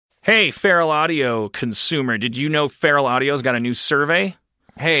Hey, Feral Audio consumer, did you know Feral Audio's got a new survey?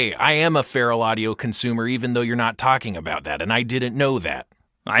 Hey, I am a Feral Audio consumer, even though you're not talking about that, and I didn't know that.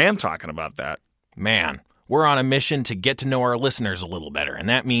 I am talking about that. Man, we're on a mission to get to know our listeners a little better, and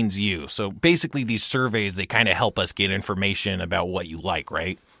that means you. So basically, these surveys, they kind of help us get information about what you like,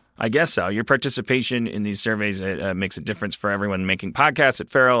 right? I guess so. Your participation in these surveys makes a difference for everyone making podcasts at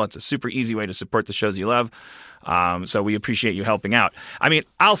Feral. It's a super easy way to support the shows you love. So we appreciate you helping out. I mean,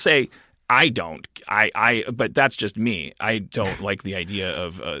 I'll say I don't. But that's just me. I don't like the idea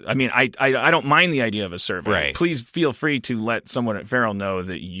of. I don't mind the idea of a survey. Right. Please feel free to let someone at Feral know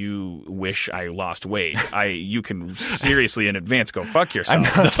that you wish I lost weight. You can seriously in advance go fuck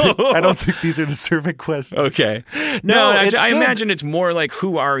yourself. I don't think these are the survey questions. Okay. No, I imagine it's more like,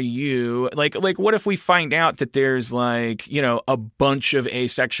 who are you? Like what if we find out that there's a bunch of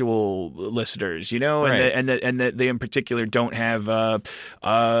asexual listeners, Right. and that they in particular don't have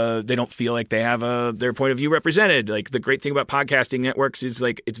they don't feel like they have their point of view represented. Like, the great thing about podcasting networks is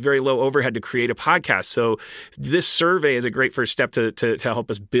it's very low overhead to create a podcast. So this survey is a great first step to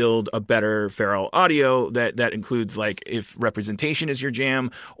help us build a better Feral Audio that includes if representation is your jam,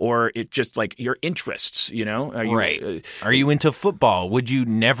 or it just your interests, Right. Are you into football? Would you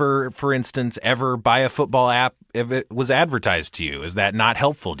never, for instance, ever buy a football app if it was advertised to you? Is that not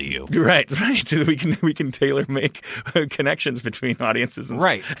helpful to you? Right. We can tailor make connections between audiences and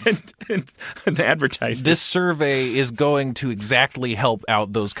and advertising. This survey is going to exactly help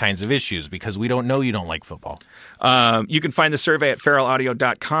out those kinds of issues, because we don't know you don't like football. You can find the survey at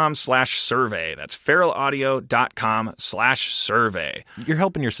feralaudio.com/survey. That's feralaudio.com/survey. You're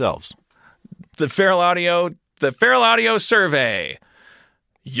helping yourselves. The Feral Audio survey.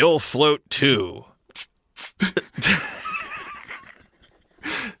 You'll float too.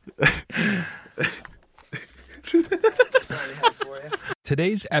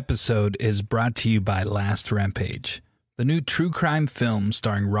 Today's episode is brought to you by Last Rampage, the new true crime film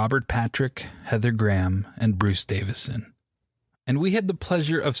starring Robert Patrick, Heather Graham, and Bruce Davison. And we had the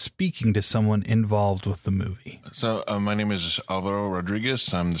pleasure of speaking to someone involved with the movie. So, my name is Alvaro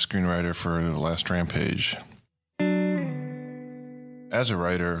Rodriguez. I'm the screenwriter for The Last Rampage. As a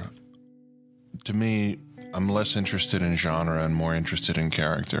writer, to me, I'm less interested in genre and more interested in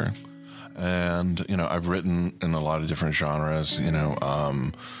character. And, I've written in a lot of different genres,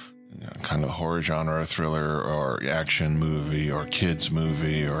 kind of horror genre, thriller, or action movie, or kids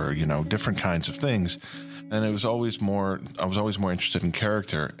movie, or, different kinds of things. And I was always more interested in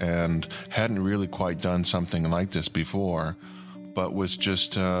character, and hadn't really quite done something like this before, but was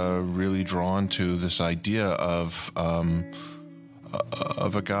just really drawn to this idea of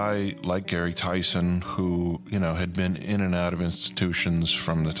a guy like Gary Tyson who, had been in and out of institutions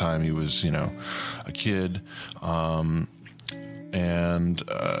from the time he was, a kid, and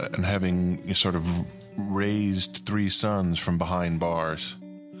having sort of raised three sons from behind bars,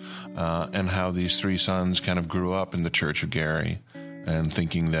 and how these three sons kind of grew up in the Church of Gary, and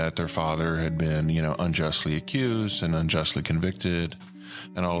thinking that their father had been, unjustly accused and unjustly convicted,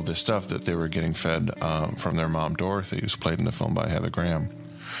 and all of this stuff that they were getting fed from their mom, Dorothy, who's played in the film by Heather Graham.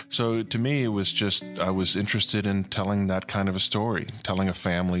 So to me, it was just, I was interested in telling that kind of a story, telling a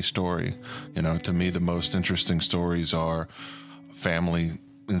family story. To me, the most interesting stories are family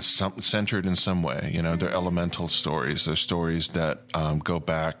centered in some way. They're elemental stories. They're stories that go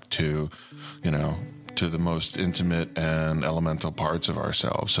back to, to the most intimate and elemental parts of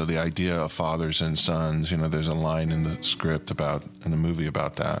ourselves. So the idea of fathers and sons, there's a line in the script in the movie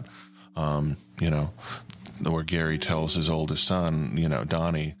about that, where Gary tells his oldest son,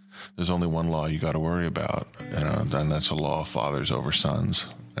 Donnie, there's only one law you got to worry about, and that's a law of fathers over sons.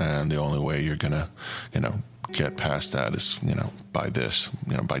 And the only way you're going to, get past that is, by this,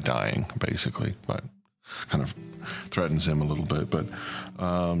 by dying, basically. But kind of threatens him a little bit. But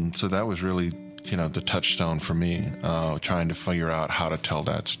so that was really, the touchstone for me, trying to figure out how to tell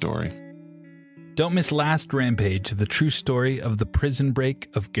that story. Don't miss Last Rampage, the true story of the prison break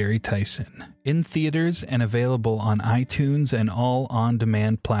of Gary Tyson. In theaters and available on iTunes and all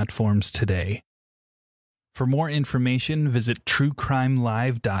on-demand platforms today. For more information, visit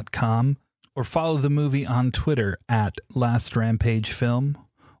truecrimelive.com or follow the movie on Twitter at Last Rampage Film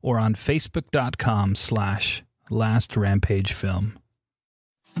or on Facebook.com/Last Rampage Film.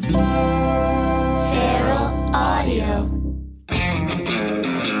 Feral Audio.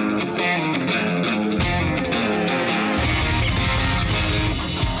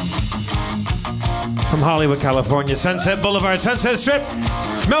 From Hollywood, California, Sunset Boulevard, Sunset Strip,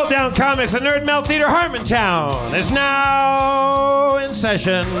 Meltdown Comics, and Nerd Melt Theater, Harmontown is now in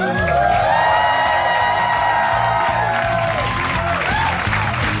session.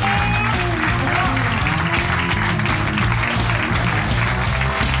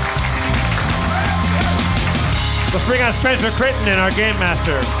 Let's bring out Spencer Crittenden, our game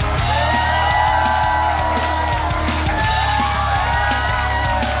master.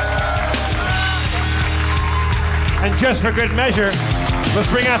 And just for good measure, let's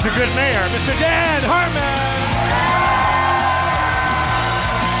bring out the good mayor, Mr. Dan Harmon.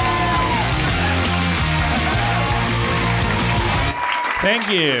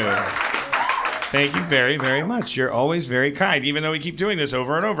 Thank you. Thank you very, very much. You're always very kind, even though we keep doing this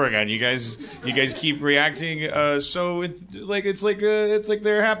over and over again. You guys keep reacting it's like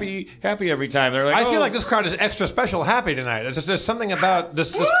they're happy every time. They're like, I feel like this crowd is extra special happy tonight. There's something about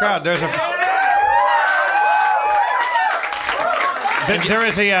this crowd. There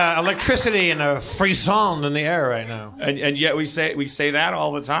is a electricity and a frisson in the air right now. And yet we say that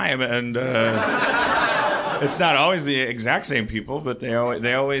all the time, and it's not always the exact same people, but they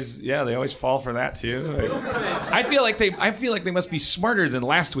always fall for that too. I feel like they must be smarter than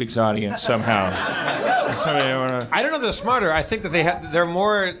last week's audience somehow. I don't know if they're smarter. I think that they're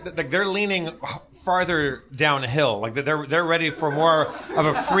more like they're leaning farther downhill. Like they're ready for more of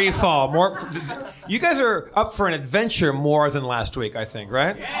a free fall. You guys are up for an adventure more than last week, I think,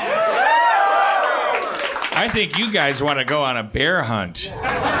 right? I think you guys want to go on a bear hunt.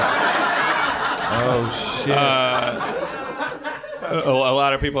 Oh shit! A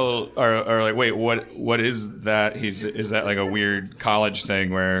lot of people are like, wait, what is that? Is that like a weird college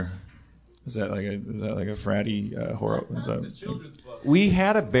thing where? Is that like a fratty horror? We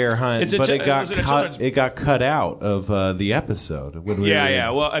had a bear hunt, but it got cut out of the episode. Well,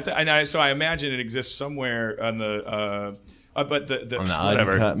 so I imagine it exists somewhere on the but the on the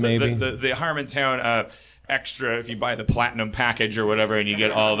whatever uncut, maybe the Harmontown extra. If you buy the platinum package or whatever, and you get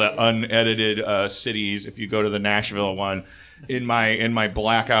all the unedited cities. If you go to the Nashville one, in my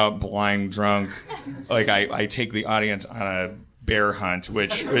blackout blind drunk, like I take the audience on a bear hunt,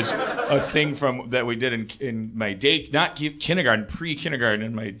 which was a thing that we did in my kindergarten, pre-kindergarten,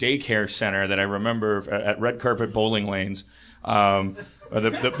 in my daycare center that I remember at red carpet bowling lanes.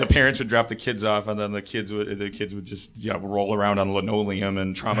 The parents would drop the kids off, and then the kids would just roll around on linoleum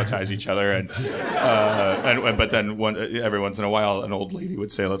and traumatize each other, but then every once in a while an old lady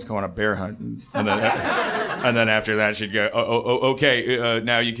would say, "Let's go on a bear hunt," and then after that she'd go, "Okay,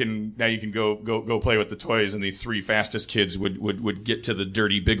 now you can go play with the toys," and the three fastest kids would get to the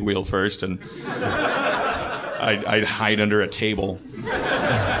dirty big wheel first, and I'd hide under a table.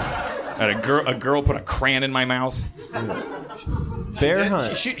 And a girl put a crayon in my mouth. Bear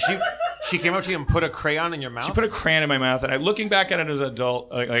hunt. She came up to you and put a crayon in your mouth? She put a crayon in my mouth, and looking back at it as an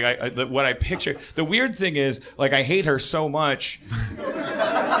adult, what I picture. The weird thing is, I hate her so much.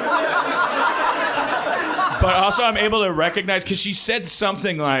 But also I'm able to recognize, because she said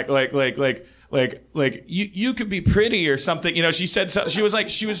something like you could be pretty or something. She said something. She was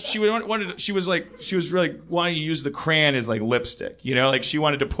really wanting to use the crayon as lipstick. She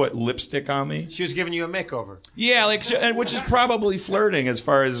wanted to put lipstick on me. She was giving you a makeover. Yeah, which is probably flirting as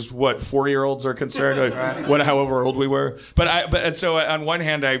far as what 4-year-olds are concerned. Right. However old we were. But so on one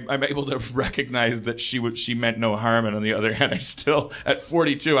hand I'm able to recognize that she meant no harm, and on the other hand, at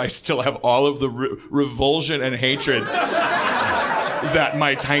 42 I still have all of the revulsion and hatred that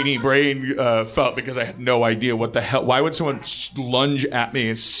my tiny brain felt, because I had no idea what the hell. Why would someone lunge at me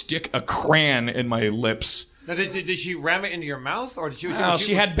and stick a crayon in my lips? Now, did she ram it into your mouth, or did she? No,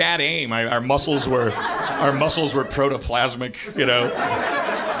 she had bad aim. Our muscles were protoplasmic. Do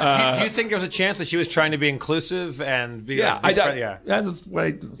you think there was a chance that she was trying to be inclusive and be? That's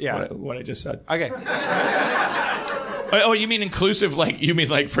what I just said. Okay. Oh, you mean inclusive? You mean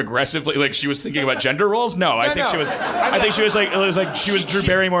progressively? She was thinking about gender roles? No, I think she was. I think she was it was she was Drew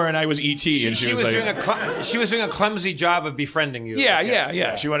Barrymore and I was E.T. and she was she was doing a clumsy job of befriending you.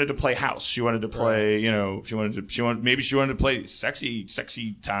 Yeah. She wanted to play house. She wanted to play. Maybe she wanted to play sexy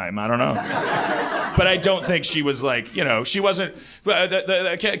time. I don't know. But I don't think she was she wasn't.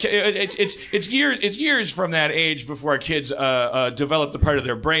 It's years from that age before kids develop the part of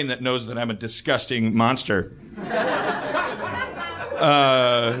their brain that knows that I'm a disgusting monster.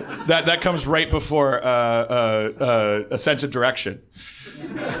 That comes right before a sense of direction.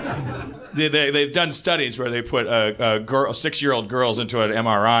 They've done studies where they put 6-year-old girls into an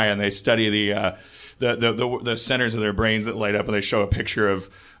MRI and they study the centers of their brains that light up, and they show a picture of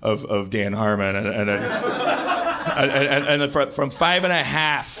Dan Harmon and from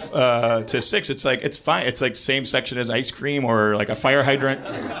 5.5 to 6, it's fine. It's same section as ice cream or a fire hydrant.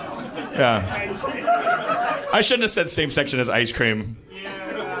 Yeah. I shouldn't have said same section as ice cream.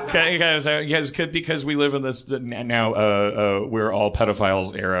 Okay, because we live in this now. We're all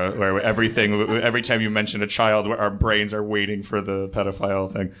pedophiles era, where every time you mention a child, our brains are waiting for the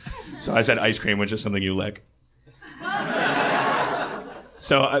pedophile thing. So I said ice cream, which is something you lick.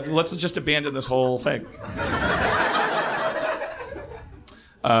 So let's just abandon this whole thing.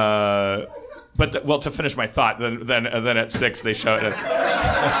 But to finish my thought, then at 6 they show it.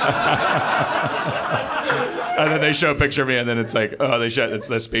 And then they show a picture of me, and then it's like, it's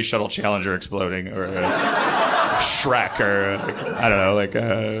the Space Shuttle Challenger exploding, or Shrek, or I don't know,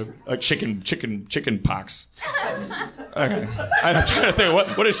 like chicken pox. Okay. I'm trying to think,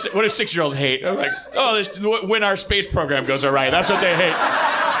 what do 6-year-olds hate? I'm like, when our space program goes awry, that's what they hate.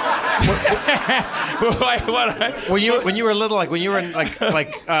 When you were little, like when you were in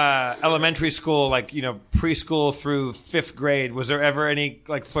like elementary school, like preschool through 5th grade, was there ever any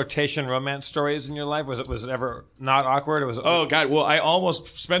like flirtation, romance stories in your life? Was it ever not awkward? Or was it? Oh God! Well, I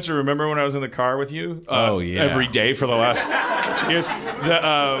almost, Spencer. Remember when I was in the car with you? Every day for the last 2 years.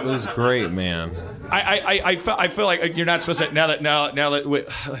 It was great, man. I feel like you're not supposed to now that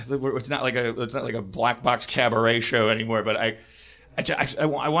it's not like a black box cabaret show anymore, but I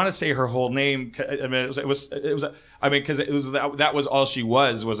want to say her whole name. I mean, because that was all she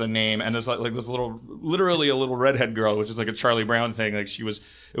was a name, and it's like this literally a little redhead girl, which is like a Charlie Brown thing. Like it was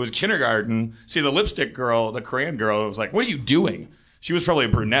kindergarten. See, the lipstick girl, the Korean girl, was like, "What are you doing?" She was probably a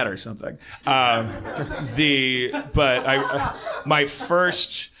brunette or something. My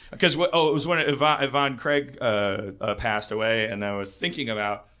first. Because it was when Yvonne Craig passed away, and I was thinking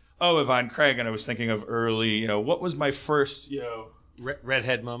about Yvonne Craig, and I was thinking of early, what was my first,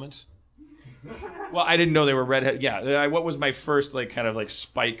 redhead moments? Well, I didn't know they were redhead. Yeah, what was my first kind of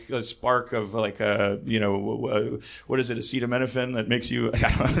spark of what is it, acetaminophen that makes you? It's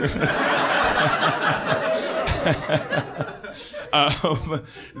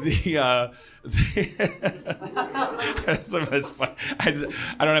funny. I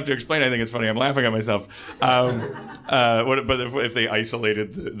don't have to explain anything. It's funny. I'm laughing at myself. But if they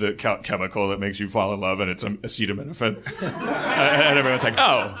isolated the chemical that makes you fall in love, and it's acetaminophen, and everyone's like,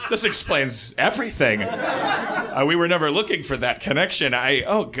 "Oh, this explains everything." We were never looking for that connection. I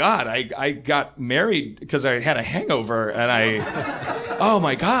got married because I had a hangover, and oh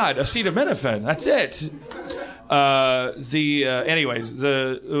my God, acetaminophen. That's it.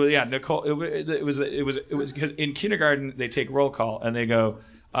 Nicole. It was because in kindergarten they take roll call and they go.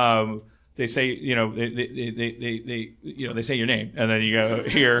 They say they say your name, and then you go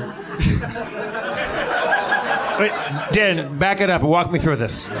here. Wait, Dan, back it up and walk me through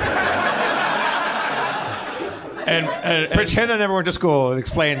this. And pretend I never went to school and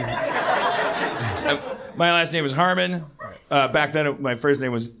explain. My last name was Harmon. Back then, my first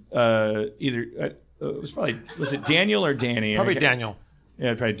name was either. Was it Daniel or Danny? Probably Daniel.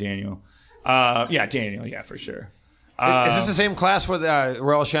 Yeah, probably Daniel. Daniel. Yeah, for sure. Is this the same class where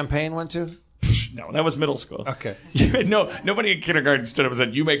Royal Champagne went to? No, that was middle school. Okay. No, nobody in kindergarten stood up and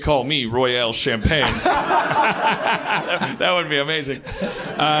said, "You may call me Royale Champagne." That would be amazing.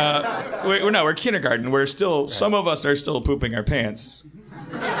 We're kindergarten. We're still, some of us are still pooping our pants.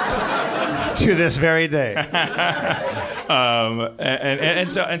 To this very day. So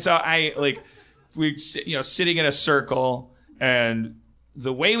I we sitting in a circle, and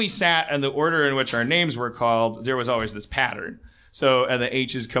the way we sat and the order in which our names were called, there was always this pattern. So, and the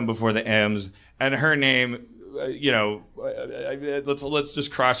H's come before the M's, and her name, let's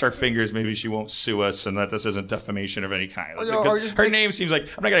just cross our fingers. Maybe she won't sue us, and that this isn't defamation of any kind. Her name seems like,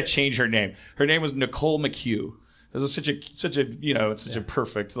 I'm not going to change her name. Her name was Nicole McHugh. It was such a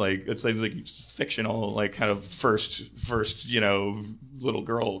perfect, it's like fictional, kind of first little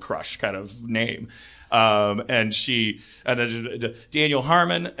girl crush kind of name. And then Daniel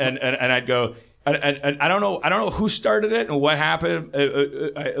Harmon, and I'd go, and I don't know who started it and what happened,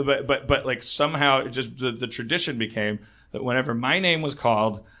 but somehow just the tradition became that whenever my name was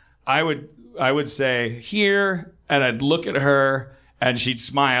called, I would say here, and I'd look at her, and she'd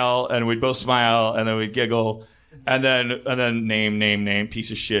smile, and we'd both smile, and then we'd giggle. And then name, piece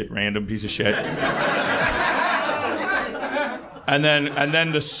of shit, random piece of shit. and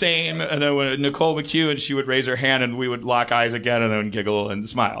then the same, and then when Nicole McHugh, and she would raise her hand, and we would lock eyes again, and then giggle and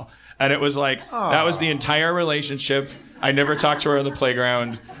smile. And it was that was the entire relationship. I never talked to her on the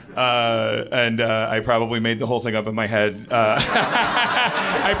playground. And I probably made the whole thing up in my head.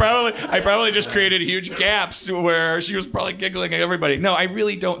 I probably just created huge gaps where she was probably giggling at everybody. No, I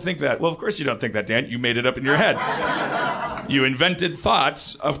really don't think that. Well, of course you don't think that, Dan. You made it up in your head. You invented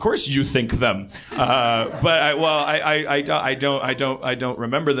thoughts. Of course you think them. But I don't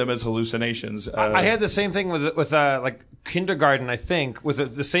remember them as hallucinations. I had the same thing with kindergarten, I think,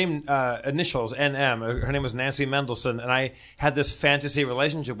 with the same initials, NM. Her name was Nancy Mendelsohn, and I had this fantasy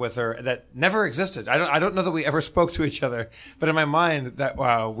relationship with her that never existed. I don't know that we ever spoke to each other, but in my mind that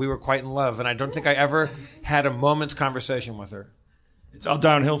we were quite in love, and I don't think I ever had a moment's conversation with her. It's all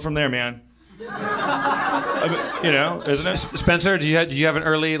downhill from there, man. Isn't it? Spencer, do you have an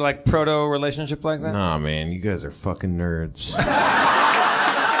early like proto relationship like that? Nah, man, you guys are fucking nerds.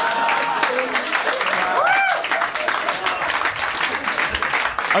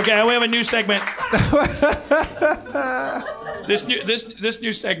 Okay, we have a new segment. This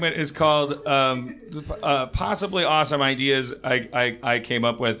new segment is called Possibly Awesome Ideas I came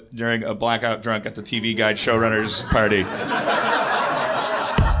up with during a blackout drunk at the TV Guide showrunners party.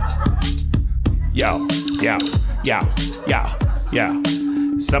 Yo.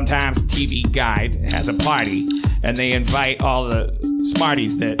 Sometimes TV Guide has a party, and they invite all the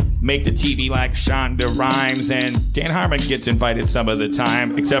smarties that make the TV, like Shonda Rhimes, and Dan Harmon gets invited some of the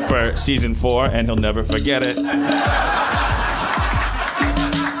time, except for season 4, and he'll never forget it.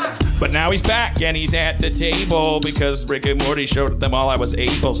 But now he's back, and he's at the table because Rick and Morty showed them all I was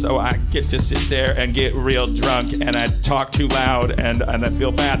able, so I get to sit there and get real drunk, and I talk too loud, and I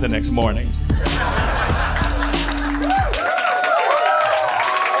feel bad the next morning.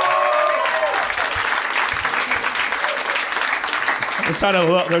 There's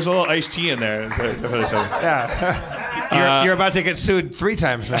a little iced tea in there. Yeah. You're about to get sued 3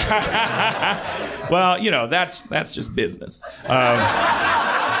 times now. Well, that's just business. So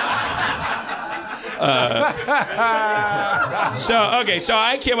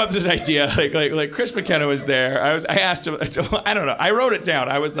I came up with this idea. Like Chris McKenna was there. I asked him. I don't know. I wrote it down.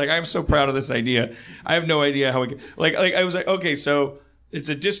 I was like, I'm so proud of this idea. I have no idea how we. I was like, okay, so it's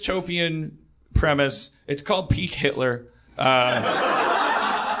a dystopian premise. It's called Peak Hitler.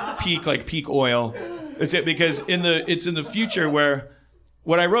 Peak oil. It's it because it's in the future where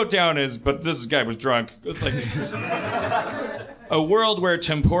what I wrote down is, but this guy was drunk. Like a world where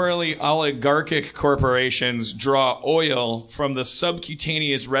temporally oligarchic corporations draw oil from the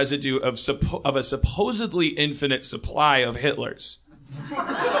subcutaneous residue of a supposedly infinite supply of Hitlers.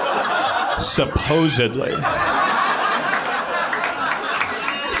 Supposedly.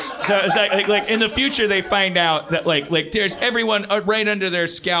 So it's like in the future they find out that like there's everyone right under their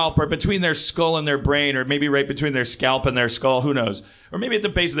scalp or between their skull and their brain or maybe right between their scalp and their skull, who knows, or maybe at the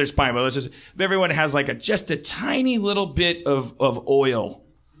base of their spine. But everyone has like just a tiny little bit of oil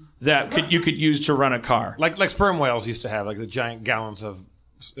that you could use to run a car, like sperm whales used to have, like the giant gallons of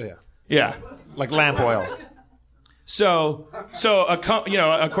like lamp oil. So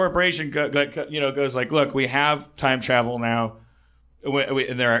a corporation goes like, look, we have time travel now.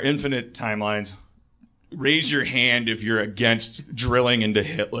 And there are infinite timelines. Raise your hand if you're against drilling into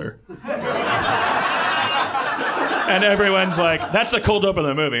Hitler. And everyone's like, that's the cold open of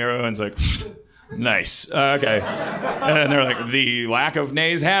the movie. Everyone's like, nice. Okay. And they're like, the lack of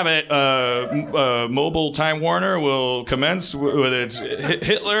nays have it. Mobile Time Warner will commence with its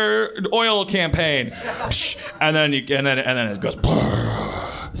Hitler oil campaign. And then it goes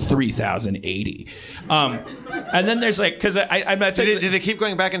 3080. And then there's like, because I think did they keep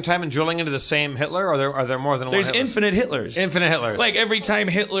going back in time and drilling into the same Hitler, or are there more than one? There's Hitlers? Infinite Hitlers. Infinite Hitlers. Like every time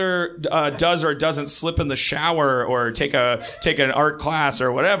Hitler does or doesn't slip in the shower or take an art class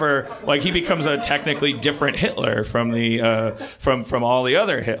or whatever, like he becomes a technically different Hitler from the from all the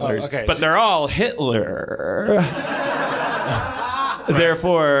other Hitlers. Okay, but they're all Hitler.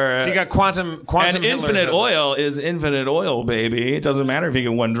 Therefore, so you got quantum and infinite oil is infinite oil, baby. It doesn't matter if you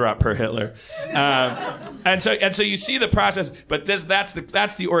get 1 drop per Hitler. And so you see the process, but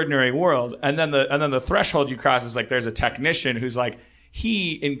that's the ordinary world. And then the threshold you cross is like there's a technician who's like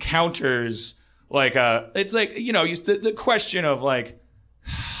he encounters like it's like the question of like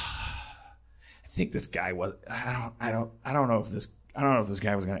I think this guy was I don't know if this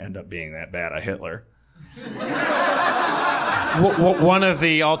guy was going to end up being that bad a Hitler. One of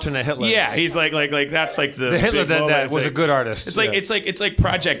the alternate Hitlers. Yeah, he's like that's like the Hitler that was a good artist. It's like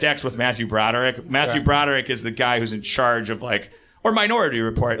Project X with Matthew Broderick. Matthew Broderick is the guy who's in charge of or Minority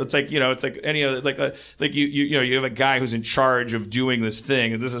Report. It's like it's like any other you have a guy who's in charge of doing this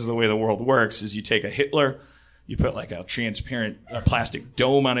thing, and this is the way the world works: is you take a Hitler, you put like a transparent plastic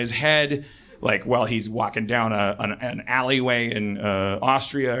dome on his head. Like while he's walking down an alleyway in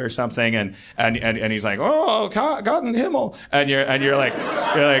Austria or something, and he's like, oh, Gott in Himmel, and you're like,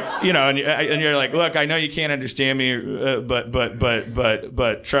 look, I know you can't understand me,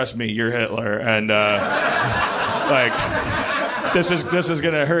 but trust me, you're Hitler, and this is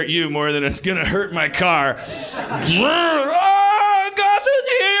gonna hurt you more than it's gonna hurt my car. Oh, Gott in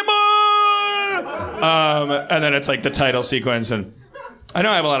Himmel, and then it's like the title sequence and. I know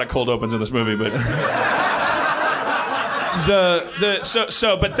I have a lot of cold opens in this movie, but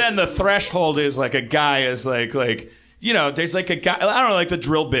but then the threshold is like a guy is like there's like a guy, I don't know, like the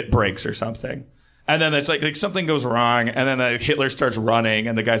drill bit breaks or something, And then it's like something goes wrong, and then Hitler starts running,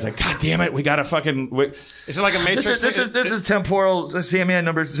 and the guy's like, God damn it, we gotta fucking. Is it like a Matrix? This is temporal. CME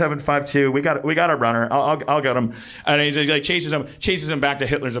number 752. We got a runner. I'll get him. And he's like chases him back to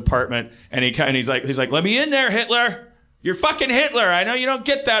Hitler's apartment, and he's like, let me in there, Hitler. You're fucking Hitler. I know you don't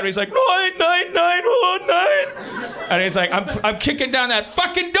get that. And he's like 99909. And he's like, I'm kicking down that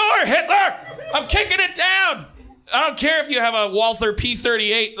fucking door, Hitler. I'm kicking it down. I don't care if you have a Walther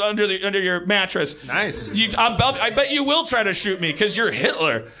P38 under your mattress. Nice. I bet you will try to shoot me because you're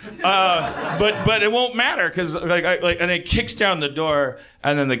Hitler. But it won't matter because and it kicks down the door,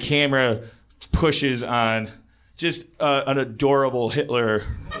 and then the camera pushes on just an adorable Hitler.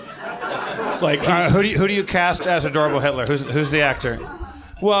 Like who do you cast as adorable Hitler? Who's the actor?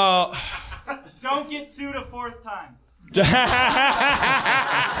 Well, don't get sued a fourth time.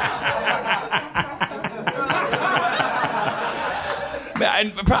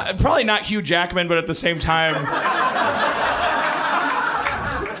 And probably not Hugh Jackman, but at the same time,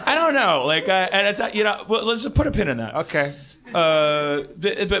 I don't know. Like, and it's well, let's just put a pin in that. Okay. But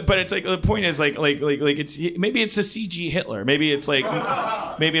it's like the point is like it's maybe it's a CG Hitler. Maybe it's like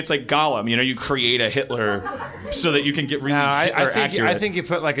Gollum. You create a Hitler so that you can get really accurate. I think you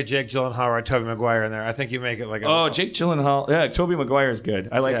put like a Jake Gyllenhaal or a Tobey Maguire in there. I think you make it like Jake Gyllenhaal. Yeah, Tobey Maguire is good.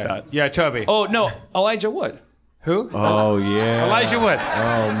 I like that. Yeah, Tobey. Oh no, Elijah Wood. Who? Oh yeah, Elijah Wood.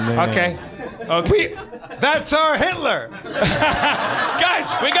 Oh man. Okay. That's our Hitler.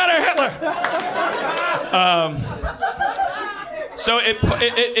 Guys, we got our Hitler. So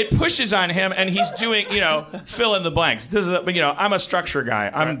it pushes on him, and he's doing, fill in the blanks. This is, I'm a structure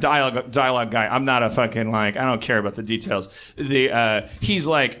guy. I'm a dialogue guy. I'm not a fucking, I don't care about the details. He's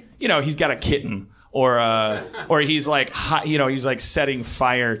like, he's got a kitten. Or he's like, he's like setting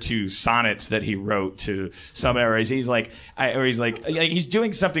fire to sonnets that he wrote to some areas. He's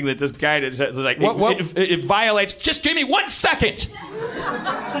doing something that this guy is like, it violates. Just give me 1 second.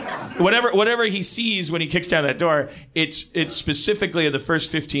 Whatever he sees when he kicks down that door, it's specifically in the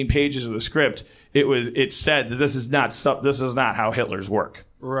first 15 pages of the script. It said that this is not how Hitlers work.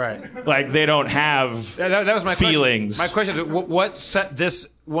 Right. Like they don't have that was my feelings. My question is, what set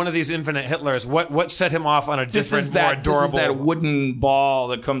one of these infinite Hitlers? What set him off on a different, more adorable? This is that wooden ball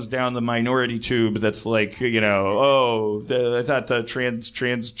that comes down the minority tube. That's like I thought the trans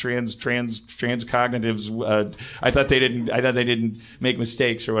cognitives. I thought they didn't make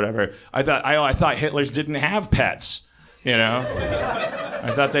mistakes or whatever. I thought Hitlers didn't have pets.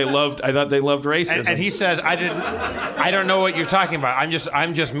 I thought they loved racism. And he says, I don't know what you're talking about. I'm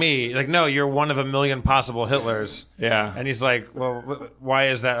just me. Like, no, you're one of a million possible Hitlers. Yeah. And he's like, well, why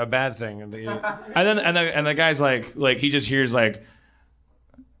is that a bad thing? And the guy's like he just hears like,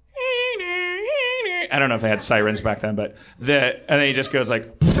 I don't know if they had sirens back then, but and then he just goes like,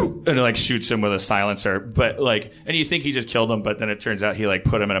 and it like shoots him with a silencer. But and you think he just killed him, but then it turns out he like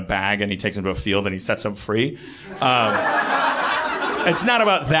put him in a bag and he takes him to a field and he sets him free. It's not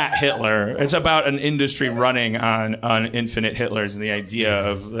about that Hitler. It's about an industry running on infinite Hitlers and the idea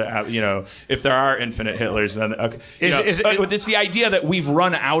of if there are infinite Hitlers, then it's the idea that we've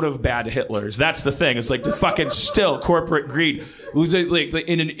run out of bad Hitlers. That's the thing. It's like the fucking still corporate greed. Like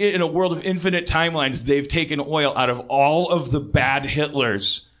in a world of infinite timelines, they've taken oil out of all of the bad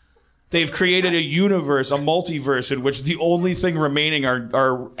Hitlers. They've created a universe, a multiverse, in which the only thing remaining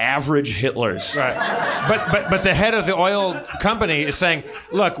are average Hitlers. Right. But the head of the oil company is saying,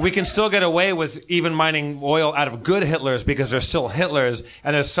 look, we can still get away with even mining oil out of good Hitlers because they're still Hitlers,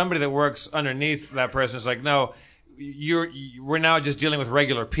 and there's somebody that works underneath that person. It's like, no, we're now just dealing with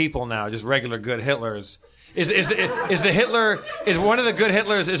regular people now, just regular good Hitlers. Is one of the good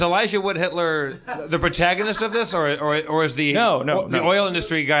Hitlers? Is Elijah Wood Hitler the protagonist of this, or is the oil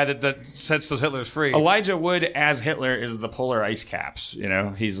industry guy that sets those Hitlers free? Elijah Wood as Hitler is the polar ice caps.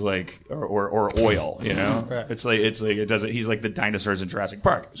 He's like or oil. Right. It's like it does it. He's like the dinosaurs in Jurassic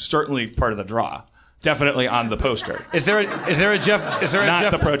Park. Certainly part of the draw. Definitely on the poster. Is there a Jeff?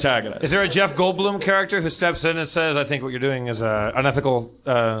 The protagonist. Is there a Jeff Goldblum character who steps in and says, "I think what you're doing is unethical"?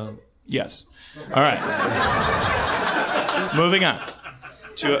 Yes. All right. Moving on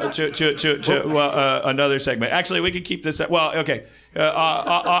to another segment. Actually, we could keep this. Well, okay.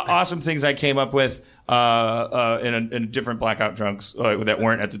 Awesome things I came up with in different blackout drunks that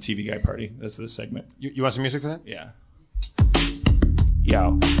weren't at the TV Guide party. That's this segment. You want some music for that? Yeah.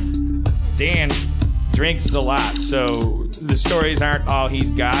 Yo, Dan drinks a lot, so the stories aren't all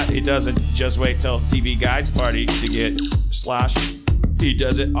he's got. He doesn't just wait till TV Guide's party to get sloshed. He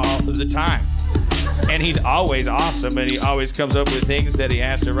does it all the time. And he's always awesome, and he always comes up with things that he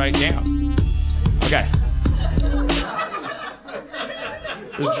has to write down. Okay.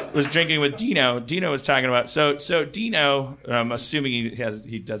 was drinking with Dino. Dino was talking about so Dino. I'm assuming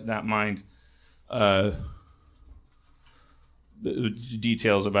he does not mind the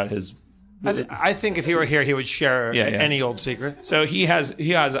details about his. I think if he were here, he would share any old secret. So he has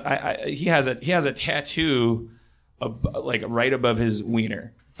a tattoo, like right above his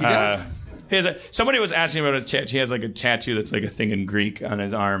wiener. He does. Somebody was asking about his tattoo. He has like a tattoo that's like a thing in Greek on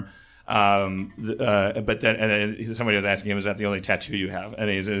his arm. But then somebody was asking him, "Is that the only tattoo you have?" And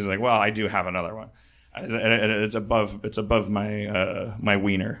he's like, "Well, I do have another one, and it's above my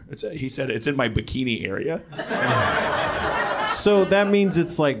wiener." He said it's in my bikini area. So that means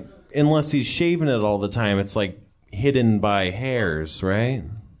it's like, unless he's shaving it all the time, it's like hidden by hairs, right?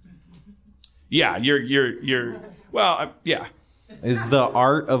 Yeah, you're well, yeah. Is the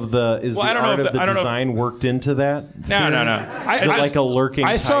art of the design worked into that? No. Is it like a lurking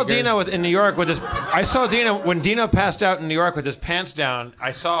tiger? I saw Dino in New York with his. I saw Dino when Dino passed out in New York with his pants down.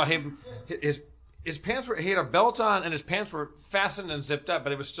 I saw him. His pants were. He had a belt on and his pants were fastened and zipped up,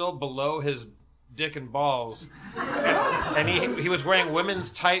 but it was still below his dick and balls. And he was wearing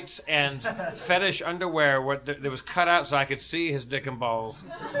women's tights and fetish underwear that was cut out so I could see his dick and balls,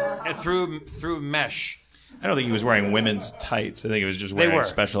 and through mesh. I don't think he was wearing women's tights. I think he was just wearing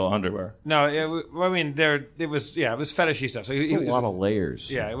special underwear. No, it was fetishy stuff. So it's a lot of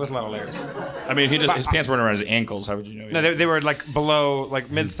layers. Yeah, it was a lot of layers. I mean, his pants weren't around his ankles. How would you know? No, they were like below, like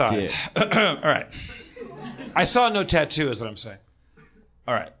mid-thigh. All right. I saw no tattoo, is what I'm saying.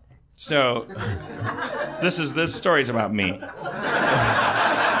 All right. So this story's about me.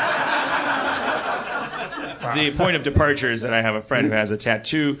 The point of departure is that I have a friend who has a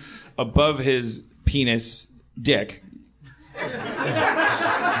tattoo above his penis dick.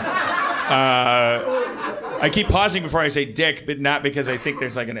 I keep pausing before I say dick, but not because I think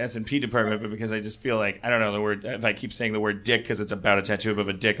there's like an S&P department, but because I just feel like, I don't know the word, if I keep saying the word dick because it's about a tattoo above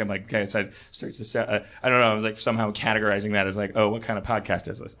a dick, I'm like, okay, so it starts to sound, I don't know, I was like somehow categorizing that as like, oh, what kind of podcast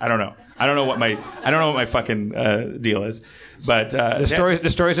is this? I don't know. I don't know what my fucking deal is. But the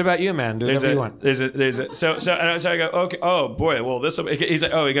story's about you, man. Do whatever you want. So I go, okay, oh boy, well this he's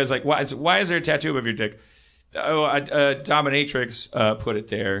like, oh, he goes like, why is there a tattoo above your dick? Oh, dominatrix put it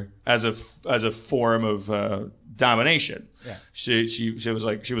there as a form of domination. Yeah. She was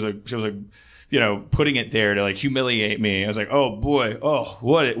like, you know, putting it there to like humiliate me. I was like, oh boy,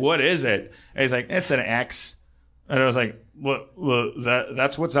 what is it? And he's like, it's an X. And I was like, well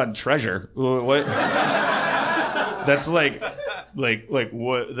that's what's on Treasure. What? That's like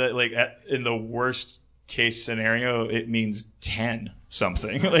what? That like in the worst case scenario, it means 10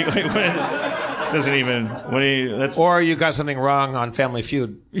 something. like what? Doesn't even or you got something wrong on Family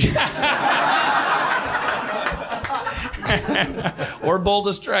Feud. Or Bold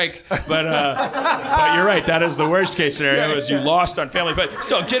to Strike, but you're right. That is the worst case scenario. Is you lost on Family Feud.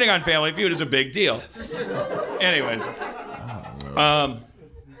 Still, getting on Family Feud is a big deal. Anyways,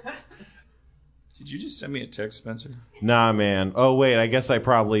 did you just send me a text, Spencer? Nah, man. Oh wait, I guess I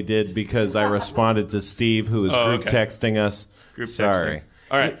probably did because I responded to Steve, who was group texting us. Sorry. Texting.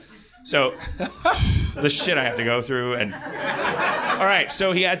 All right. So, the shit I have to go through, and all right.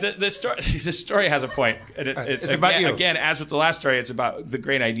 So he had this story. This story has a point. It's about you again. As with the last story, it's about the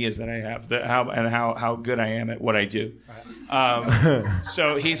great ideas that I have, how good I am at what I do.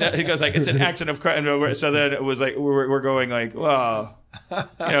 So he goes like, it's an accident of crime. So then it was like we're going like, well, you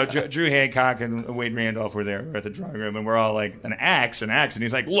know, Drew Hancock and Wade Randolph were there. We're at the drawing room, and we're all like, an axe, and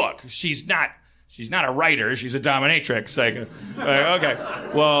he's like, look, she's not a writer. She's a dominatrix. Like, okay,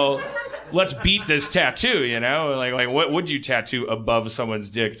 well, let's beat this tattoo. You know, like what would you tattoo above someone's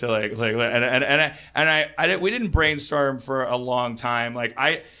dick to we didn't brainstorm for a long time. Like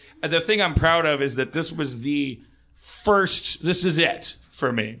the thing I'm proud of is that this was the first. This is it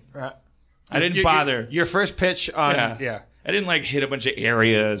for me. Right. I didn't bother. Your first pitch on I didn't like hit a bunch of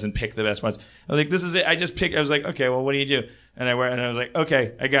areas and pick the best ones. I was like, this is it. I just picked. I was like, okay, well, what do you do? And I was like,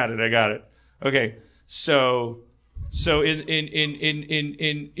 okay, I got it. Okay, so in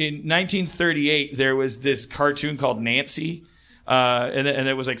 1938 there was this cartoon called Nancy, and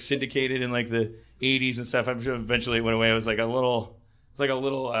it was like syndicated in like the 80s and stuff. I'm sure eventually it went away. It was like a little.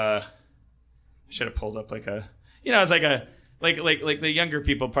 I should have pulled up like a. You know, it's like a. Like the younger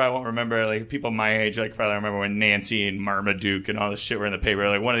people probably won't remember. Like people my age, like probably remember when Nancy and Marmaduke and all this shit were in the paper.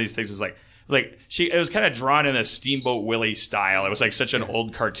 Like one of these things was like it was kind of drawn in a Steamboat Willie style. It was like such an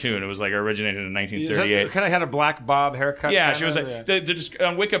old cartoon. It was like originated in 1938. Kind of had a black bob haircut. Yeah, she was like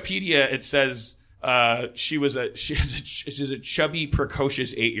on Wikipedia. It says she's a chubby,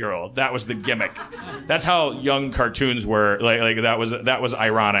 precocious 8-year-old. That was the gimmick. That's how young cartoons were. Like that was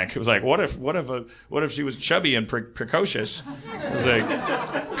ironic. It was like, what if she was chubby and precocious? It was like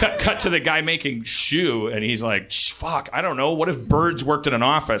cut to the guy making shoe, and he's like, fuck, I don't know. What if birds worked in an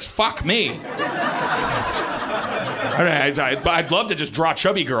office? Fuck me. I'd love to just draw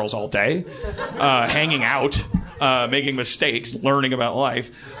chubby girls all day, hanging out. Making mistakes, learning about life.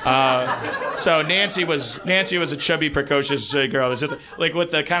 So Nancy was a chubby, precocious girl. It's just like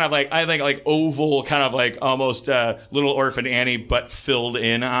with the kind of like, I think like oval, kind of like almost Little Orphan Annie, but filled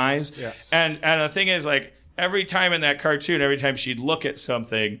in eyes. Yes. And the thing is, like, every time in that cartoon, every time she'd look at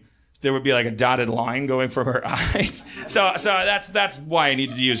something, there would be like a dotted line going from her eyes. So that's why I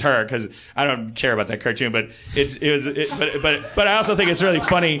needed to use her, because I don't care about that cartoon, but but I also think it's really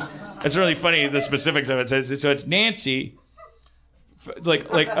funny. It's really funny, the specifics of it. So it's Nancy, like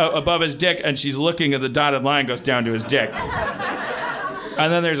above his dick, and she's looking at the dotted line goes down to his dick.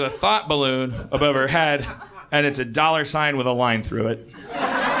 And then there's a thought balloon above her head, and it's a $sign with a line through it.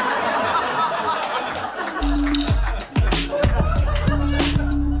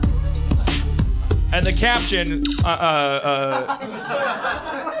 And the caption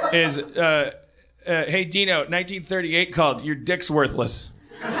is, hey, Dino, 1938 called, "Your dick's worthless."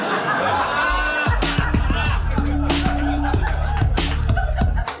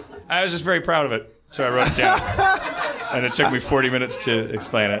 I was just very proud of it, so I wrote it down. And it took me 40 minutes to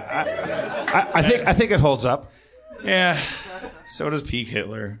explain it. I think it holds up. Yeah, so does Peak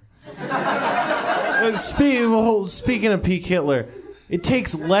Hitler. Speaking of Peak Hitler, it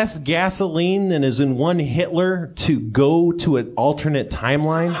takes less gasoline than is in one Hitler to go to an alternate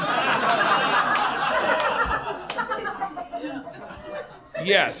timeline.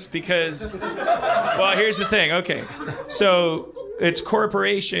 Yes, because, well, here's the thing. Okay, so it's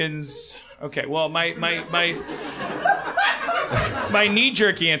corporations. Okay, well, my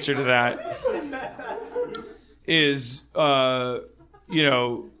knee-jerk answer to that is, have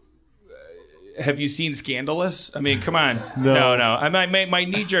you seen Scandalous? I mean, come on. No. My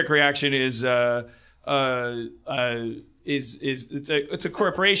knee-jerk reaction is it's a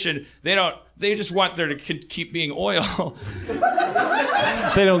corporation. They just want there to keep being oil.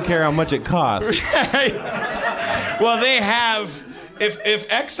 They don't care how much it costs. Well, they have. If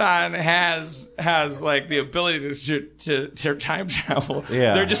Exxon has like the ability to time travel,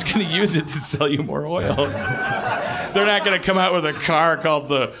 they're just going to use it to sell you more oil. They're not going to come out with a car called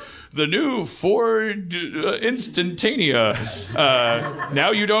the new Ford Instantania.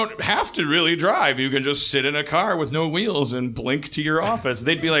 Now you don't have to really drive. You can just sit in a car with no wheels and blink to your office.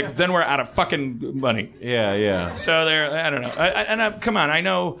 They'd be like, then we're out of fucking money. Yeah. So I don't know. Come on, I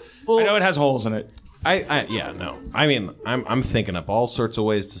know it has holes in it. No. I mean, I'm thinking up all sorts of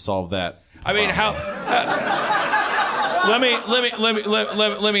ways to solve that. I mean,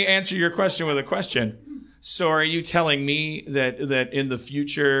 let me answer your question with a question. So, are you telling me that in the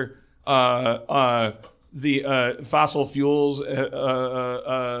future, the fossil fuels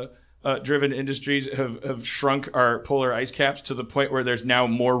driven industries have shrunk our polar ice caps to the point where there's now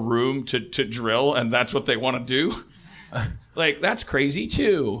more room to drill, and that's what they want to do? Like, that's crazy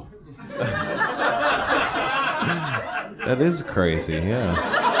too. That is crazy, yeah.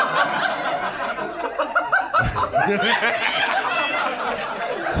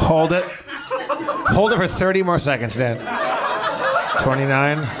 Hold it for 30 more seconds, Dan.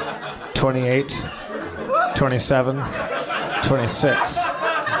 29, 28, 27, 26,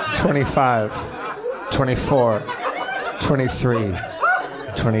 25, 24, 23,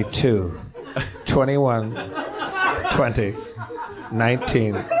 22, 21, 20,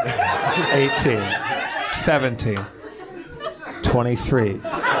 19, 18, 17, 23,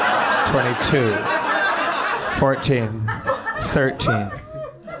 22, 14, 13,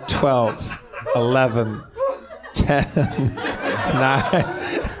 12, 11, 10, 9.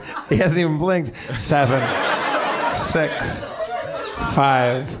 He hasn't even blinked. 7, 6,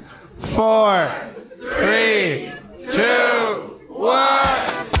 5, 4, 3, 2, 1.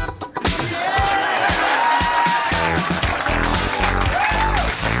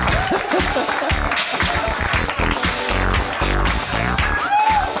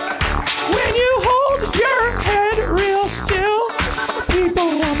 When you hold your head real still,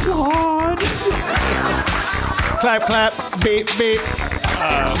 people applaud. Clap, clap, beep, beep.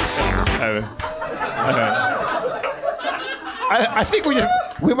 I think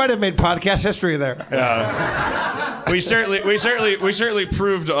we might have made podcast history there. We certainly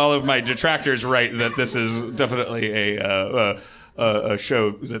proved all of my detractors right that this is definitely a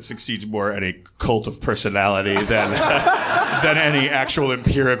show that succeeds more at a cult of personality than than any actual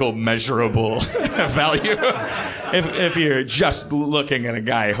empirical measurable value. If you're just looking at a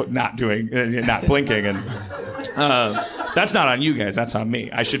guy not blinking, and that's not on you guys, that's on me.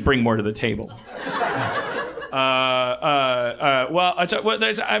 I should bring more to the table. Well, I thought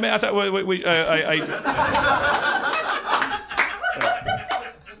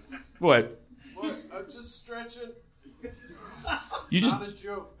what? I'm just stretching. You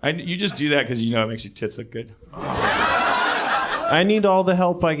just do that because you know it makes your tits look good. I need all the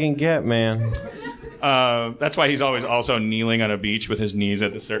help I can get, man. That's why he's always also kneeling on a beach with his knees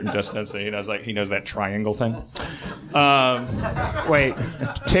at a certain distance, so he knows that triangle thing. Wait,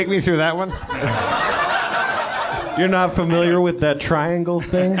 take me through that one. You're not familiar with that triangle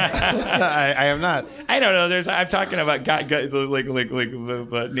thing? I am not. I don't know. I'm talking about like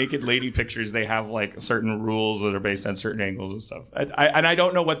the naked lady pictures. They have like certain rules that are based on certain angles and stuff. And I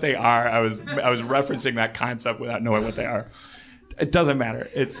don't know what they are. I was referencing that concept without knowing what they are. It doesn't matter.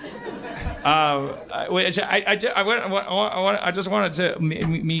 It's. I just wanted to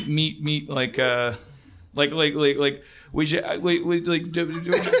meet like we should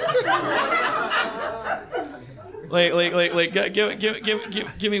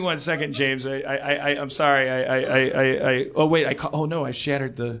give me 1 second, James. I'm sorry. I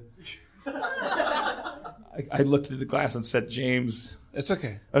shattered the. I looked at the glass and said, James. It's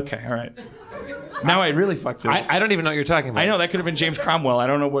okay. Okay, all right. Now I really fucked it. I don't even know what you're talking about. I know that could have been James Cromwell. I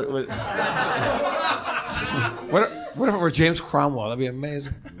don't know what. What if it were James Cromwell? That'd be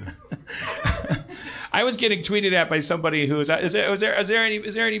amazing. I was getting tweeted at by somebody who is there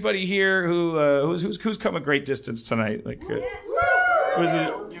anybody here who's come a great distance tonight? Like, was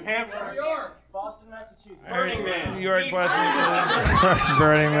it New Hampshire, New York, Boston, Massachusetts, Burning Man, New York, Boston,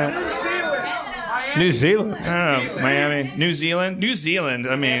 Burning Man, New Zealand, I don't know, Miami, New Zealand.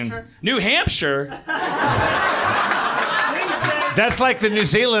 I mean, New Hampshire. That's like the New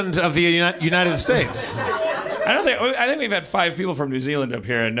Zealand of the United States. I think we've had 5 people from New Zealand up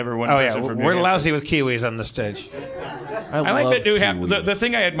here and never one person from New We're Hampshire. lousy with Kiwis on the stage. I like that New Hampshire. The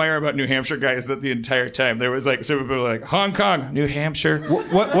thing I admire about New Hampshire guy is that the entire time there was like some people were like Hong Kong, New Hampshire,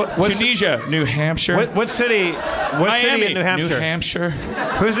 what Tunisia, New Hampshire, what city? What Miami, city in New Hampshire? New Hampshire.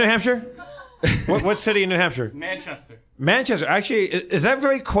 Who's New Hampshire? What city in New Hampshire? Manchester. Manchester. Actually, is that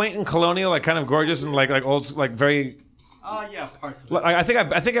very quaint and colonial, like kind of gorgeous and like old, like very? Yeah, parts of it. I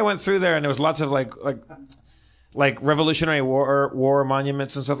think I went through there and there was lots of like Revolutionary War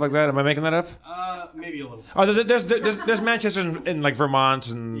monuments and stuff like that. Am I making that up? Maybe a little. Oh, there's Manchester in like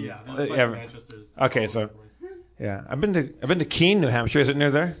Vermont and Yeah, there's a bunch of Manchesters. Okay, so yeah, I've been to Keene, New Hampshire. Is it near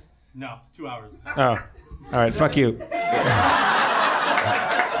there? No, 2 hours. Oh, all right. Fuck you.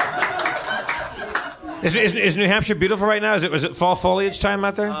 Is New Hampshire beautiful right now? Was it fall foliage time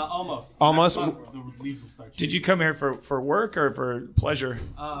out there? Almost. Almost. The leaves will start. Did you come here for work or for pleasure?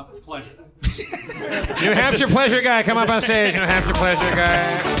 Pleasure. New Hampshire pleasure guy, come up on stage. New Hampshire pleasure guy.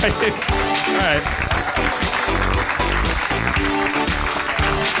 All right.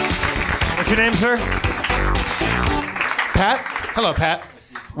 What's your name, sir? Pat? Hello, Pat.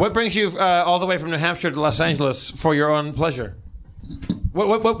 What brings you all the way from New Hampshire to Los Angeles for your own pleasure?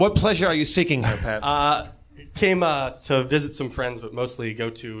 What pleasure are you seeking here, Pat? Came to visit some friends, but mostly go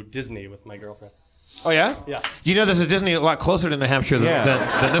to Disney with my girlfriend. Oh, yeah? Yeah. Do you know there's a Disney a lot closer to New Hampshire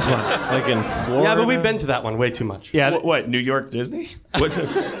than this one? Like in Florida? Yeah, but we've been to that one way too much. Yeah. What New York Disney? What's it?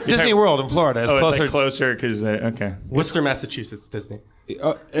 Disney World in Florida is It's closer. like closer because okay. Worcester, Massachusetts, Disney.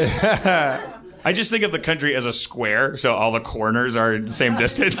 I just think of the country as a square, so all the corners are the same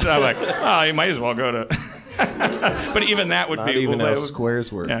distance. I'm like, oh, you might as well go to. But even that would Not be even how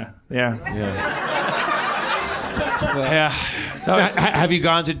squares work. Yeah. So Have you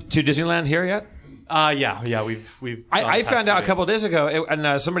gone to Disneyland here yet? Yeah, we've. I found out a couple of days ago,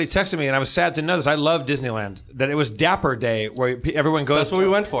 and somebody texted me, and I was sad to know this. I love Disneyland. That it was Dapper Day, where everyone goes. That's what we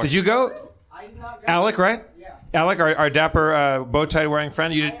went for. Did you go? I did not go. Alec, right? Yeah. Alec, our dapper bow tie wearing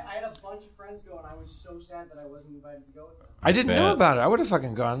friend. I had a bunch of friends go, and I was so sad that I wasn't invited to go with them. I didn't know about it. I would have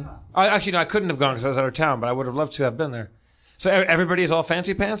fucking gone. Actually, no, I couldn't have gone because I was out of town, but I would have loved to have been there. So everybody's all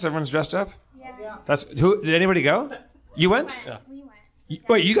fancy pants. Everyone's dressed up. Yeah. That's who? Did anybody go? You went? We went.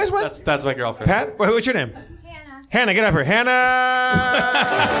 Wait, you guys went? That's my girlfriend. Pat, what's your name? Hannah. Hannah, get up here. Hannah!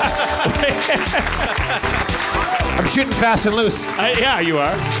 I'm shooting fast and loose. yeah, you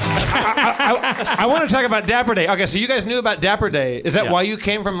are. I want to talk about Dapper Day. Okay, so you guys knew about Dapper Day. Is that why you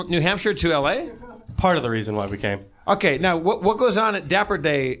came from New Hampshire to L.A.? Part of the reason why we came. Okay, now what goes on at Dapper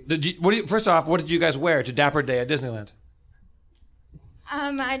Day? First off, what did you guys wear to Dapper Day at Disneyland?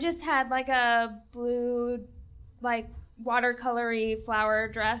 I just had like a blue, like watercolory flower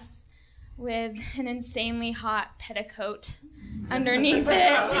dress with an insanely hot petticoat underneath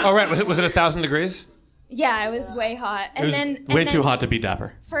it. Oh, right. Was it 1,000 degrees? Yeah, it was way hot. It was way too hot to be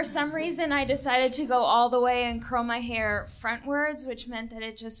dapper. For some reason, I decided to go all the way and curl my hair frontwards, which meant that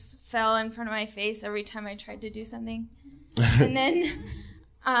it just fell in front of my face every time I tried to do something. And then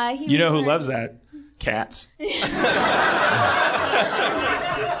You know who loves that? Cats.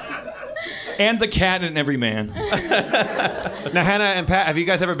 And the cat in every man. Now, Hannah and Pat, have you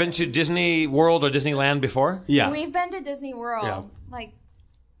guys ever been to Disney World or Disneyland before? Yeah. We've been to Disney World like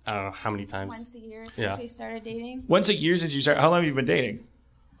I don't know how many times. once a year since we started dating. Once a year since you started. How long have you been dating?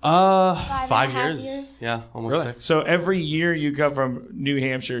 5 years. Yeah, almost Really? 6. So every year you go from New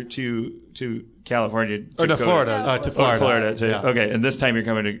Hampshire to California. Or to Florida. To Florida. Florida. Yeah. Okay, and this time you're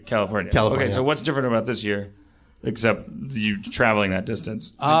coming to California. California. Okay, so what's different about this year? Except you traveling that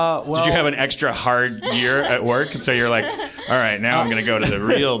distance. Did you have an extra hard year at work? And so you're like, all right, now I'm going to go to the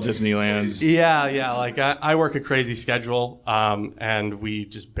real Disneyland. Yeah. Like I work a crazy schedule, and we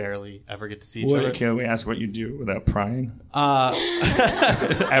just barely ever get to see each other. Can we ask what you do without prying?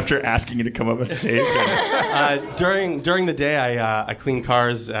 After asking you to come up on stage. During the day, I clean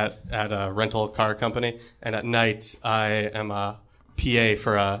cars at a rental car company, and at night I am a PA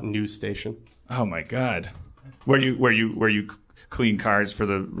for a news station. Oh my God. Where you clean cars for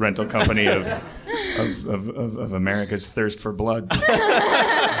the rental company of America's thirst for blood. Did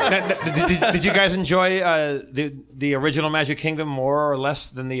you guys enjoy the original Magic Kingdom more or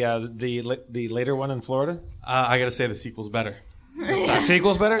less than the later one in Florida? I got to say the sequel's better. The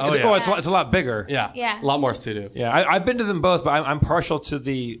sequel's better? Oh, yeah. It's a lot bigger. Yeah. A lot more to do. Yeah, I've been to them both, but I'm partial to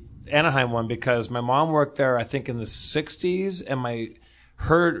the Anaheim one because my mom worked there, I think, in the 60s, and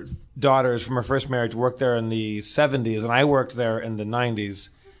her daughters from her first marriage worked there in the 70s, and I worked there in the 90s.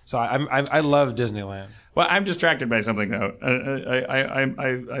 So I love Disneyland. Well, I'm distracted by something though.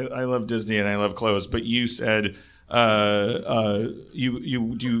 I love Disney and I love clothes, but you said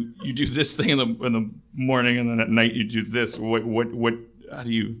you do this thing in the morning and then at night you do this. When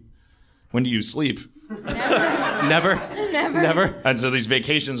do you sleep? Never. And so these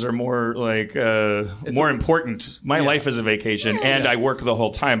vacations are more like more important. My life is a vacation, and I work the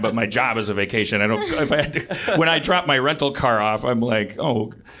whole time, but my job is a vacation. When I drop my rental car off, I'm like,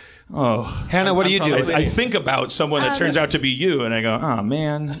 oh. Hannah, what do you do? I think about someone that turns out to be you, and I go, oh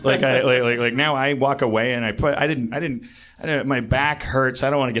man. Like now I walk away, and I didn't. My back hurts. I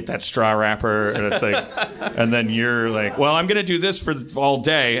don't want to get that straw wrapper, and it's like, and then you're like, well, I'm going to do this for all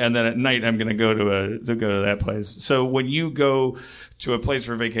day, and then at night I'm going to go to that place. So when you go to a place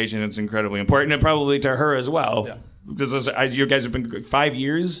for vacation, it's incredibly important, and probably to her as well. Yeah. Because you guys have been 5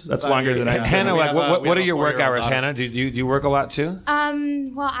 years. That's longer than I've been. Hannah, what are your work hours, Hannah? Do you work a lot too?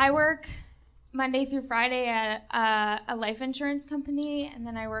 Well, I work Monday through Friday at a life insurance company, and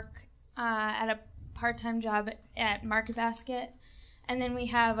then I work at a part-time job at Market Basket, and then we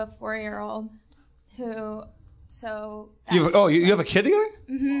have a 4-year-old who. So you have a kid together?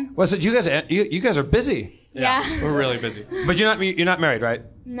 Mm-hmm. Well, so you guys are busy. Yeah. We're really busy. But you're not married, right?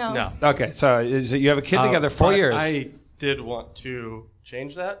 No. Okay, so you have a kid together 4 years. I did want to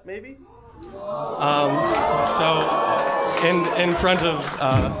change that, maybe. So, in front of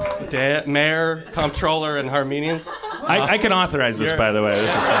mayor, comptroller, and Armenians, I can authorize this, by the way. This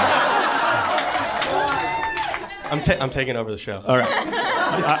is fine. I'm taking over the show. All right,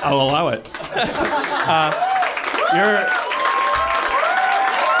 I'll allow it.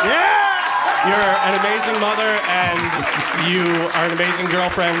 You're an amazing mother, and you are an amazing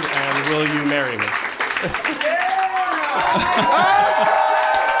girlfriend, and will you marry me?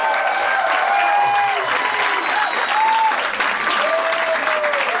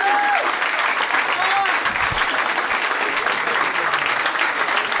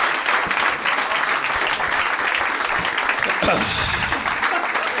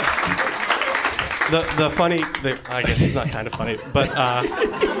 I guess it's not kind of funny, but I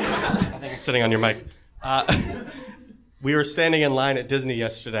think it's sitting on your mic. We were standing in line at Disney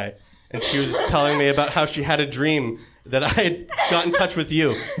yesterday, and she was telling me about how she had a dream that I had got in touch with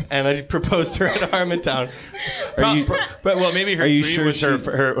you, and I proposed to her at Harmontown. Maybe her dream was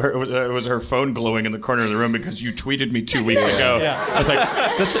was her phone glowing in the corner of the room because you tweeted me 2 weeks ago. Yeah. I was like,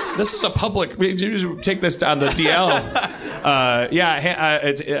 this is a public. You just take this down the DL.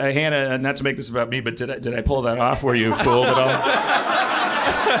 It's Hannah. Not to make this about me, but did I pull that off? Were you fooled at all?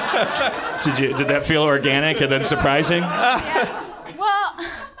 Did that feel organic and then surprising? Well,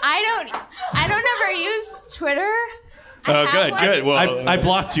 I don't ever use Twitter. Oh, good. Well, I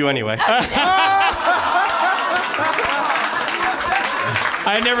blocked you anyway.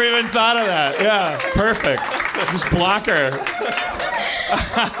 I never even thought of that. Yeah, perfect. Just block her.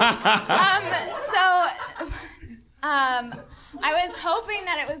 I was hoping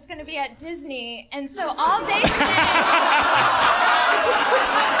that it was going to be at Disney, and so all day today.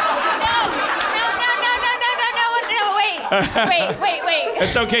 No, wait.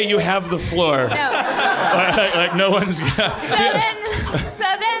 It's okay. You have the floor. No. Like no one's got. So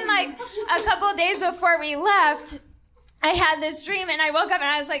then, like a couple of days before we left, I had this dream, and I woke up and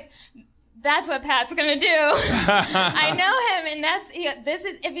I was like, "That's what Pat's gonna do." I know him, and this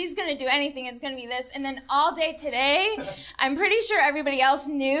is if he's gonna do anything, it's gonna be this. And then all day today, I'm pretty sure everybody else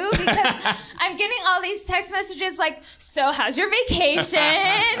knew because I'm getting all these text messages like, "So how's your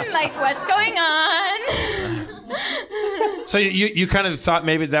vacation? Like, what's going on?" So you kind of thought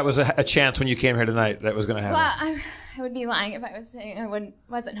maybe that was a chance when you came here tonight that was going to happen. Well, I would be lying if I was saying I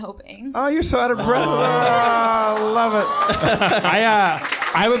wasn't hoping. Oh, you're so out of breath. Oh, love it.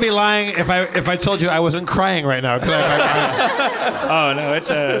 I would be lying if I told you I wasn't crying right now. Oh no,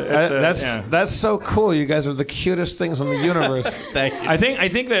 that's so cool. You guys are the cutest things in the universe. Thank you. I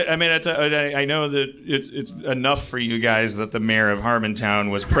think that I mean I know that it's enough for you guys that the mayor of Harmontown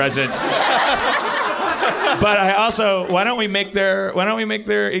was present. But I also why don't we make their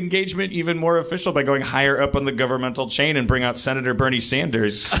engagement even more official by going higher up on the governmental chain and bring out Senator Bernie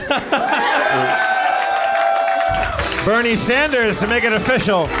Sanders. Bernie Sanders to make it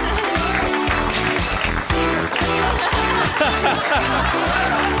official.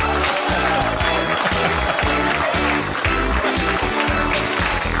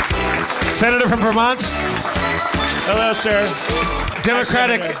 Senator from Vermont. Hello, sir.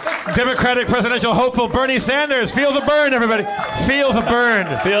 Democratic presidential hopeful Bernie Sanders. Feel the burn, everybody. Feel the burn.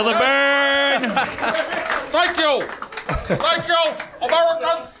 Feel the burn. Thank you,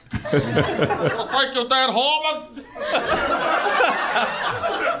 Americans. Thank you, Dan Harmon.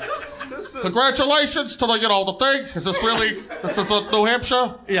 Congratulations to the thing. Is this New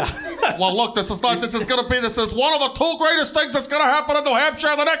Hampshire? Yeah. Well, look, this is one of the two greatest things that's going to happen in New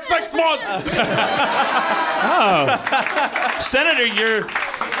Hampshire in the next 6 months. Oh, Senator,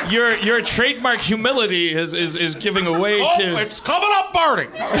 your trademark humility is giving away to. It's coming up, Bernie.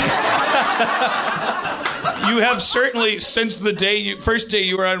 You have certainly, since the first day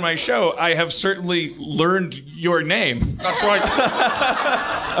you were on my show, I have certainly learned your name. That's right.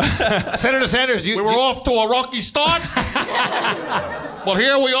 Senator Sanders, we were off to a rocky start. But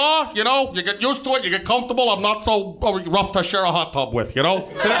here we are, you get used to it, you get comfortable. I'm not so rough to share a hot tub with,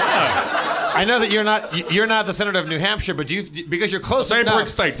 I know that you're not the senator of New Hampshire, but because you're close enough. Neighboring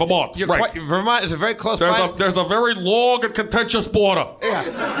state, Vermont. Right. Vermont is a very close. There's a very long and contentious border.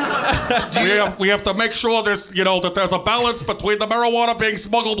 Yeah. we have to make sure that there's a balance between the marijuana being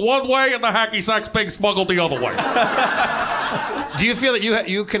smuggled one way and the hacky sacks being smuggled the other way. Do you feel that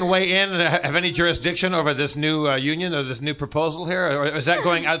you can weigh in and have any jurisdiction over this new union or this new proposal here, or is that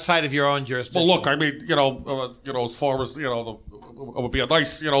going outside of your own jurisdiction? Well, look, I mean, as far as it would be a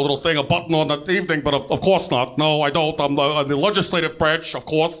nice, little thing, a button on the evening, but of course not. No, I don't. I'm the legislative branch, of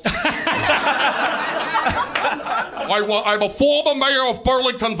course. I'm a former mayor of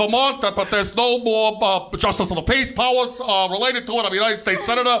Burlington, Vermont, but there's no more justice of the peace powers related to it. I'm a United States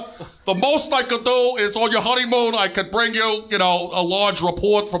Senator. The most I could do is on your honeymoon, I could bring you, a large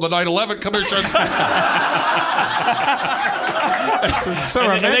report from the 9/11 Commission.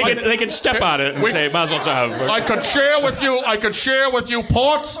 And they can step on it and say Mazel Tov. I could share with you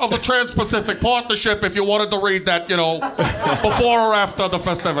parts of the Trans-Pacific Partnership if you wanted to read that, before or after the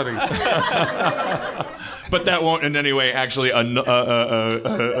festivities. But that won't in any way actually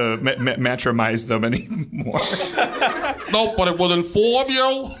matrimize them anymore. No, but it will inform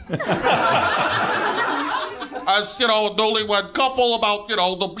you as a newlywed couple about the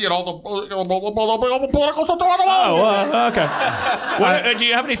political situation. Oh, okay. Do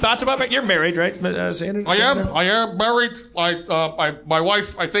you have any thoughts about it? You're married, right, Sanders? I am married. My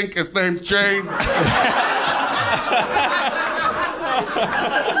wife, I think, is named Jane.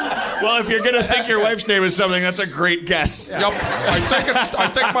 Well, if you're going to think your wife's name is something, that's a great guess. Yep. I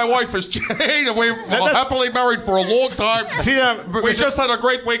think my wife is Jane, and we were happily married for a long time. We just had a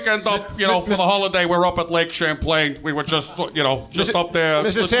great weekend up, for the holiday. We're up at Lake Champlain. We were just up there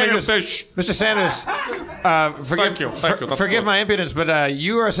listening to fish. Mr. Sanders, Thank you. Forgive my impudence, but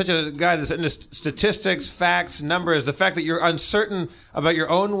you are such a guy that's into statistics, facts, numbers. The fact that you're uncertain about your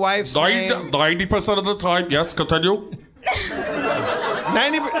own wife's name. 90% of the time. Yes, continue.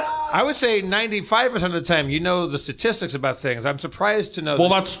 90%. I would say 95% of the time you know the statistics about things. I'm surprised to know. Well,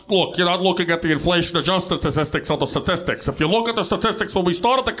 look, you're not looking at the inflation-adjusted statistics of the statistics. If you look at the statistics when we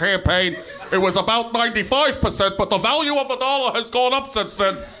started the campaign, it was about 95%, but the value of the dollar has gone up since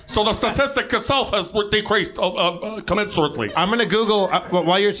then, so the statistic itself has decreased commensurately. I'm going to Google,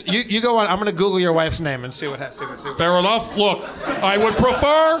 while you go on, I'm going to Google your wife's name and see what happens. Fair enough. Look, I would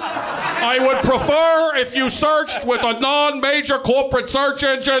prefer if you searched with a non-major corporate search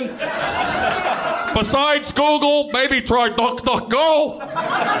engine. Besides Google, maybe try DuckDuckGo.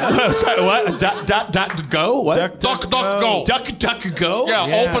 Sorry, what? Go? What? DuckDuckGo. DuckDuckGo?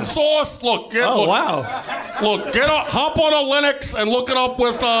 Yeah, open source. Look. Wow. Look, hop on a Linux and look it up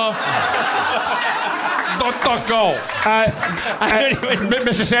with DuckDuckGo.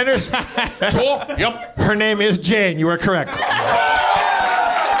 Mr. Sanders? Sure. Yep. Her name is Jane. You are correct.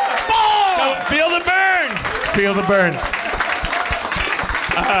 Feel the burn. Feel the burn.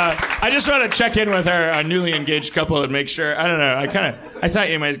 I just want to check in with our newly engaged couple and make sure. I don't know. I thought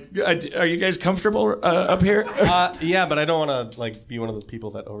you might. Are you guys comfortable up here? Yeah, but I don't want to be one of the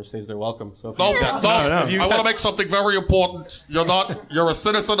people that overstays their welcome. So no. I want to make something very important. You're a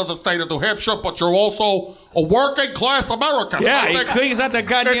citizen of the state of New Hampshire, but you're also a working class American. Yeah, it's not that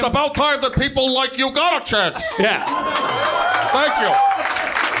goddamn. It's about time that people like you got a chance. Yeah. Thank you.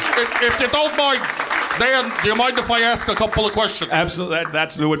 If you don't mind, Dan, do you mind if I ask a couple of questions? Absolutely.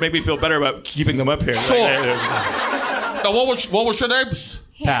 That would make me feel better about keeping them up here. Sure. Now, what was your names?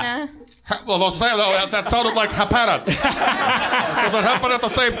 Hannah. Well, that sounded like Hapana. Because it happened at the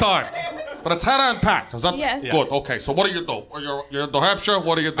same time. But it's Hannah and Pat. Is that yes. Good? Okay, so what do you do? You're in New Hampshire.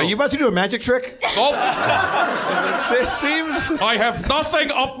 What do you do? Are you about to do a magic trick? Nope. It seems. I have nothing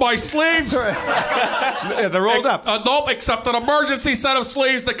up my sleeves. Yeah, they're rolled up. Nope, except an emergency set of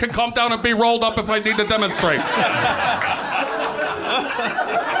sleeves that can come down and be rolled up if I need to demonstrate.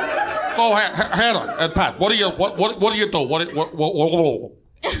 So, Hannah and Pat, what do you do? What?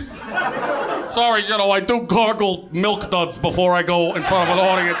 Sorry, I do gargle milk duds before I go in front of an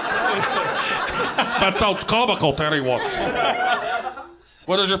audience. That sounds comical to anyone.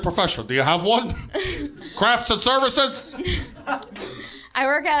 What is your profession? Do you have one? Crafts and services? I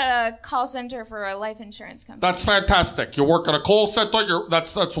work at a call center for a life insurance company. That's fantastic. You work at a call center.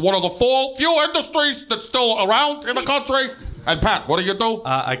 That's one of the few industries that's still around in the country. And Pat, what do you do?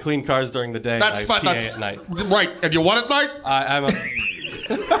 I clean cars during the day. That's PA at night. Right. And you what at night? I'm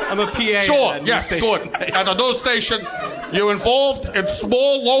a PA. Sure. At a Yes. Good. At a news station, you're involved in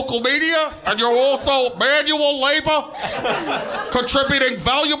small local media, and you're also manual labor, contributing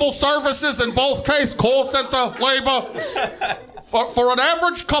valuable services in both cases, call center labor. For an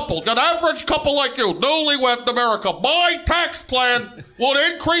average couple like you, newlywed in America, my tax plan would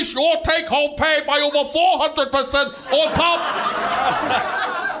increase your take-home pay by over 400% on top,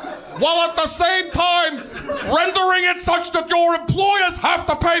 while at the same time rendering it such that your employers have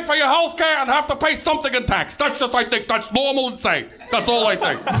to pay for your health care and have to pay something in tax. That's just, I think, that's normal and sane. That's all I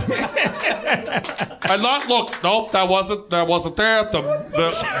think. And nope, that wasn't there.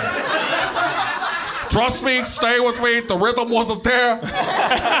 Trust me, stay with me, the rhythm wasn't there.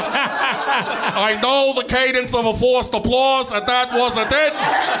 I know the cadence of a forced applause, and that wasn't it.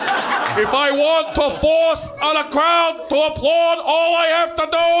 If I want to force a crowd to applaud, all I have to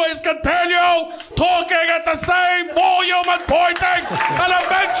do is continue talking at the same volume and pointing, and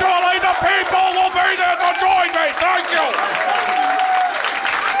eventually the people will be there to join me. Thank you.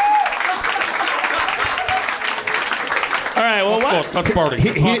 All right, well, that's Bernie.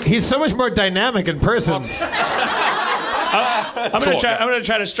 He's so much more dynamic in person. I'm gonna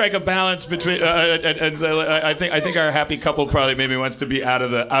try to strike a balance between. I think our happy couple probably maybe wants to be out of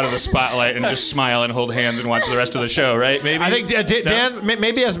the spotlight and just smile and hold hands and watch the rest of the show, right? Maybe. I think Dan,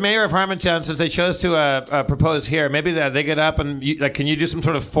 maybe as mayor of Harmontown, since they chose to propose here, maybe that they get up and can you do some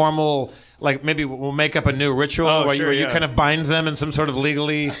sort of formal. Like maybe we'll make up a new ritual where you kind of bind them in some sort of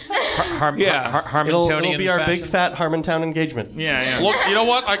legally Harmontonian It'll be our fashion. big fat Harmontown engagement. Yeah. Look, you know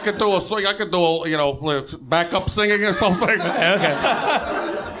what? I could do a backup singing or something. Okay.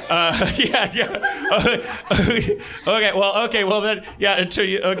 Okay. Well then, yeah. Until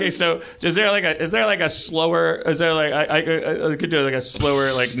you. Okay. So, is there like a slower? Is there like I could do like a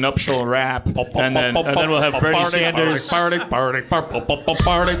slower like nuptial rap, and then we'll have Bernie Sanders. Party.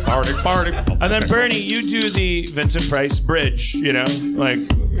 And then Bernie, you do the Vincent Price bridge. That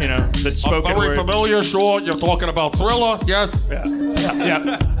spoken I'm very word. familiar. Sure, you're talking about Thriller. Yes.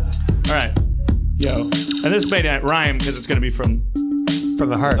 Yeah. All right. Yo, and this may not rhyme because it's going to be from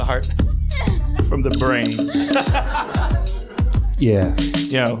the heart. The heart. From the brain. Yeah.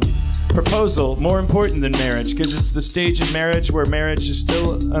 Yo. proposal more important than marriage because it's the stage in marriage where marriage is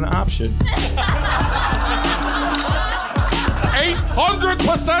still an option.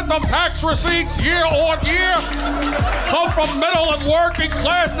 800% of tax receipts year on year come from middle and working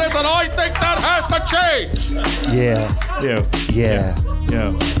classes, and I think that has to change. Yeah.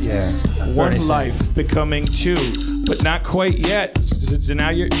 One life becoming two, but not quite yet. So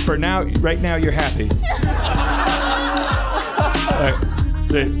now right now you're happy.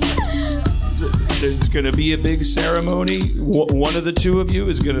 There's going to be a big ceremony. One of the two of you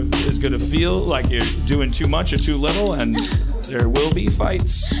is going to feel like you're doing too much or too little, and there will be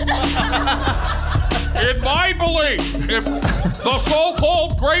fights. In my belief, if the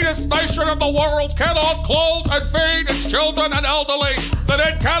so-called greatest nation in the world cannot clothe and feed its children and elderly, then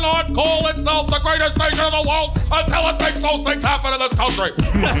it cannot call itself the greatest nation in the world until it makes those things happen in this country.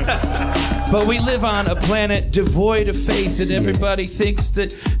 But we live on a planet devoid of faith, and everybody thinks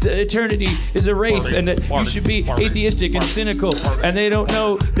that the eternity is a wraith, and that you should be atheistic and cynical, and they don't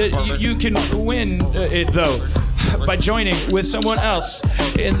know that you can win it, though, by joining with someone else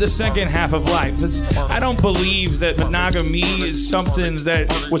in the second half of life. I don't believe that monogamy is something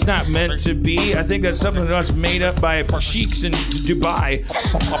that was not meant to be. I think that's something that was made up by sheiks in Dubai.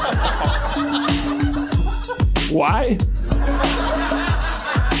 Why?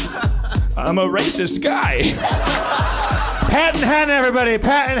 I'm a racist guy. Pat and Hannah, everybody.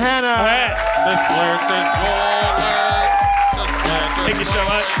 Pat and Hannah. Thank you so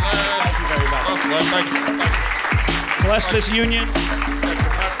much. Thank you very much. Bless this union.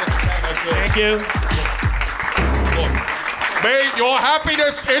 Thank you. May your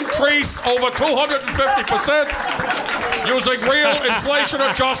happiness increase over 250% using real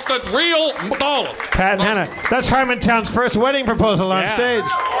inflation-adjusted real dollars. Pat and Hannah. That's Harmontown's first wedding proposal on stage.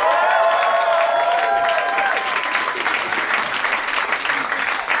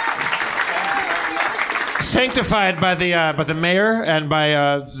 Sanctified by the mayor and by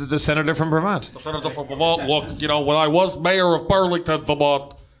the senator from Vermont. The senator from Vermont. Look, when I was mayor of Burlington,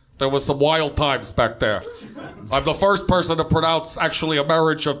 Vermont, there was some wild times back there. I'm the first person to pronounce actually a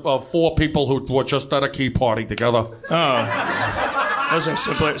marriage of four people who were just at a key party together. Oh, those are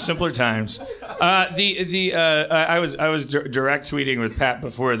simpler times. I was direct tweeting with Pat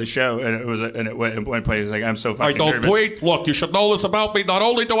before the show, and at one point he was like, "I'm so fucking nervous." I don't tweet. Look, you should know this about me. Not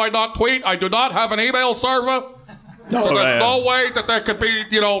only do I not tweet, I do not have an email server. So there's no way that there could be,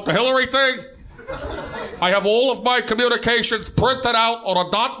 the Hillary thing. I have all of my communications printed out on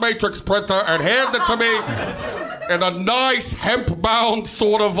a dot matrix printer and handed to me in a nice hemp-bound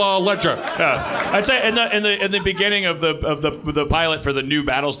sort of ledger. Yeah. I'd say in the beginning of the pilot for the new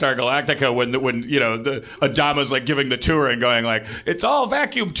Battlestar Galactica, when Adama's like giving the tour and going like, it's all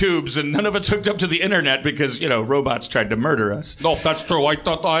vacuum tubes and none of it's hooked up to the internet because robots tried to murder us. No, that's true. I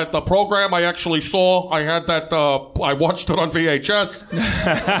thought the program I actually saw. I had that. I watched it on VHS.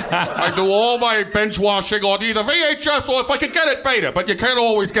 I do all my binge watching on either VHS or if I could get it beta, but you can't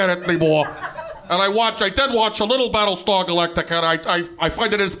always get it anymore. And I did watch a little Battlestar Galactica, and I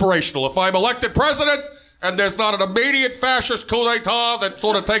find it inspirational. If I'm elected president and there's not an immediate fascist coup d'etat that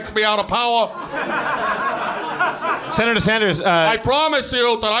sort of takes me out of power, Senator Sanders, I promise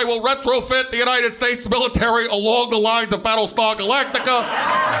you that I will retrofit the United States military along the lines of Battlestar Galactica,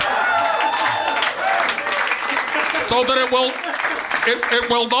 so that it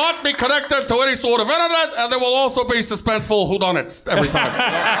will not be connected to any sort of internet, and there will also be suspenseful whodunits every time.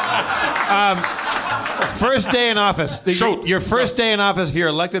 First day in office. Shoot. Your first day in office if you're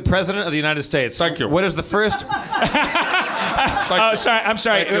elected president of the United States. Thank you. What is the first... I'm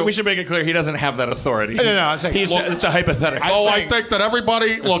sorry. We should make it clear he doesn't have that authority. No, I'm saying... It's a hypothetical. I think that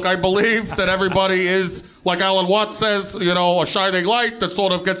everybody... Look, I believe that everybody is, like Alan Watts says, a shining light that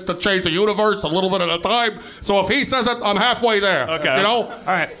sort of gets to change the universe a little bit at a time. So if he says it, I'm halfway there. Okay. All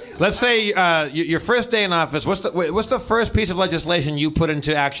right. Let's say your first day in office. What's the first piece of legislation you put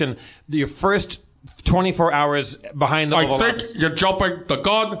into action? Your first 24 hours behind the Oval Office. I think you're jumping the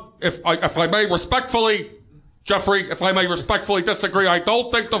gun. If I may respectfully, Jeffrey, disagree, I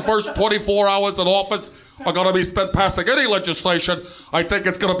don't think the first 24 hours in office are going to be spent passing any legislation. I think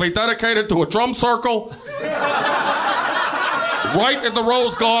it's going to be dedicated to a drum circle right in the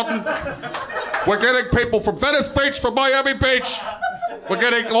Rose Garden. We're getting people from Venice Beach, from Miami Beach. We're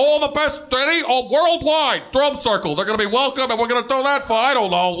getting all the best, worldwide drum circle. They're going to be welcome, and we're going to do that for, I don't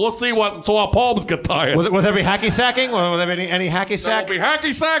know, we'll see until our palms get tired. Will there be hacky sacking? Will there be any hacky sack? There will be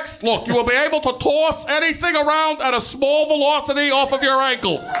hacky sacks. Look, you will be able to toss anything around at a small velocity off of your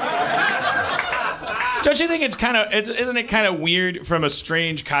ankles. Don't you think isn't it kind of weird from a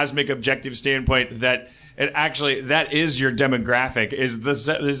strange cosmic objective standpoint that it actually that is your demographic?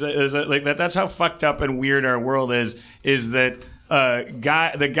 That's how fucked up and weird our world is that.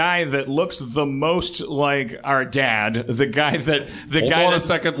 The guy that looks the most like our dad, the guy that Hold on a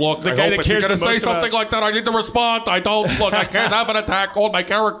second. Look, I hope if you're going to say something like that, I need to respond. I can't have an attack on my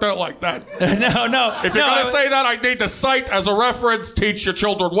character like that. No. If you're going to say that, I need to cite as a reference, teach your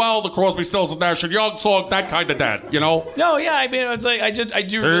children well, the Crosby, Stills, and Nash and Young song, that kind of dad, you know? No, yeah, I mean, it's like, I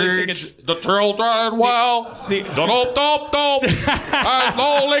do really think it's... the children well, dope, and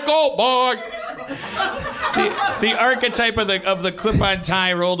slowly go by. The archetype of the clip-on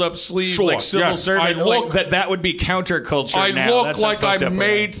tie, rolled-up sleeve, Sure, like civil yes. servant, that would be counterculture. I now. look That's like how fucked I'm up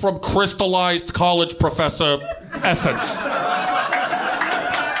made from crystallized college professor essence.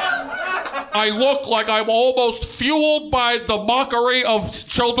 I look like I'm almost fueled by the mockery of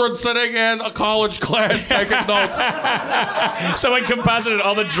children sitting in a college class taking notes. Someone composited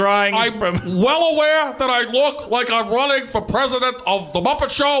all the drawings I'm well aware that I look like I'm running for president of the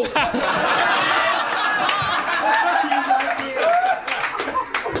Muppet Show.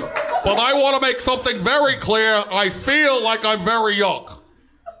 But I want to make something very clear. I feel like I'm very young.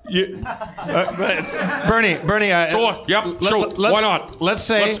 Bernie. Sure. Yep. Sure. Why not? Let's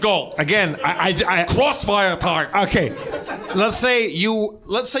say. Let's go again. I crossfire time. Okay. Let's say you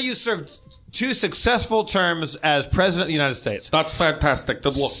served 2 successful terms as president of the United States. That's fantastic.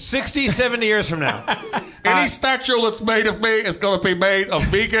 Good look. 60, 70 years from now, any statue that's made of me is going to be made of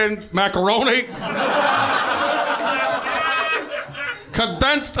vegan macaroni.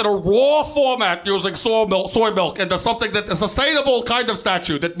 Condensed in a raw format using soy milk into something that is a sustainable kind of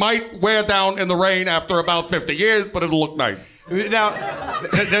statue that might wear down in the rain after about 50 years, but it'll look nice. Now,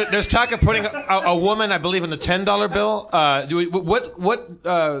 there's talk of putting a woman, I believe, in the $10 bill. What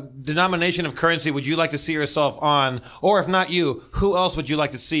denomination of currency would you like to see yourself on? Or if not you, who else would you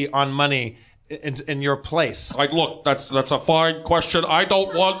like to see on money in your place? Look, that's a fine question. I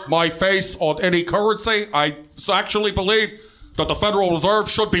don't want my face on any currency. I actually believe that the Federal Reserve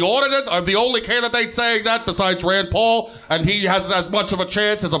should be audited. I'm the only candidate saying that besides Rand Paul, and he has as much of a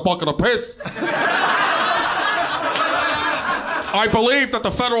chance as a bucket of piss. I believe that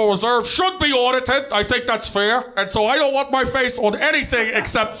the Federal Reserve should be audited. I think that's fair. And so I don't want my face on anything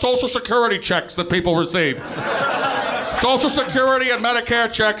except Social Security checks that people receive. Social Security and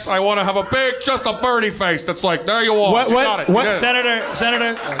Medicare checks, I want to have just a Bernie face that's like, there you are. You got it. Yeah.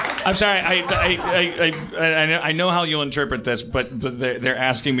 Senator, I'm sorry. I know how you'll interpret this, but they're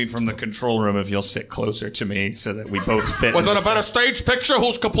asking me from the control room if you'll sit closer to me so that we both fit. Was it a better stage picture?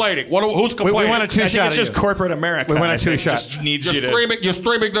 Who's complaining? Who's complaining? We want a two-shot. I think it's just corporate America. We want a two-shot. You're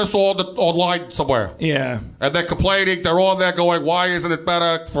streaming this online somewhere. Yeah. And they're complaining. They're on there going, why isn't it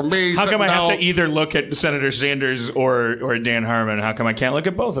better for me? How come I have to either look at Senator Sanders or Dan Harmon? How come I can't look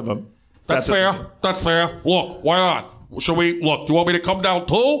at both of them? That's fair. That's fair. Look, why not? Should we look? Do you want me to come down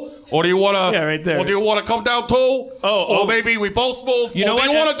too, or do you want to? Yeah, right there. Or do you want to come down too? Or maybe we both move. You know what? Do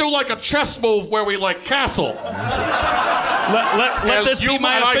you want to do like a chess move where we like castle? Let this be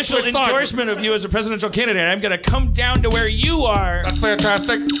my official endorsement of you as a presidential candidate. I'm going to come down to where you are. That's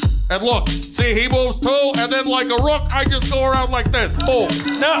fantastic. And look, see, he moves too, and then like a rook, I just go around like this. Boom.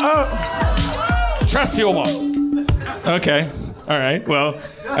 No. Chess humor. Okay. All right. Well,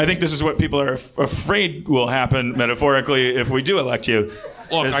 I think this is what people are afraid will happen metaphorically if we do elect you.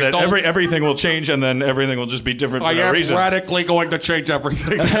 Look, is that everything will change and then everything will just be different for no reason. I am radically going to change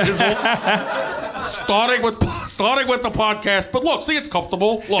everything. starting with the podcast. But look, see, it's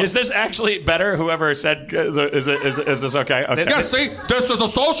comfortable. Look. Is this actually better? Whoever said, is this okay? Okay. Yes, see, this is a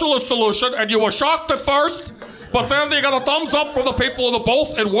socialist solution, and you were shocked at first. But then they got a thumbs up from the people in the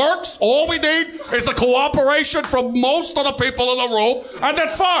booth. It works. All we need is the cooperation from most of the people in the room, and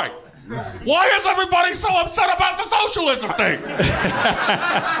that's fine. Why is everybody so upset about the socialism thing?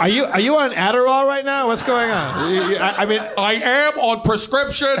 Are you on Adderall right now? What's going on? I am on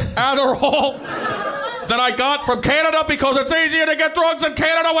prescription Adderall that I got from Canada because it's easier to get drugs in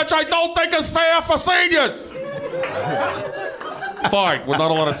Canada, which I don't think is fair for seniors. Fine, with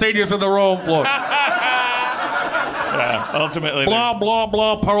not a lot of seniors in the room. Look. Yeah, ultimately. Blah, blah,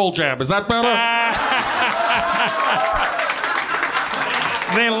 blah, Pearl Jam. Is that better?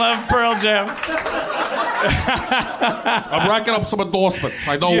 They love Pearl Jam. I'm racking up some endorsements.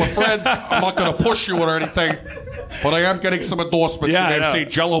 I know we're friends. I'm not going to push you or anything. But I am getting some endorsements. Yeah, you may have seen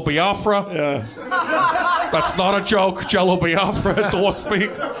Jello Biafra. Yeah. That's not a joke. Jello Biafra endorsed me.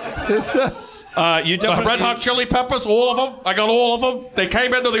 You definitely... Red Hot Chili Peppers, all of them. I got all of them. They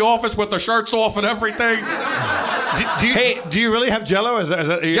came into the office with their shirts off and everything. Do you really have Jell-O?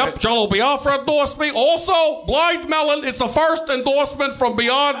 Yep, Jell-O Biafra endorsed me. Also, Blind Melon is the first endorsement from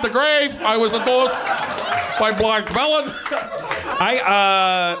beyond the grave. I was endorsed by Blind Melon.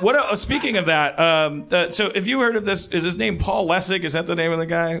 Speaking of that, so have you heard of this? Is his name Paul Lessig? Is that the name of the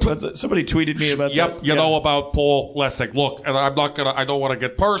guy? Somebody tweeted me about that. Yep, you know about Paul Lessig. Look, and I don't want to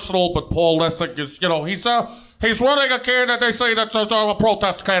get personal, but Paul Lessig is, he's running a candidate. They say that's a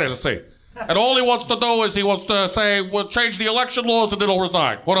protest candidacy. And all he wants to do is he wants to say, we'll change the election laws and then he'll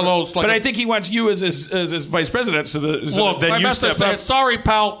resign. One of those. But I think he wants you as his vice president. Look, my message is, sorry,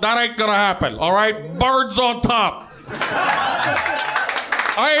 pal, that ain't going to happen. All right? Birds on top.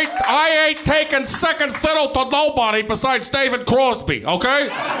 I ain't taking second fiddle to nobody besides David Crosby, okay?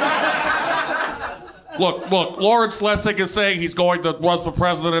 Look, Lawrence Lessig is saying he's going to run for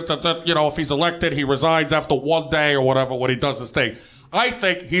president, that if he's elected, he resigns after one day or whatever when he does his thing. I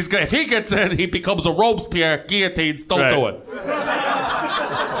think if he gets in, he becomes a Robespierre, guillotines, don't do it.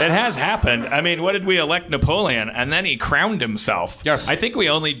 It has happened. I mean, what did we elect Napoleon? And then he crowned himself. Yes. I think we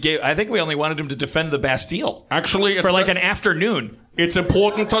only wanted him to defend the Bastille. Actually, for like an afternoon. It's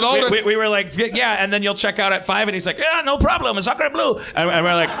important to notice. We were like, yeah, and then you'll check out at 5, and he's like, yeah, no problem, it's sacre bleu. And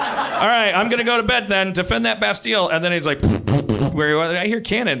we're like, all right, I'm going to go to bed then, defend that Bastille. And then he's like, I hear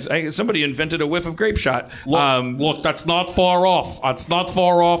cannons. Somebody invented a whiff of grape shot. Look, that's not far off. That's not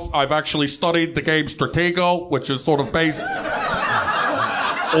far off. I've actually studied the game Stratego, which is sort of based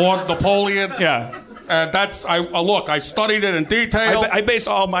on Napoleon. Yeah. And I studied it in detail. I base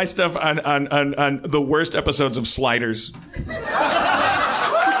all my stuff on the worst episodes of Sliders.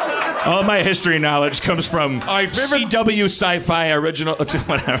 All my history knowledge comes from CW Sci-Fi original.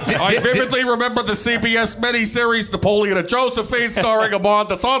 Whatever. I vividly remember the CBS miniseries Napoleon and Josephine, starring Armand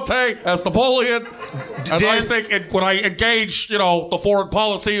Desante as Napoleon. And I think when I engage, the foreign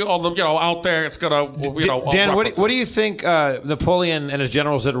policy on the, out there, it's gonna, Dan, what do you think Napoleon and his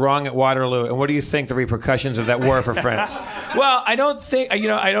generals did wrong at Waterloo, and what do you think the repercussions of that were for France? Well, I don't think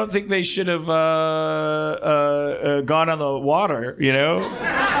they should have gone on the water.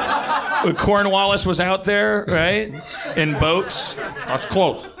 Cornwallis was out there, right, in boats. That's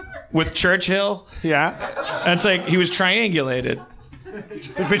close. With Churchill. Yeah. And it's like he was triangulated.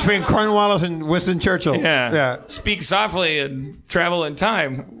 Between Cornwallis and Winston Churchill. Yeah. Speak softly and travel in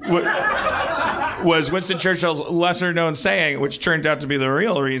time was Winston Churchill's lesser-known saying, which turned out to be the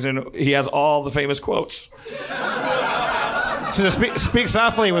real reason he has all the famous quotes. So the speak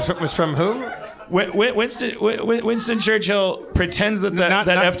softly was from who? Winston Churchill pretends that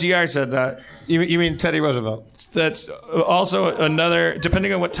FDR said that. You mean Teddy Roosevelt? That's also another,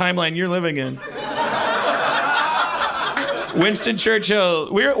 depending on what timeline you're living in. Winston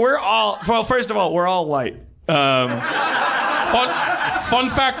Churchill, we're all, well, first of all, we're all light. Fun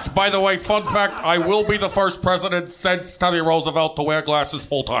fact, by the way, I will be the first president since Teddy Roosevelt to wear glasses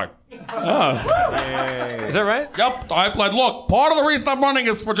full time. Oh. Is that right? Yep. Look, part of the reason I'm running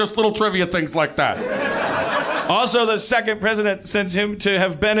is for just little trivia things like that. Also, the second president since him to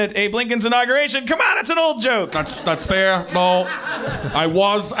have been at Abe Lincoln's inauguration. Come on, it's an old joke. That's fair. No, I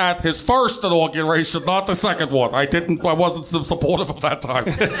was at his first inauguration, not the second one. I wasn't supportive of that time.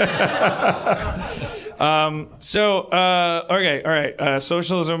 Okay, all right.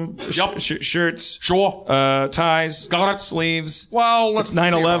 Socialism, shirts, sure, ties, got it, sleeves. Well, let's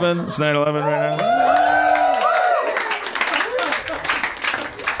 9/11. It's 9/11 right now.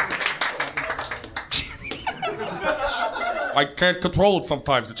 I can't control it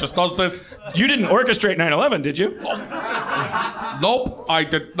sometimes. It just does this. You didn't orchestrate 9/11, did you? Nope, I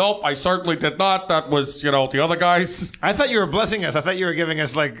did. Nope, I certainly did not. That was, the other guys. I thought you were blessing us. I thought you were giving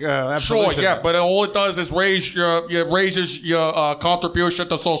us absolution. Sure, yeah, but all it does is raises your contribution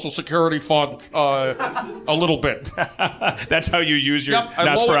to Social Security fund a little bit. That's how you use your I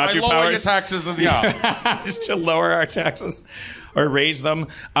Nosferatu lower powers. your taxes Just to lower our taxes. Or raise them.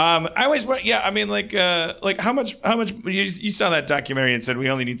 I always, how much? You saw that documentary and said we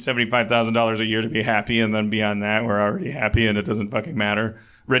only need $75,000 a year to be happy, and then beyond that, we're already happy, and it doesn't fucking matter.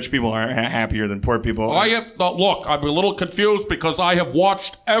 Rich people aren't happier than poor people. Look, I'm a little confused because I have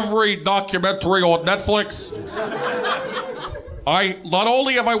watched every documentary on Netflix. Not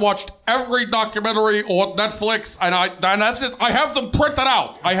only have I watched every documentary on Netflix, and that's it. I have them printed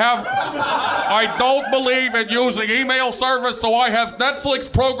out. I don't believe in using email service, so I have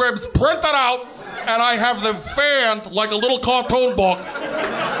Netflix programs printed out, and I have them fanned like a little cartoon book.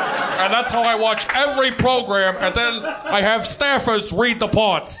 And that's how I watch every program, and then I have staffers read the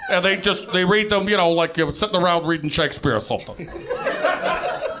parts, and they read them, like you're sitting around reading Shakespeare or something.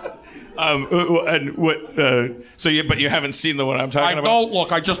 And what? But you haven't seen the one I'm talking about. I don't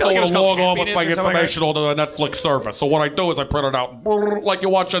look. I just don't want to log on with my information onto the Netflix service. So what I do is I print it out, like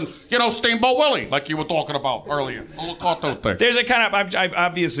you're watching, Steamboat Willie, like you were talking about earlier. A little cartoon thing. There's a kind of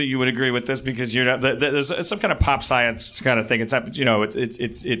obviously you would agree with this because you're not. There's some kind of pop science kind of thing. It's happened.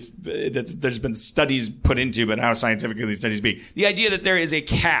 There's been studies put into, but how scientific are these studies be? The idea that there is a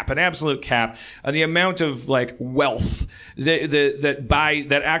cap, an absolute cap, on the amount of like wealth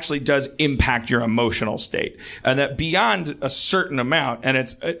that actually does impact your emotional state, and that beyond a certain amount, and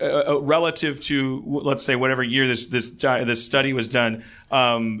it's relative to, let's say, whatever year this study was done,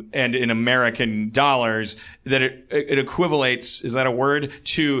 and in American dollars, that it equivalates, is that a word,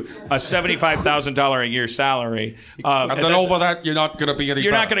 to a $75,000 a year salary. And then over that, you're not going to be any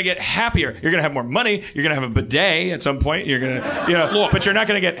You're better. not going to get happier. You're going to have more money. You're going to have a bidet at some point. You're going to, look, but you're not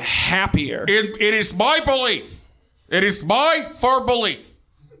going to get happier. It is my belief. It is my firm belief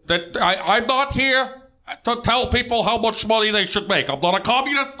that I'm not here to tell people how much money they should make. I'm not a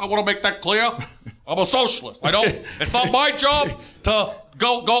communist. I want to make that clear. I'm a socialist. It's not my job to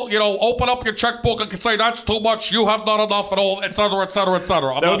go, open up your checkbook and say that's too much, you have not enough, and all, et cetera, et cetera, et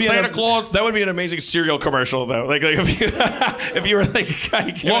cetera. I'm not Santa Claus. That would be an amazing cereal commercial, though. Like if you were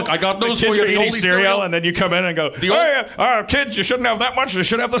like, look, I got news for you. The only cereal, and then you come in and go, kids, you shouldn't have that much. You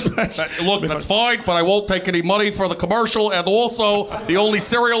should have this much. Look, that's fine, but I won't take any money for the commercial, and also the only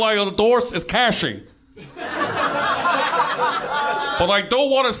cereal I endorse is Cashing. But I do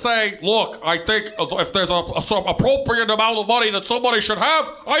want to say, look, I think if there's a appropriate amount of money that somebody should have,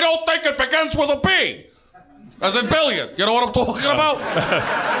 I don't think it begins with a B. As in billion. You know what I'm talking about?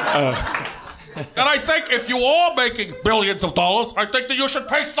 And I think if you are making billions of dollars, I think that you should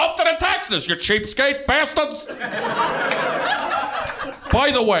pay something in taxes, you cheapskate bastards. By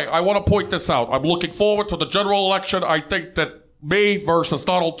the way, I want to point this out. I'm looking forward to the general election. I think that me versus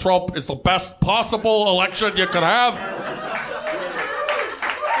Donald Trump is the best possible election you could have.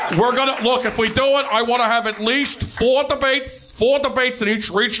 We're going to, look, if we do it, I want to have at least four debates in each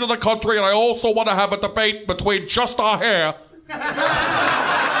region of the country, and I also want to have a debate between just our hair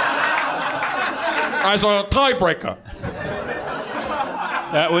as a tiebreaker.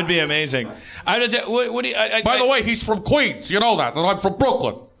 That would be amazing. By the way, he's from Queens, you know that, and I'm from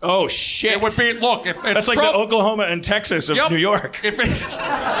Brooklyn. Oh, shit. It would be, look, if it's That's like Trump, the Oklahoma and Texas of New York. If it's...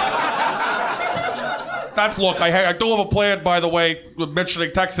 Look, I do have a plan, by the way,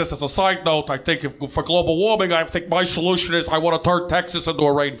 mentioning Texas as a side note. I think for global warming, I think my solution is I want to turn Texas into a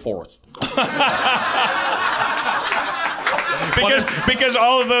rainforest. because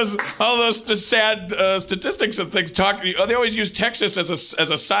all of those sad statistics and things they always use Texas as a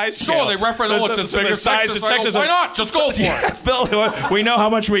size scale. Sure, they reference it's as big as Texas. Why not? Just go for it. Bill, we know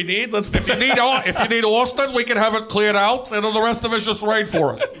how much we need. If you need Austin, we can have it cleared out, and then the rest of it's just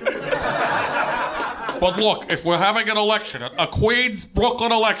rainforest. But look, if we're having an election, a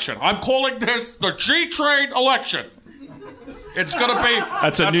Queens-Brooklyn election, I'm calling this the G-Train election. It's going to be...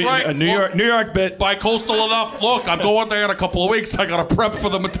 That's a New York bit. Bi-coastal enough. Look, I'm going there in a couple of weeks. I got to prep for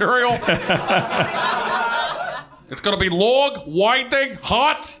the material. It's going to be long, winding,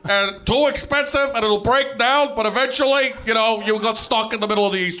 hot, and too expensive, and it'll break down, but eventually, you got stuck in the middle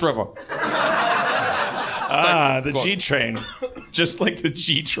of the East River. The G-Train. Just like the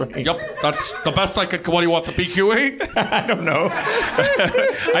G-Train. Yep, that's the best I could... What do you want, the BQE? I don't know.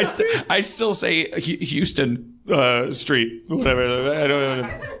 I still say Houston Street. Whatever. I don't know.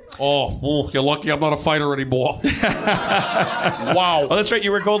 Oh, you're lucky I'm not a fighter anymore. Wow. Oh, that's right.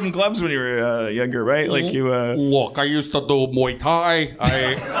 You wear golden gloves when you were younger, right? Like you... Look, I used to do Muay Thai.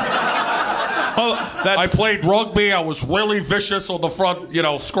 I played rugby. I was really vicious on the front,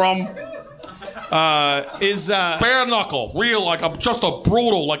 scrum. Bare knuckle, real, like I'm just a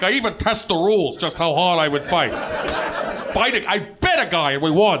brutal, like I even test the rules, just how hard I would fight. I bit a guy and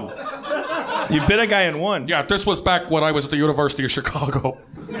we won. You bit a guy and won? Yeah, this was back when I was at the University of Chicago.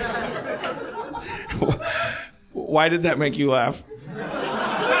 Why did that make you laugh?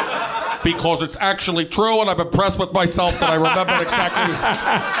 Because it's actually true, and I'm impressed with myself that I remembered exactly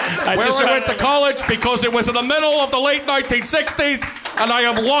where I went to college, because it was in the middle of the late 1960s, and I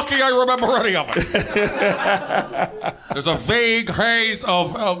am lucky I remember any of it. There's a vague haze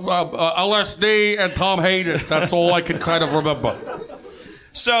of LSD and Tom Hayden. That's all I can kind of remember.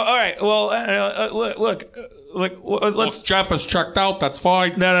 So, all right, well, look, let's... Jeff is checked out. That's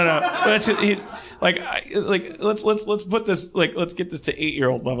fine. No. Let's put this, let's get this to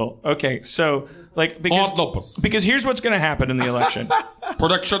 8-year-old level. Okay, so, because here's what's going to happen in the election.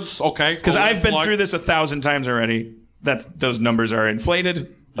 Predictions, okay. Because I've been through this 1,000 times already. Those numbers are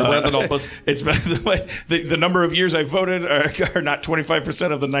inflated. You ran the numbers. It's the number of years I voted are not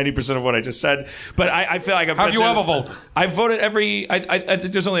 25% of the 90% of what I just said. But I feel like Have you ever voted? I've voted every. I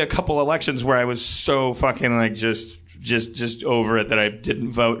think there's only a couple elections where I was so fucking like just over it that I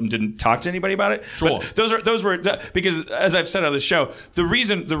didn't vote and didn't talk to anybody about it. Sure. But those were because, as I've said on the show, the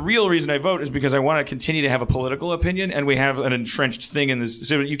real reason I vote is because I want to continue to have a political opinion, and we have an entrenched thing in this.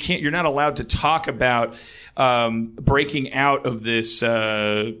 So you're not allowed to talk about breaking out of this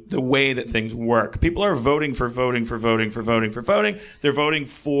the way that things work. People are voting for voting. They're voting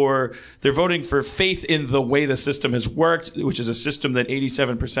for faith in the way the system has worked, which is a system that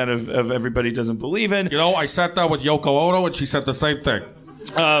 87% of everybody doesn't believe in. You know, I sat down with Yoko Ono, and she said the same thing.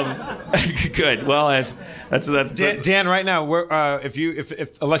 Good. Well, that's Dan. Right now,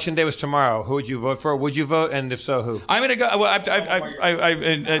 if election day was tomorrow, who would you vote for? Would you vote, and if so, who? I'm gonna go. Well,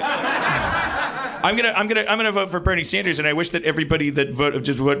 I'm gonna vote for Bernie Sanders, and I wish that everybody that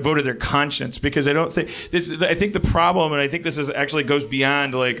voted their conscience, because I don't think this. I think the problem, and I think this actually goes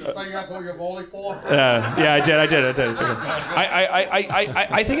beyond like. Is that who you're voting for? Yeah, I did. It's okay.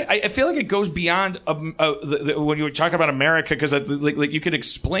 I feel like it goes beyond when you talk about America, because like you could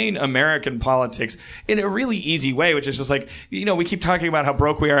explain American politics in a really easy way, which is just like, you know, we keep talking about how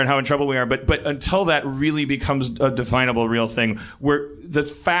broke we are and how in trouble we are, but until that really becomes a definable real thing, where the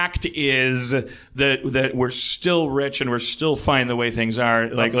fact is that we're still rich and we're still fine the way things are,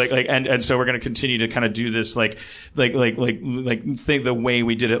 and so we're going to continue to kind of do this like thing the way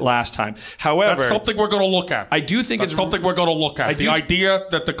we did it last time. However, that's something we're going to look at. I do think it's something we're going to look at. The idea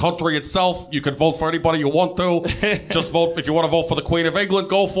that the country itself, you can vote for anybody you want to. Just vote if you want to vote for the Queen of England,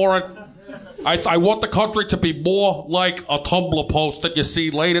 go for it. I want the country to be more like a Tumblr post that you see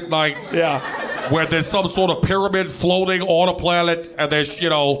late at night. Yeah. Where there's some sort of pyramid floating on a planet, and there's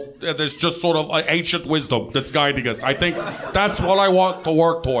just sort of ancient wisdom that's guiding us. I think that's what I want to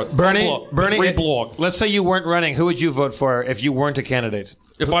work towards. Bernie, reblog. Let's say you weren't running. Who would you vote for if you weren't a candidate?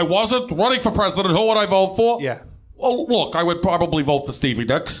 If I wasn't running for president, who would I vote for? Yeah. Well, look, I would probably vote for Stevie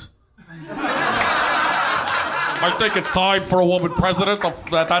Nicks. I think it's time for a woman president.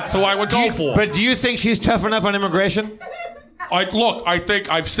 That's who I would go for. But do you think she's tough enough on immigration? I think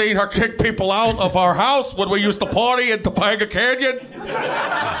I've seen her kick people out of our house when we used to party in Topanga Canyon.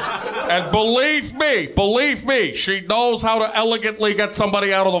 And believe me, she knows how to elegantly get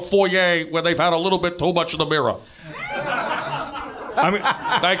somebody out of the foyer where they've had a little bit too much in the mirror.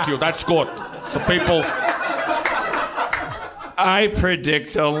 Thank you. That's good. So people. I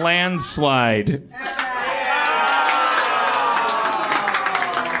predict a landslide.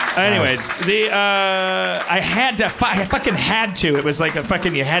 Anyways, I fucking had to. It was like a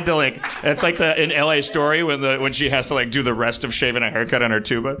fucking, you had to like, it's like in LA Story when she has to like do the rest of shaving a haircut on her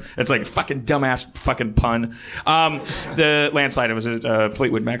tuba. It's like fucking dumbass fucking pun. The landslide, it was a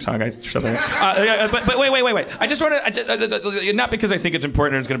Fleetwood Mac song. But wait. I just want to, not because I think it's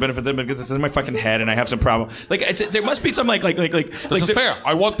important or it's going to benefit them, but because it's in my fucking head and I have some problem. Like, there must be some like. This is fair.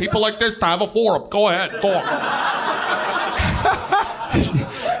 I want people like this to have a forum. Go ahead, talk.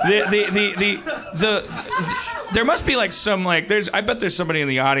 There must be like some like I bet there's somebody in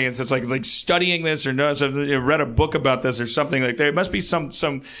the audience that's like studying this or knows, read a book about this or something. Like there must be some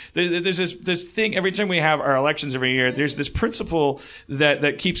there's this thing every time we have our elections every year. There's this principle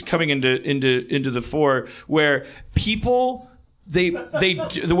that keeps coming into the fore where people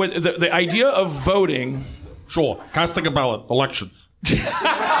the idea of voting. Sure, casting a ballot, elections.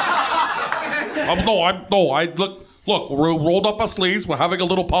 Look, we rolled up our sleeves. We're having a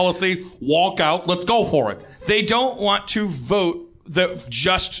little policy. Walk out. Let's go for it. They don't want to vote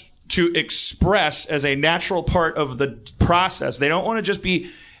just to express as a natural part of the process. They don't want to just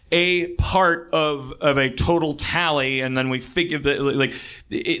be a part of a total tally, and then we figure that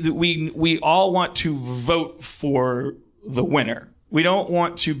we all want to vote for the winner. We don't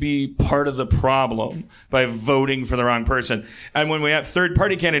want to be part of the problem by voting for the wrong person. And when we have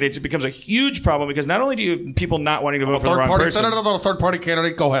third-party candidates, it becomes a huge problem because not only do you have people not wanting to vote for the wrong person. Senator, a third-party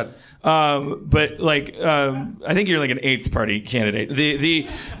candidate, go ahead. But I think you're like an eighth-party candidate.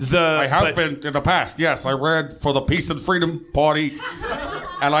 I have been in the past. Yes, I ran for the Peace and Freedom Party,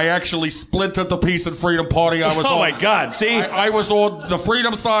 and I actually splintered the Peace and Freedom Party. I was oh my God! See, I was on the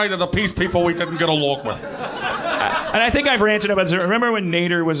freedom side, and the peace people we didn't get along with. And I think I've ranted about this. Remember when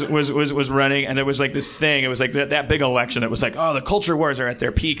Nader was running, and there was like this thing. It was like that big election. It was like, oh, the culture wars are at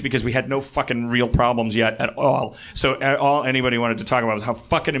their peak because we had no fucking real problems yet at all. So all anybody wanted to talk about was how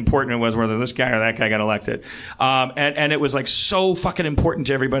fucking important it was whether this guy or that guy got elected. And it was like so fucking important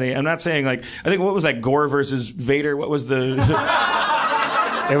to everybody. I'm not saying like, I think what was that, Gore versus Vader? What was the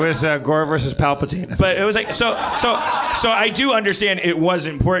It was Gore versus Palpatine. But it was like so I do understand it was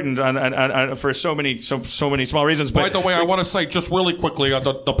important on for so many small reasons. But by the way, I want to say just really quickly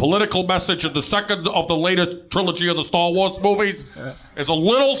the political message in the second of the latest trilogy of the Star Wars movies is a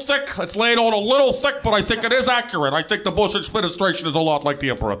little thick. It's laid on a little thick, but I think it is accurate. I think the Bush administration is a lot like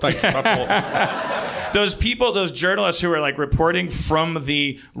the Emperor. Thank you. Those people, those journalists who were like reporting from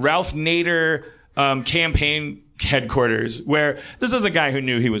the Ralph Nader campaign headquarters, where this is a guy who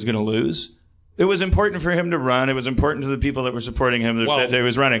knew he was going to lose. It was important for him to run. It was important to the people that were supporting him that he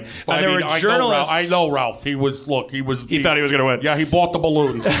was running. And there were journalists. I know Ralph. He thought he was going to win. Yeah, he bought the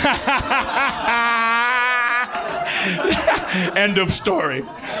balloons. End of story.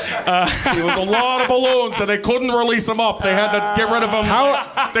 There was a lot of balloons, and they couldn't release them up. They had to get rid of them.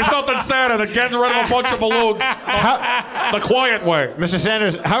 There's nothing sadder than getting rid of a bunch of balloons the quiet way. Mr.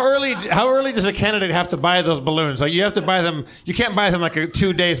 Sanders, how early does a candidate have to buy those balloons? Like you have to buy them. You can't buy them like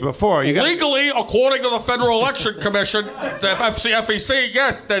 2 days before. Legally, according to the Federal Election Commission, the FEC,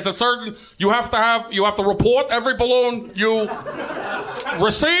 yes, there's a certain you have to report every balloon you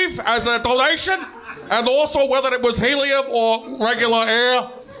receive as a donation. And also whether it was helium or regular air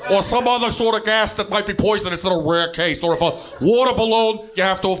or some other sort of gas that might be poisonous in a rare case. Or if a water balloon, you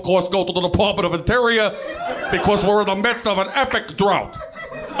have to, of course, go to the Department of Interior because we're in the midst of an epic drought.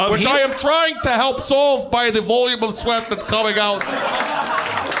 Which I am trying to help solve by the volume of sweat that's coming out.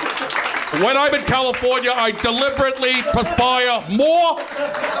 When I'm in California, I deliberately perspire more.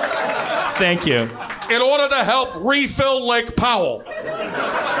 Thank you. In order to help refill Lake Powell.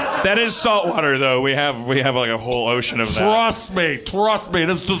 That is salt water, though. We have like a whole ocean of that. Trust me.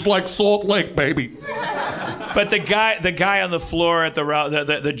 This is just like Salt Lake, baby. But the guy on the floor at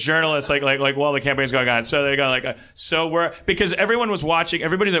the journalist, like while the campaign's going on, so they're going because everyone was watching,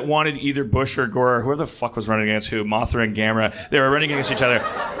 everybody that wanted either Bush or Gore, or whoever the fuck was running against who, Mothra and Gamera, they were running against each other,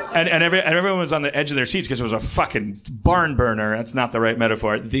 and everyone was on the edge of their seats because it was a fucking barn burner. That's not the right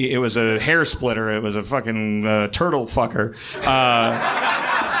metaphor. It was a hair splitter. It was a fucking turtle fucker.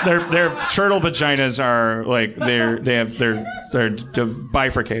 Their turtle vaginas are like they're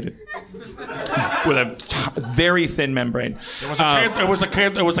bifurcated with a very thin membrane. It was a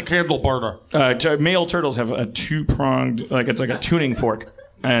candle burner. Male turtles have a two-pronged, like it's like a tuning fork,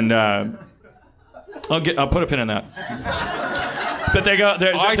 and I'll put a pin in that. But they go.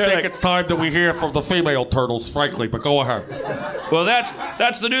 I think it's time that we hear from the female turtles, frankly. But go ahead. Well,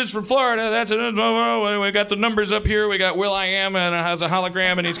 that's the news from Florida. We got the numbers up here. We got Will.i.am and has a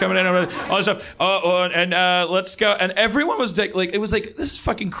hologram and he's coming in and all this stuff. Let's go. And everyone was like, it was like, this is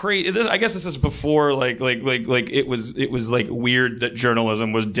fucking crazy. I guess this is before like it was like weird that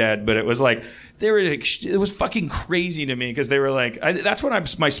journalism was dead, but it was like it was fucking crazy to me because they were like, that's when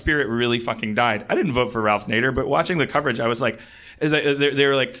my spirit really fucking died. I didn't vote for Ralph Nader, but watching the coverage, I was like, they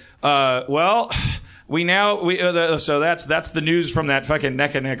were like, well. So that's the news from that fucking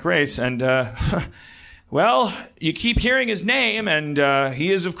neck and neck race, and well, you keep hearing his name, and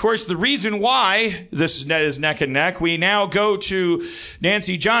he is of course the reason why this is neck and neck. We now go to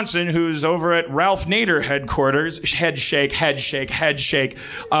Nancy Johnson, who's over at Ralph Nader headquarters. Head shake.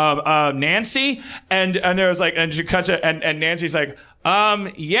 Nancy, and there was like, and she cuts it, and Nancy's like,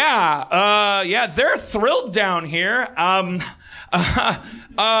 yeah, they're thrilled down here.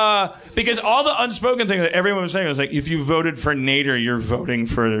 Because all the unspoken thing that everyone was saying was like, if you voted for Nader, you're voting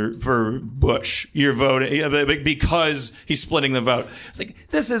for Bush. You're voting because he's splitting the vote. It's like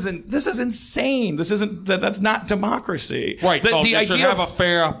this is insane. That's not democracy. Right. The you should idea have a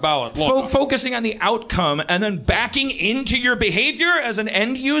fair ballot. Focusing on the outcome and then backing into your behavior as an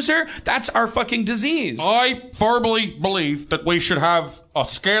end user, that's our fucking disease. I firmly believe that we should have a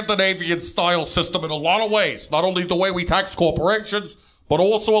Scandinavian style system in a lot of ways. Not only the way we tax corporations, but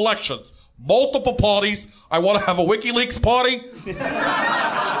also elections. Multiple parties. I want to have a WikiLeaks party.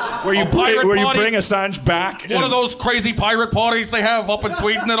 Where you bring Assange back. One of those crazy pirate parties they have up in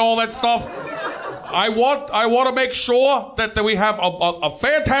Sweden and all that stuff. I want to make sure that we have a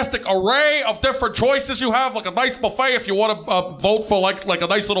fantastic array of different choices. You have like a nice buffet if you want to vote for like a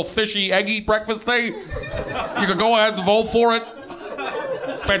nice little fishy eggy breakfast thing. You can go ahead and vote for it.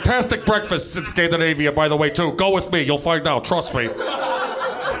 Fantastic breakfasts in Scandinavia, by the way, too. Go with me. You'll find out. Trust me.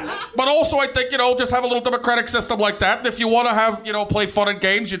 But also, I think, just have a little democratic system like that. And if you want to have, play fun and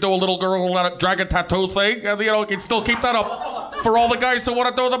games, you do a little girl dragon tattoo thing. And, you can still keep that up for all the guys who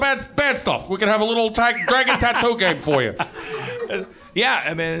want to do the bad stuff. We can have a little dragon tattoo game for you. Yeah,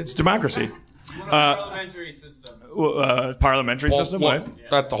 I mean, it's democracy. Parliamentary system. Parliamentary system? What?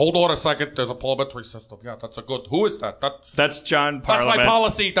 Hold on a second. There's a parliamentary system. Yeah, that's a good. Who is that? That's John Parliament.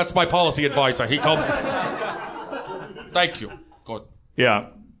 That's my policy advisor. He comes. Thank you. Good. Yeah.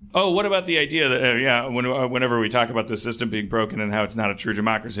 Oh, what about the idea that, whenever we talk about the system being broken and how it's not a true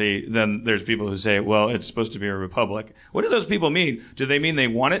democracy, then there's people who say, well, it's supposed to be a republic. What do those people mean? Do they mean they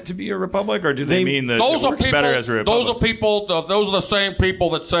want it to be a republic, or do they mean that it works better as a republic? Those are the same people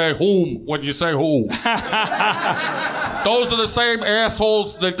that say whom when you say who. Those are the same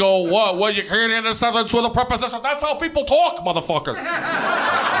assholes that go, what? Well, you can't end a sentence with a preposition. That's how people talk, motherfuckers.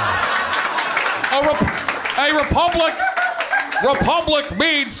 Republic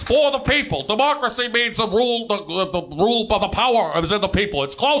means for the people. Democracy means the rule by the power is in the people.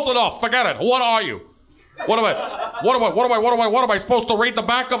 It's close enough. Forget it. What are you? What am I supposed to read the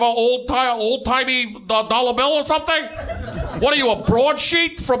back of an old-timey dollar bill or something? What are you, a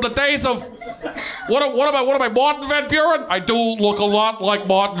broadsheet from the days of... What am I, Martin Van Buren? I do look a lot like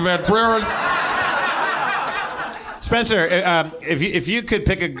Martin Van Buren. Spencer, if you could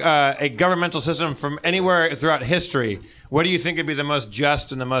pick a governmental system from anywhere throughout history, what do you think would be the most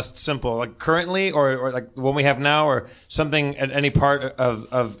just and the most simple? Like currently, or like the one we have now, or something at any part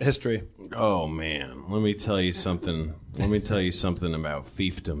of history? Oh man, let me tell you something about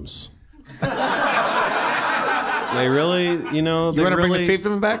fiefdoms. They really, you want to bring the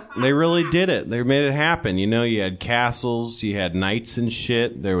fiefdom back? They really did it. They made it happen. You had castles, you had knights and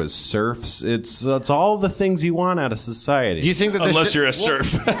shit. There was serfs. It's all the things you want out of society. Do you think that unless you're a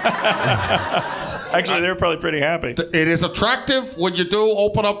serf? Actually, they were probably pretty happy. It is attractive when you do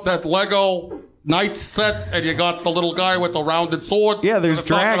open up that Lego Knights set and you got the little guy with the rounded sword. Yeah, there's dragons. It's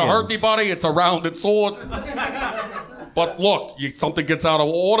not going to hurt anybody. It's a rounded sword. But look, something gets out of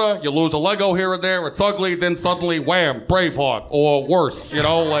order, you lose a Lego here and there, it's ugly, then suddenly, wham, Braveheart, or worse, I'm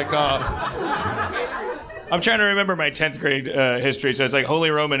trying to remember my 10th grade history, so it's like Holy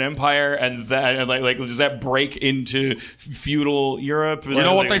Roman Empire, and that, like does that break into feudal Europe? You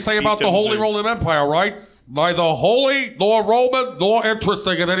know what they say about the Holy Roman Empire, right? Neither holy, nor Roman, nor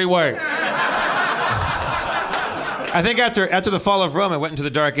interesting in any way. I think after the fall of Rome, it went into the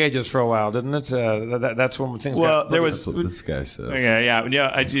Dark Ages for a while, didn't it? That's when things got... There was... That's what this guy says. Yeah.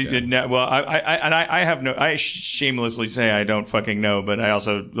 I shamelessly say I don't fucking know, but I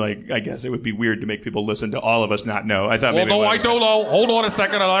also, I guess it would be weird to make people listen to all of us not know. I thought maybe... Well, no, I don't know. Hold on a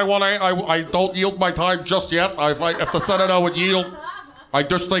second, and I don't yield my time just yet. If the senator would yield, I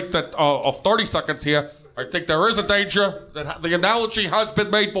just think that of 30 seconds here, I think there is a danger that the analogy has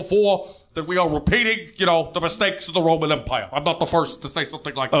been made before, that we are repeating, the mistakes of the Roman Empire. I'm not the first to say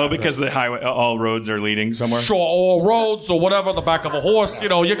something like that. Oh, because the highway, all roads are leading somewhere? Sure, all roads or whatever, the back of a horse.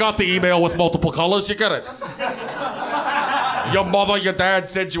 You got the email with multiple colors. You get it. Your mother, your dad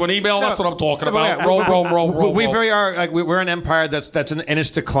sends you an email. That's what I'm talking about. Rome. We we're an empire that's in its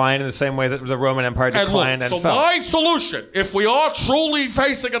decline in the same way that the Roman Empire declined and fell. So my solution, if we are truly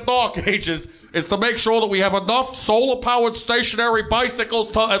facing a Dark Ages, is to make sure that we have enough solar-powered stationary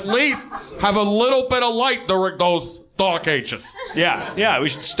bicycles to at least have a little bit of light during those Dark Ages. Yeah, we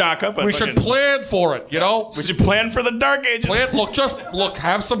should stock up. We should plan for it, We should plan for the Dark Ages.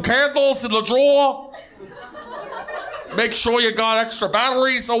 Have some candles in the drawer. Make sure you got extra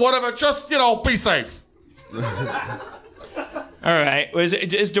batteries or whatever. Just, be safe. All right.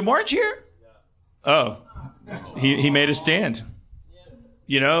 Is DeMarch here? Oh. He made a stand.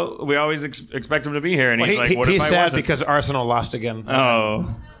 We always expect him to be here, and he's like, what if I wasn't? He's sad because Arsenal lost again.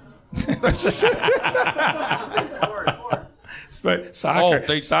 Oh.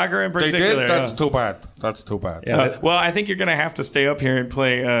 Soccer in particular. They did? That's too bad. Yeah. Well, I think you're going to have to stay up here and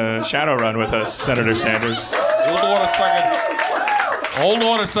play Shadowrun with us, Senator Sanders. Hold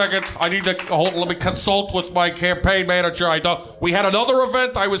on a second. I need to let me consult with my campaign manager. We had another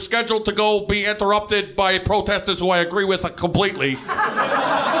event. I was scheduled to go be interrupted by protesters who I agree with completely.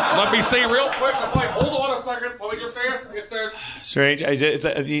 Let me see real quick. Hold on a second. Let me just ask if there's... Strange.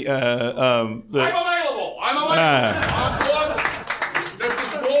 I'm available. I'm good. This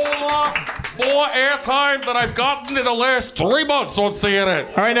is more airtime than I've gotten in the last 3 months on CNN.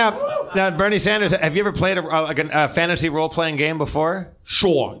 All right, now, Bernie Sanders, have you ever played a fantasy role-playing game before?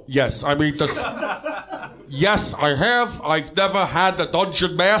 Sure. Yes. Yes, I have. I've never had a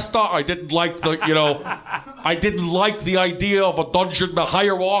dungeon master. I didn't like I didn't like the idea of a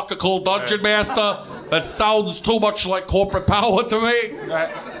hierarchical dungeon master. That sounds too much like corporate power to me.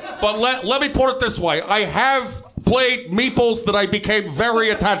 But let me put it this way. I have played meeples that I became very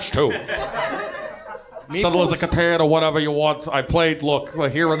attached to. Settlers of Catan or whatever you want. I played,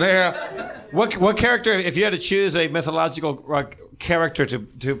 here and there. What character, if you had to choose a mythological character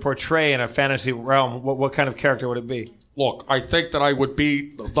to portray in a fantasy realm, what kind of character would it be? Look, I think that I would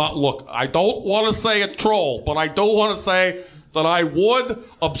be... I don't want to say a troll, but I do want to say that I would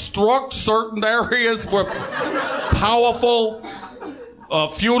obstruct certain areas where powerful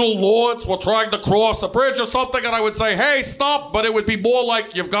feudal lords were trying to cross a bridge or something, and I would say, hey, stop, but it would be more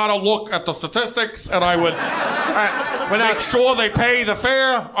like you've got to look at the statistics, and I would make sure they pay the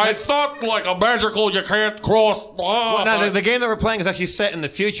fare. It's not like a magical, you can't cross. The game that we're playing is actually set in the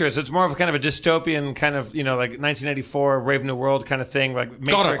future, so it's more of a kind of a dystopian kind of, like 1984 Brave New World kind of thing, like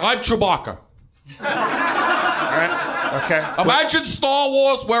Matrix. Got it. I'm Chewbacca. All right. Okay. Imagine Star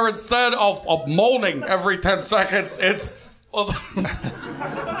Wars where instead of moaning every 10 seconds, it's... Well,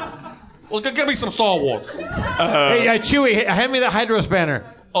 give me some Star Wars. Hey, Chewie, hand me the Hydros banner.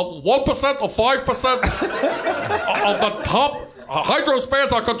 1% or 5% of the top Hydros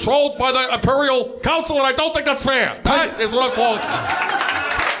bands are controlled by the Imperial Council, and I don't think that's fair. That is what I'm calling it.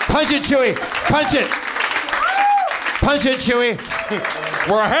 Punch it, Chewie. Punch it. Punch it, Chewie.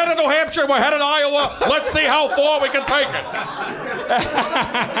 We're ahead of New Hampshire. We're ahead of Iowa. Let's see how far we can take it.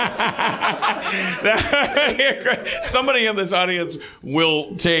 Somebody in this audience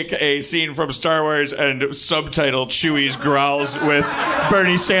will take a scene from Star Wars and subtitle Chewie's growls with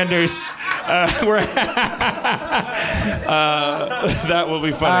Bernie Sanders. That will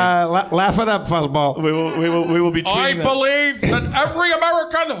be funny. Laugh it up, fuzzball. We will be tweeting I believe that every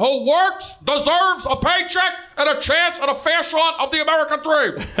American who works deserves a paycheck and a chance at a fair shot of the American dream.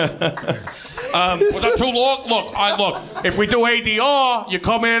 Was that too long? Look, if we do ADR, you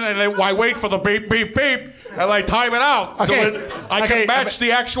come in and I wait for the beep, beep, beep, and I time it out so I can match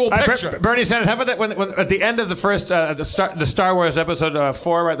the actual picture. Bernie Sanders, how about that when at the end of the first, the Star Wars episode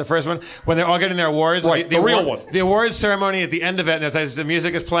 4, right, the first one, when they're all getting their awards, right, the real one. The awards ceremony at the end of it, and the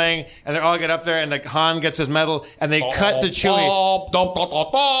music is playing, and they all get up there, and like Han gets his medal, and they cut to Chewie.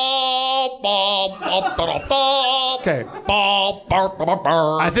 Okay.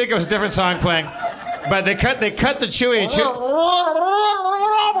 I think it was a different song playing, but they cut the Chewie and Chewie.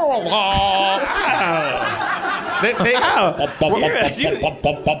 This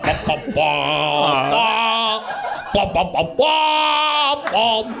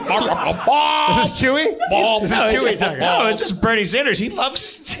is Chewie? This is Chewie talking. No, it's just Bernie Sanders. He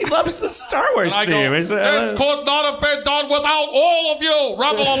loves the Star Wars theme. This could not have been done without all of you,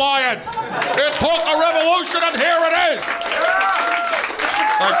 Rebel Alliance. It took a revolution, and here it is.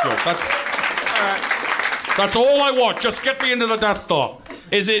 Thank you. That's all I want. Just get me into the Death Star.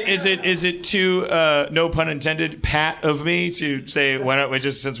 Is it too no pun intended pat of me to say, why don't we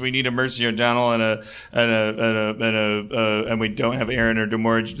just, since we need a Mercy O'Donnell and we don't have Aaron or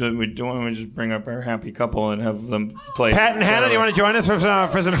Demorge, we don't want to just bring up our happy couple and have them play. Pat and Hannah, do you want to join us for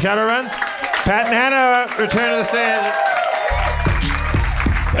some Shadowrun? Pat and Hannah, return to the stage.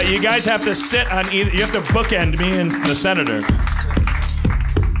 You guys have to sit on either. You have to bookend me and the senator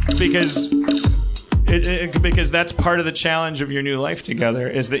because that's part of the challenge of your new life together,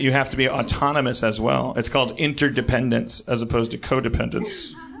 is that you have to be autonomous as well. It's called interdependence as opposed to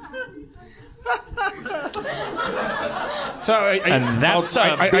codependence. So,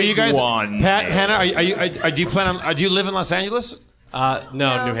 are you guys, one. Pat and Hannah? Do you plan on? Do you live in Los Angeles?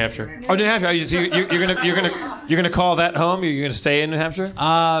 No, New Hampshire. Oh, New Hampshire. So you're gonna call that home? You're gonna stay in New Hampshire?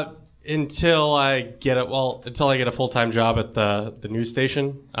 Until I get a full-time job at the news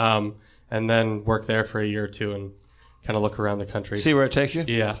station. And then work there for a year or two and kind of look around the country. See where it takes you?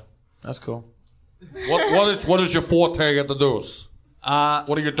 Yeah. That's cool. What is your forte at the news?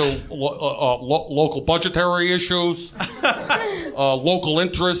 What do you do? Local budgetary issues? Local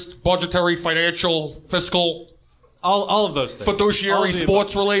interest? Budgetary, financial, fiscal? All of those things. Fiduciary,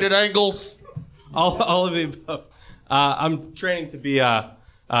 sports-related angles? All of the above. I'm training to be a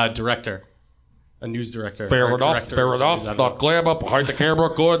director. A news director. Fair enough. Not glamour, behind the camera,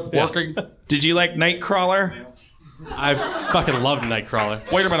 good, working. Did you like Nightcrawler? I fucking loved Nightcrawler.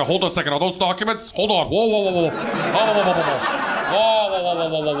 Wait a minute, hold on a second. Are those documents? Hold on. Whoa.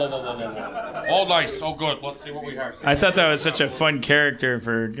 Oh, nice. Oh, good. Let's see what we have. I thought that was such a fun character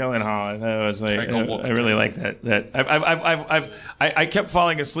for Gyllenhaal. I thought it was like I really like that. I kept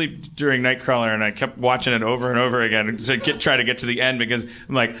falling asleep during Nightcrawler, and I kept watching it over and over again to try to get to the end, because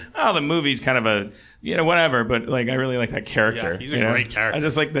I'm like, oh, the movie's kind of a, whatever, but like I really like that character. Yeah, he's a great character. I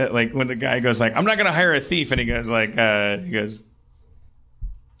just like that, like when the guy goes like, I'm not gonna hire a thief, and he goes like,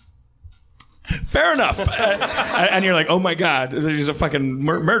 fair enough, and you're like, oh my god, he's a fucking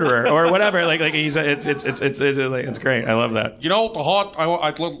murderer or whatever. Like he's it's great. I love that.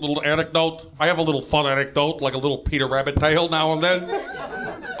 Little anecdote. I have a little fun anecdote, like a little Peter Rabbit tale now and then.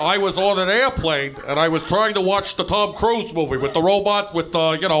 I was on an airplane and I was trying to watch the Tom Cruise movie with the robot with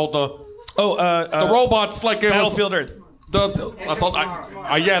the the robots, like Battlefield Earth.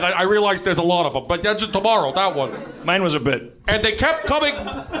 I realized there's a lot of them, but just tomorrow, that one. Mine was a bit. And they kept coming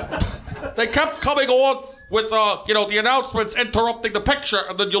on with, the announcements interrupting the picture,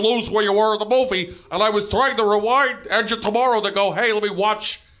 and then you lose where you were in the movie. And I was trying to rewind Edge of Tomorrow to go, hey, let me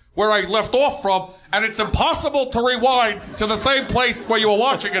watch where I left off from. And it's impossible to rewind to the same place where you were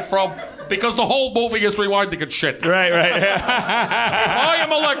watching it from because the whole movie is rewinding and shit. Right. If I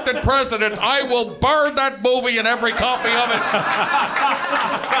am elected president, I will burn that movie and every copy of it.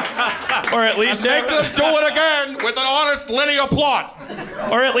 Or at least make them do it again with an honest linear plot.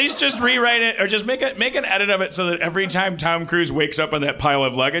 Or at least just rewrite it, or just make an edit of it so that every time Tom Cruise wakes up on that pile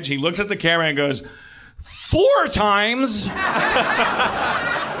of luggage, he looks at the camera and goes, 4 times.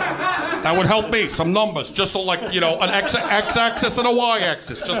 That would help me. Some numbers, just so an x-axis and a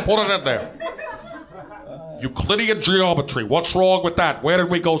y-axis. Just put it in there. Euclidean geometry. What's wrong with that? Where did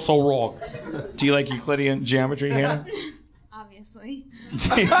we go so wrong? Do you like Euclidean geometry, Hannah? Obviously.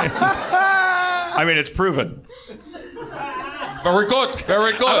 I mean, it's proven. Very good.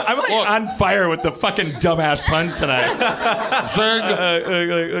 Very good. I'm on fire with the fucking dumbass puns tonight.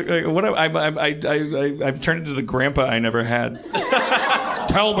 I've turned into the grandpa I never had.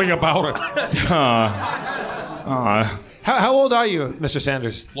 Tell me about it. How old are you, Mr.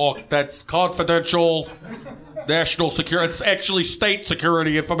 Sanders? Look, that's confidential national security. It's actually state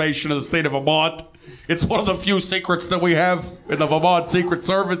security information in the state of Vermont. It's one of the few secrets that we have in the Vermont Secret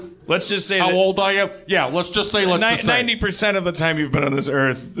Service. Let's just say how old I am. Yeah, let's just say 90% of the time you've been on this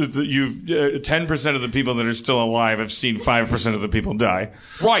earth, 10% of the people that are still alive have seen 5% of the people die.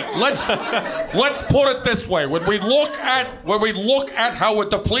 Right. Let's put it this way: when we look at how we're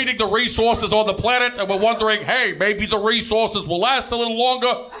depleting the resources on the planet, and we're wondering, hey, maybe the resources will last a little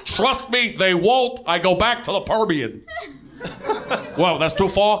longer. Trust me, they won't. I go back to the Permian. Well, that's too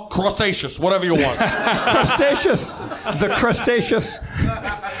far. Crustaceous, whatever you want. Crustaceous. The crustaceous.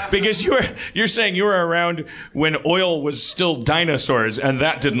 Because you're saying you were around when oil was still dinosaurs, and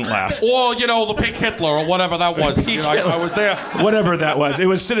that didn't last. Or, the pink Hitler, or whatever that was. I was there. Whatever that was. It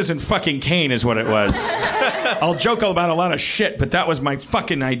was Citizen fucking Kane is what it was. I'll joke about a lot of shit, but that was my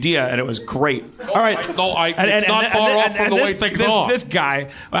fucking idea, and it was great. All right. It's not far off from the way things are. This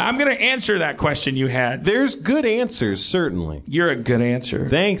guy, I'm going to answer that question you had. There's good answers, certainly. You're a good answer.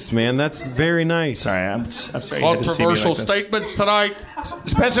 Thanks, man. That's very nice. Sorry, I'm sorry. Controversial statements tonight.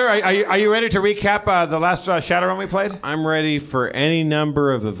 Spencer, are you ready to recap the last Shadowrun we played? I'm ready for any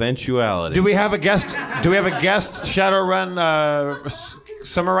number of eventualities. Do we have a guest Shadowrun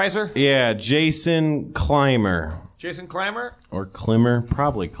summarizer? Yeah, Jason Clymer. Jason Clymer? Or Climmer?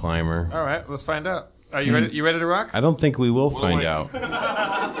 Probably Clymer. All right, let's find out. Are you ready? You ready to rock? I don't think we will find out.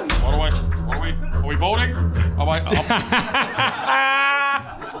 Are we voting?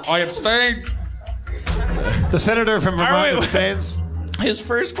 I abstained. The senator from Vermont abstains. His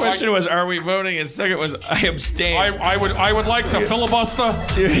first question was, "Are we voting?" His second was, "I abstain." I would like to filibuster.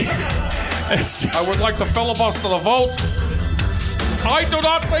 I would like to filibuster the vote. I do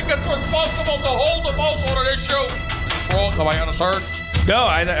not think it's responsible to hold the vote on an issue. It's wrong. Am I on a third? No,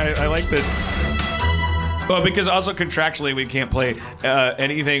 I like that. Well, because also contractually we can't play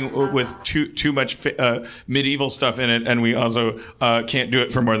anything with too much medieval stuff in it, and we also can't do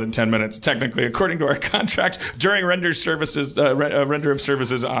it for more than 10 minutes. Technically, according to our contracts, during render of services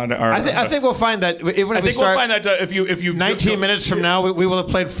on our. I think we'll find that even if we start. We'll find that if you 19 minutes from now, we will have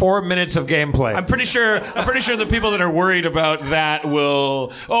played 4 minutes of gameplay. I'm pretty sure the people that are worried about that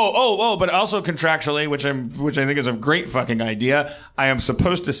will. But also contractually, which I think is a great fucking idea. I am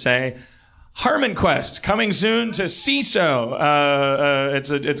supposed to say. Harmon Quest coming soon to CISO.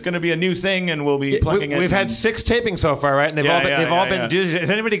 It's going to be a new thing, and we'll be plugging it. We've had 6 tapings so far, right? And they've all been. Has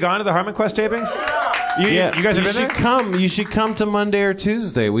anybody gone to the Harmon Quest tapings? You guys have been there? You should come to Monday or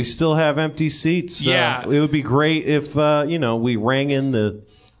Tuesday. We still have empty seats. Yeah, it would be great if we rang in the.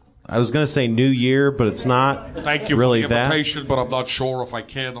 I was going to say New Year, but it's not. Thank you really for the invitation, but I'm not sure if I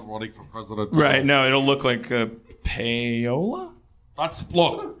can. I'm running for president. Right? No, it'll look like payola.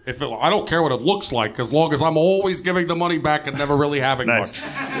 Look, I don't care what it looks like, as long as I'm always giving the money back and never really having much.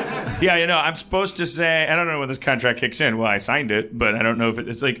 Yeah, I'm supposed to say, I don't know when this contract kicks in. Well, I signed it, but I don't know if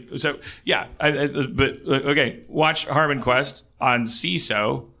it's like, so, yeah. Okay, watch Harmon Quest on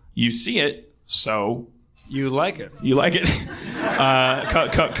CISO. You see it, so. You like it. You like it.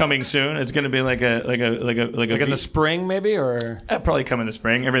 Coming soon. It's going to be like in the spring, maybe, or probably come in the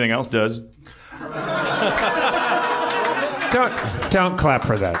spring. Everything else does. Don't clap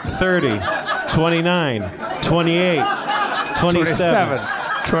for that. 30, 29, 28, 27,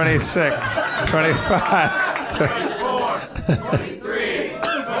 26, 25, 24, 23,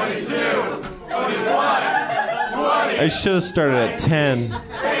 22, 21, 20. I should have started at 10.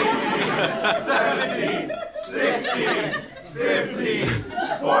 17, 16, 15,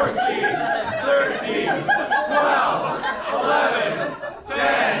 14, 13,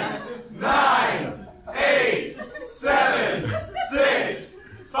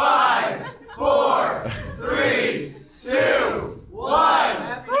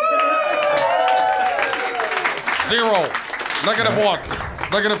 0, -1,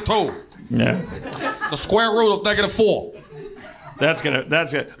 -2. Yeah. The square root of -4. That's good.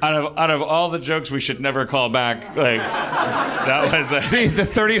 Out of all the jokes we should never call back, like that was the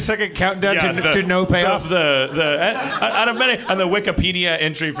 30-second countdown to no payoff. Out of many, and the Wikipedia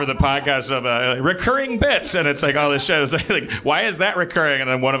entry for the podcast of recurring bits, and it's like all this shit. It's like, why is that recurring? And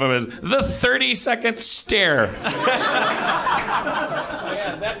then one of them is the 30-second stare.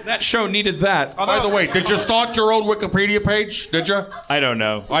 That show needed that. By the way, did you start your own Wikipedia page? Did you? I don't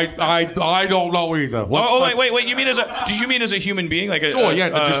know. I don't know either. Wait. You mean do you mean as a human being? Like a, sure, yeah.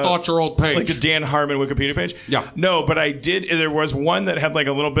 Did you start your own page? Like a Dan Harmon Wikipedia page? Yeah. No, but I did. There was one that had like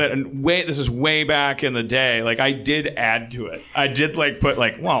a little bit, and this is way back in the day. Like I did add to it. I did like put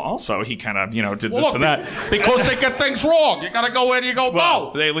like, well, also he kind of did this and that because they get things wrong. You got to go in. You go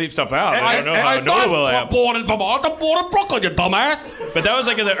no. They leave stuff out. I don't know how I'm not born in Vermont. I'm born in Brooklyn. You dumbass. But that was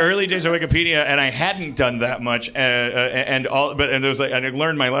like in the early days of Wikipedia, and I hadn't done that much, and it was like I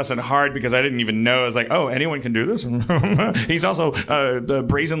learned my lesson hard because I didn't even know. I was like, oh, anyone can do this. He's also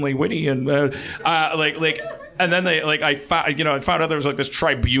brazenly witty and and then I found out there was like this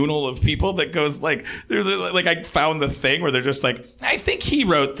tribunal of people that goes like I found the thing where they're just like, I think he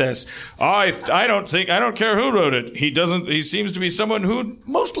wrote this. I don't care who wrote it. He seems to be someone who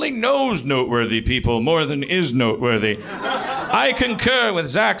mostly knows noteworthy people more than is noteworthy. I concur with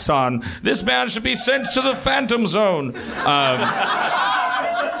Zaxxon. This man should be sent to the Phantom Zone.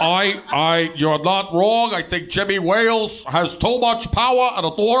 You're not wrong. I think Jimmy Wales has too much power and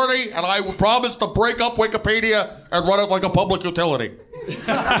authority, and I will promise to break up Wikipedia and run it like a public utility.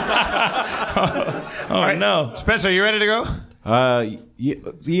 No. Spencer, you ready to go?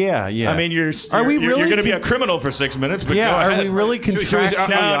 Yeah. I mean, you're going to be a criminal for 6 minutes, but yeah, go ahead. are we really contractually?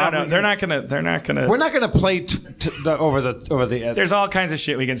 No. They're not going to. We're not going to play over the. There's all kinds of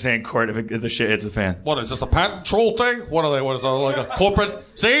shit we can say in court if the shit hits the fan. What is this, a patent troll thing? What are they? What is that, like a corporate?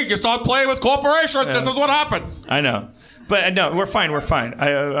 See, you start playing with corporations. Yeah. This is what happens. I know, but no, we're fine.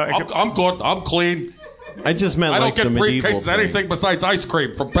 I'm good. I'm clean. I just meant I don't like get the medieval briefcases thing. anything besides ice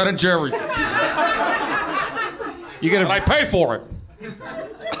cream from Ben and Jerry's. And I pay for it.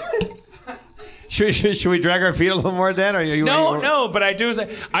 Should we drag our feet a little more, Dan? Or No, but I do.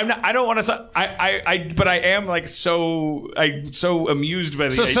 I don't want to. But I am like so amused by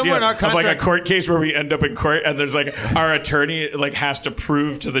the idea of like a court case where we end up in court and there's like our attorney like has to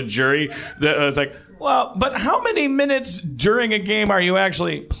prove to the jury that it's like, well, but how many minutes during a game are you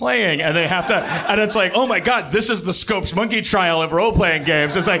actually playing? And they have to, and it's like, oh my God, this is the Scopes Monkey trial of role-playing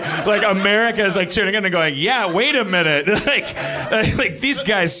games. It's like America is like tuning in and going, yeah, wait a minute, like these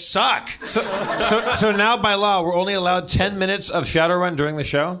guys suck. So now by law, we're only allowed 10 minutes of Shadowrun during the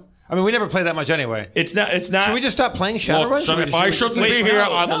show? I mean, we never play that much anyway. It's not. Should we just stop playing Shadowrun? Look, if I shouldn't be here,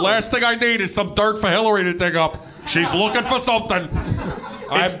 the last thing I need is some dirt for Hillary to dig up. She's looking for something.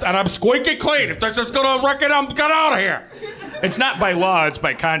 I'm squeaky clean. If this is going to wreck it, I'm get out of here. It's not by law, it's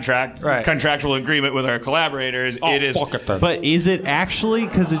by contract. Right. Contractual agreement with our collaborators. It is. Fuck it then. But is it actually?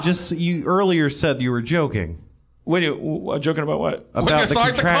 Because you earlier said you were joking. Wait, joking about what? About the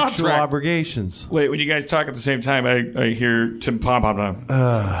contractual obligations. Wait, when you guys talk at the same time, I hear Tim Pom.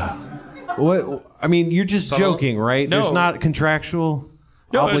 What? I mean, you're just joking, right? No. There's not contractual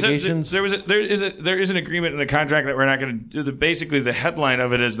obligations. There is an agreement in the contract that we're not going to do. Basically, the headline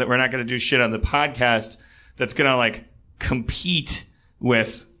of it is that we're not going to do shit on the podcast that's going to like compete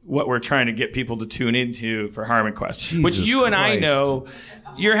with what we're trying to get people to tune into for Harmon Quest. Jesus which you and Christ. I know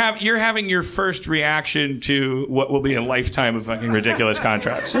you're having your first reaction to what will be a lifetime of fucking ridiculous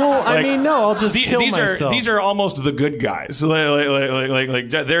contracts. Well, I mean, no, I'll just kill myself. These are almost the good guys. Like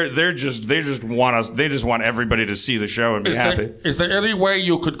they just want everybody to see the show and be happy. Is there any way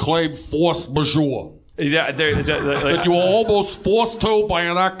you could claim force majeure? Yeah, that you were almost forced to by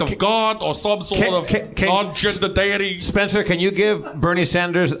an act of God or some sort of non-gender deity. Spencer, can you give Bernie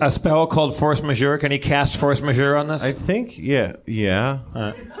Sanders a spell called force majeure? Can he cast force majeure on this? I think, yeah.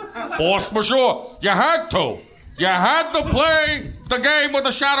 Force majeure. You had to. You had to play the game with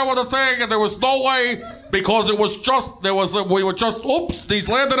the shadow of the thing, and there was no way because it was just we were just oops. These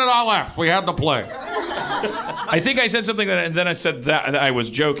landed in our laps. We had to play. I think I said something and then I said that I was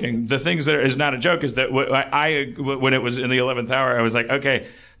joking. The things that is not a joke is that when it was in the 11th hour, I was like, okay,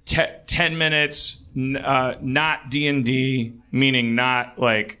 10 minutes, not D&D, meaning not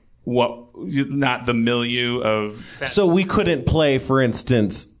like not the milieu of. So we couldn't play, for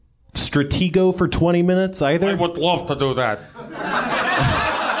instance, Stratego for 20 minutes either? I would love to do that.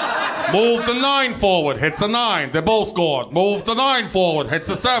 Move the 9 forward, hits a 9. They're both gone. Move the 9 forward, hits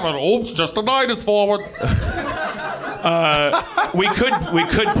a 7. Oops, just the 9 is forward. We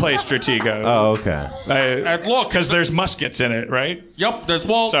could play Stratego. Oh, okay. And look, because there's muskets in it, right? Yep. There's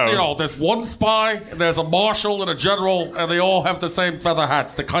there's one spy, and there's a marshal and a general, and they all have the same feather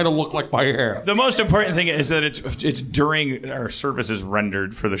hats. They kind of look like my hair. The most important thing is that it's during our services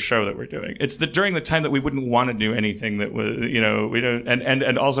rendered for the show that we're doing. It's during the time that we wouldn't want to do anything that was, we don't,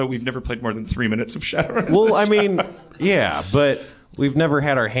 and also we've never played more than 3 minutes of Shadowrun. Well, I mean, yeah, but we've never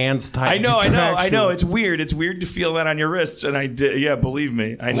had our hands tied. I know. It's weird. It's weird to feel that on your wrists, and I did. Yeah, believe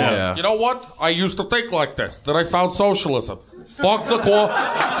me, I know. Yeah. You know what? I used to think like this. Then I found socialism. Fuck the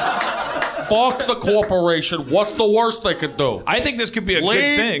corporation. What's the worst they could do? I think this could be a good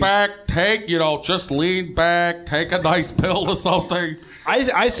thing. Lean back, just lean back, take a nice pill or something.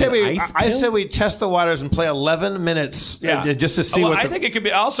 I say we test the waters and play 11 minutes just to see what. I think it could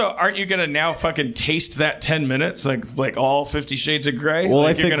be. Also, aren't you going to now fucking taste that 10 minutes like all 50 Shades of Grey? Well,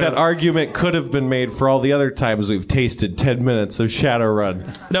 like I think that argument could have been made for all the other times we've tasted 10 minutes of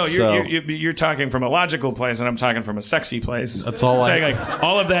Shadowrun. No, you're talking from a logical place, and I'm talking from a sexy place. That's all. Like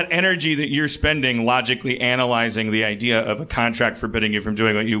all of that energy that you're spending logically analyzing the idea of a contract forbidding you from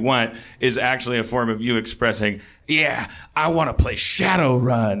doing what you want is actually a form of you expressing. Yeah, I want to play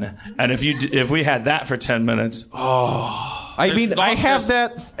Shadowrun, and if we had that for 10 minutes, I have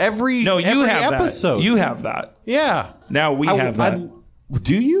that every episode. That. You have that. Yeah. Now we have that.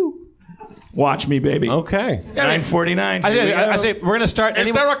 Do you? Watch me, baby. Okay. 9:49. I say we're going to start. Is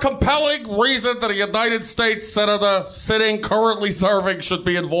there a compelling reason that a United States senator currently serving should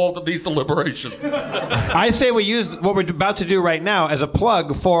be involved in these deliberations? I say we use what we're about to do right now as a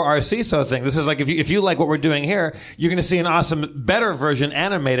plug for our CISO thing. This is like if you like what we're doing here, you're going to see an awesome, better version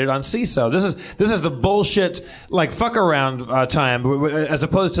animated on CISO. This is the bullshit like fuck around time as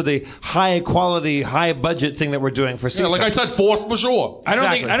opposed to the high quality, high budget thing that we're doing for CISO. Yeah, like I said, force majeure. I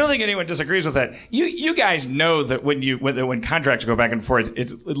don't think anyone disagrees with that. You guys know that when contracts go back and forth,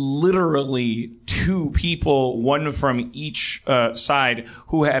 it's literally two people, one from each side,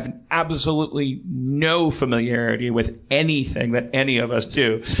 who have absolutely no familiarity with anything that any of us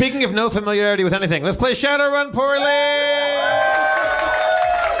do. Speaking of no familiarity with anything, let's play Shadowrun poorly.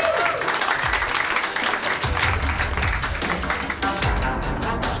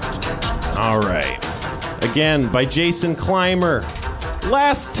 All right. Again, by Jason Clymer.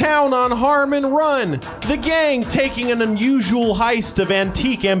 Last town on Harmon Run. The gang, taking an unusual heist of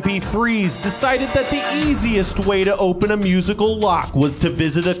antique MP3s, decided that the easiest way to open a musical lock was to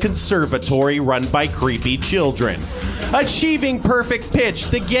visit a conservatory run by creepy children. Achieving perfect pitch,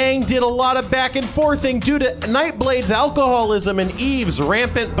 the gang did a lot of back and forthing due to Nightblade's alcoholism and Eve's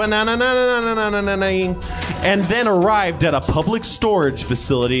rampant banana, and then arrived at a public storage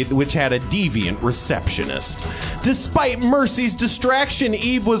facility which had a deviant receptionist. Despite Mercy's distraction,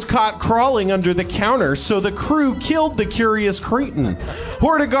 Eve was caught crawling under the counter, so the crew killed the curious cretin.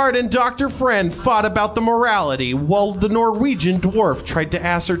 Hordegard and Dr. Friend fought about the morality, while the Norwegian dwarf tried to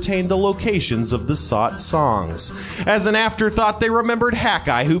ascertain the locations of the sought songs. As an afterthought, they remembered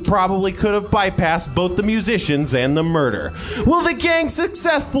Hackeye, who probably could have bypassed both the musicians and the murder. Will the gang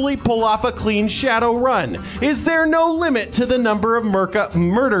successfully pull off a clean shadow run? Is there no limit to the number of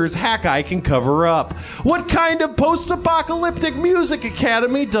murders Hackeye can cover up? What kind of post-apocalyptic music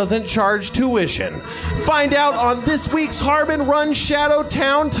academy doesn't charge tuition? Find out on this week's Harmon Run Shadow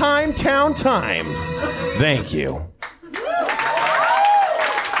Town Time. Thank you.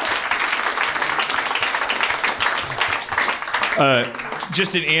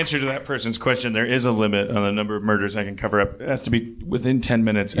 Just in answer to that person's question, there is a limit on the number of murders I can cover up. It has to be within 10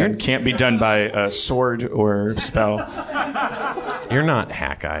 minutes and can't be done by a sword or spell. You're not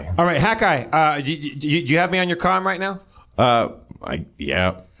Hackeye. All right, Hackeye, do you have me on your comm right now?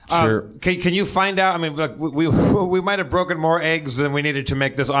 Yeah. Sure. Can you find out? I mean, look, we might have broken more eggs than we needed to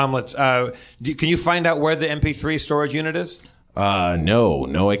make this omelet. Can you find out where the MP3 storage unit is?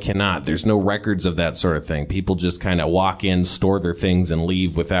 No, I cannot. There's no records of that sort of thing. People just kind of walk in, store their things, and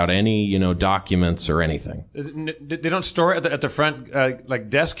leave without any, documents or anything. They don't store it at the front, like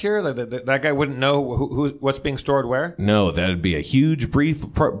desk here. That guy wouldn't know what's being stored where. No, that'd be a huge breach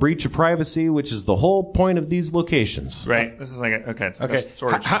of privacy, which is the whole point of these locations. Right. This is like a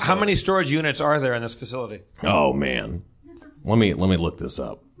storage. How many storage units are there in this facility? Oh man, let me look this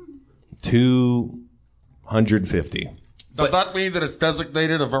up. 250. Does that mean that it's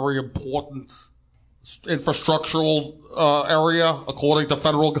designated a very important infrastructural area according to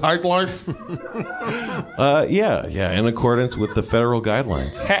federal guidelines? Yeah, in accordance with the federal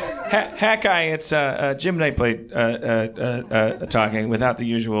guidelines. Hackeye, it's Jim Nightblade talking without the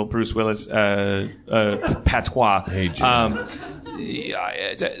usual Bruce Willis patois. Hey, Jim.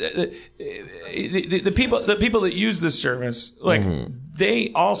 the people that use this service, like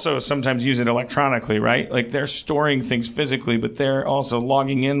they also sometimes use it electronically, right? Like they're storing things physically, but they're also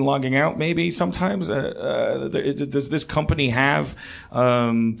logging in, logging out. Maybe sometimes. Does this company have?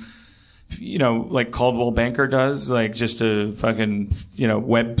 Like Coldwell Banker does, like just a fucking,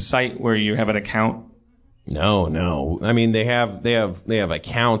 website where you have an account? No. I mean, they have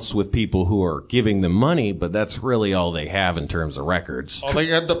accounts with people who are giving them money, but that's really all they have in terms of records. Are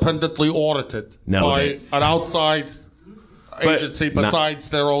they independently audited by an outside agency besides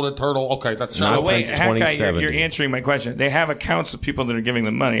their own internal? Okay, that's not wait, since 2070. You're answering my question. They have accounts with people that are giving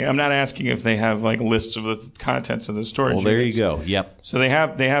them money. I'm not asking if they have like lists of the contents of the storage. Well, there units. you go. Yep. So they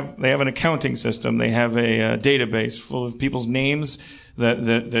have an accounting system. They have a database full of people's names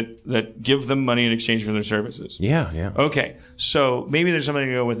that give them money in exchange for their services. Yeah. Okay, so maybe there's something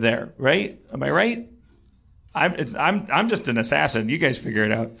to go with there, right? Am I right? I'm just an assassin. You guys figure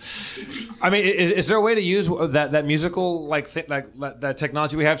it out. I mean, is there a way to use that musical that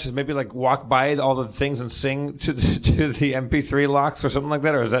technology we have to maybe like walk by all the things and sing to the MP3 locks or something like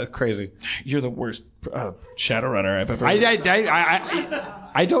that, or is that crazy? You're the worst Shadowrunner I've ever.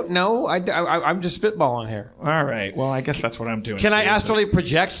 I don't know. I'm just spitballing here. All right. Well, I guess that's what I'm doing. Can I astrally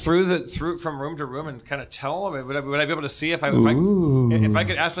project through from room to room and kind of tell? I mean, would I be able to see if I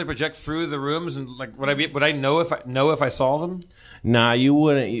could astrally project through the rooms and like would I know if I saw them? Nah, you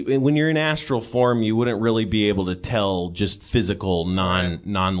wouldn't. When you're in astral form, you wouldn't really be able to tell just physical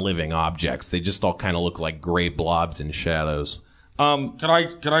non-living objects. They just all kind of look like gray blobs and shadows. Can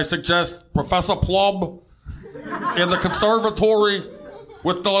I suggest Professor Plum in the conservatory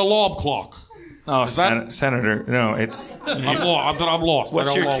with the alarm clock? Oh, Senator. No, it's. I'm lost.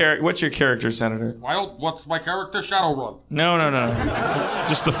 What's your character, Senator? What's my character? Shadowrun. No. It's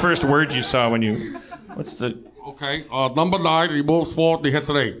just the first word you saw when you. What's the? Okay, number 9. He moves forward. And he hits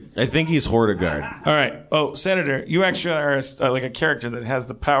an 8. I think he's Hortigard. All right. Oh, Senator, you actually are like a character that has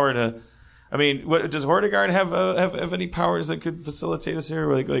the power to. I mean, does Hortigard have any powers that could facilitate us here?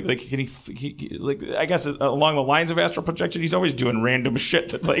 Like can he like I guess along the lines of astral projection, he's always doing random shit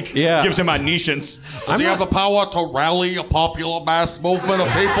that gives him omniscience. Does he have the power to rally a popular mass movement of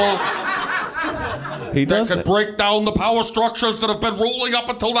people? He does. That could break down the power structures that have been ruling up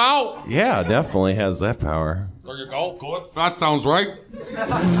until now. Yeah, definitely has that power. There you go. Good. That sounds right.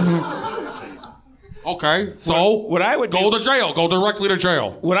 Okay, so what I would go to jail. Go directly to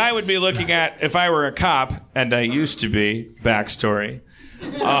jail. What I would be looking at if I were a cop, and I used to be, backstory,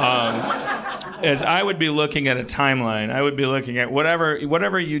 is I would be looking at a timeline. I would be looking at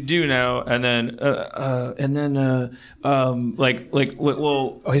whatever you do now, and then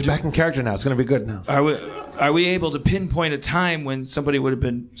well. Oh, he's back in character now. It's going to be good now. Are we able to pinpoint a time when somebody would have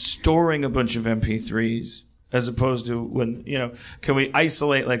been storing a bunch of MP3s? As opposed to when, can we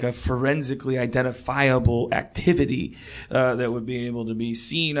isolate like a forensically identifiable activity that would be able to be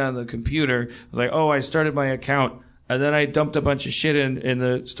seen on the computer? Like, oh, I started my account and then I dumped a bunch of shit in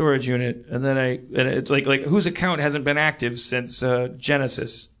the storage unit, and then it's like whose account hasn't been active since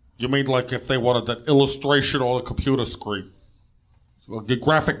Genesis? You mean like if they wanted that illustration on a computer screen, the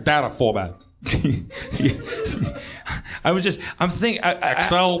graphic data format? I'm thinking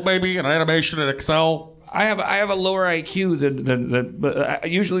Excel, maybe an animation in Excel. I have a lower IQ than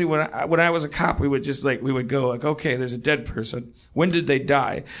but usually when I was a cop, we would go like, okay, there's a dead person. When did they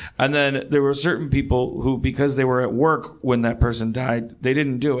die? And then there were certain people who, because they were at work when that person died, they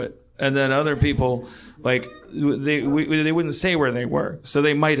didn't do it. And then other people, like they wouldn't say where they were, so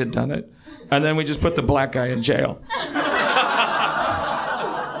they might have done it. And then we just put the black guy in jail.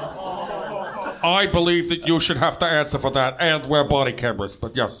 I believe that you should have to answer for that and wear body cameras,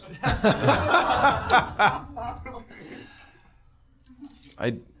 but yes.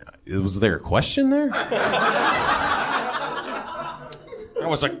 Was there a question there?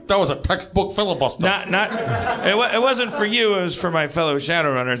 That was a textbook filibuster. It wasn't for you. It was for my fellow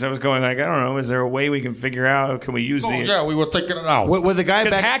Shadowrunners. I was going like, I don't know. Is there a way we can figure out? Can we use yeah, we were thinking it out. With the guy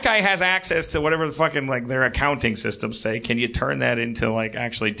because Hawkeye has access to whatever the fucking their accounting systems say. Can you turn that into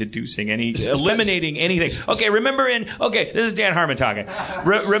actually deducing eliminating anything? Okay, this is Dan Harmon talking.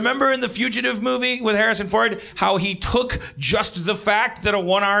 Remember in the Fugitive movie with Harrison Ford how he took just the fact that a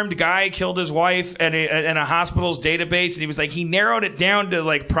one-armed guy killed his wife in a hospital's database, and he was like he narrowed it down to into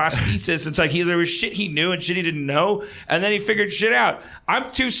like prosthesis. It's like there was shit he knew and shit he didn't know, and then he figured shit out. I'm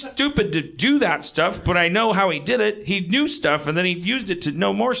too stupid to do that stuff, but I know how he did it. He knew stuff, and then he used it to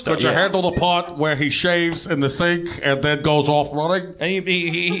know more stuff. Could you handle the part where he shaves in the sink and then goes off running? And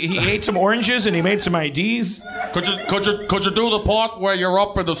he ate some oranges and he made some IDs. Could you do the part where you're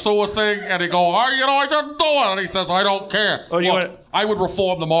up in the sewer thing and he go, I didn't do it, and he says, I don't care. Oh, Look, I would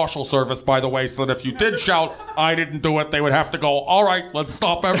reform the marshal service, by the way, so that if you did shout, I didn't do it, they would have to go, all right, let's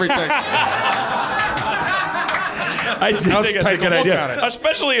stop everything. I think that's a good idea,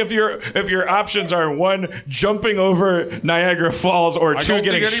 especially if your options are 1, jumping over Niagara Falls, or 2,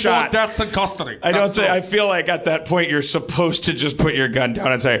 getting shot. More deaths in custody. I feel like at that point you're supposed to just put your gun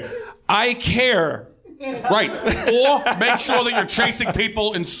down and say, I care. Right. Or make sure that you're chasing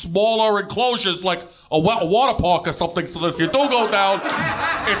people in smaller enclosures like a water park or something, so that if you do go down,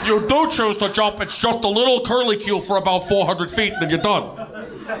 if you do choose to jump, it's just a little curlicue for about 400 feet, and then you're done.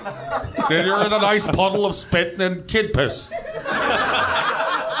 Then you're in a nice puddle of spit and kid piss.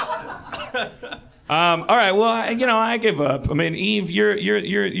 All right. Well, I give up. I mean, Eve, you're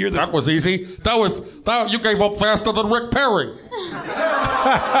the. That was easy. You gave up faster than Rick Perry.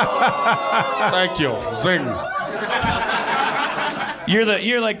 Thank you. Zing.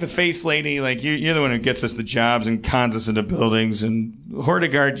 You're like the face lady. Like you're the one who gets us the jobs and cons us into buildings. And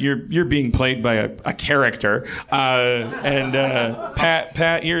Hordegard, you're being played by a character. And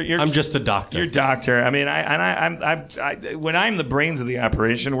Pat, you're. I'm just a doctor. You're doctor. I mean, when I'm the brains of the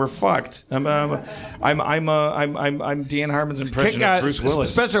operation, we're fucked. I'm Dan Harmon's impression of Bruce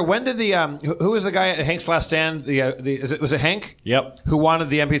Willis. Spencer, when did who was the guy at Hank's Last Stand? Was it Hank? Yep. Who wanted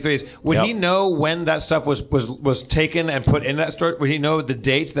the MP3s? Would he know when that stuff was taken and put in that storage? Would he know the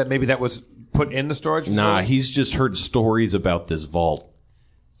date that maybe that was put in the storage facility? Nah, he's just heard stories about this vault.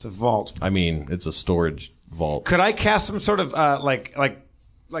 It's a vault. I mean, it's a storage vault. Could I cast some sort of like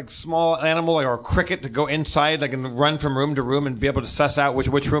small animal or a cricket to go inside, like, and run from room to room and be able to suss out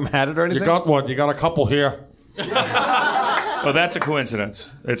which room had it or anything? You got one. You got a couple here. Well, that's a coincidence.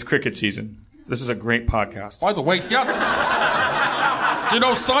 It's cricket season. This is a great podcast. By the way,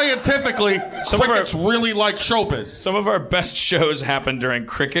 scientifically, crickets really like showbiz. Some of our best shows happen during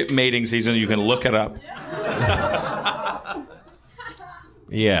cricket mating season. You can look it up.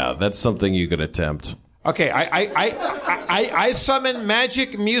 Yeah, that's something you could attempt. Okay, I summon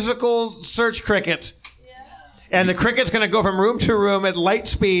magic musical search cricket. And the cricket's going to go from room to room at light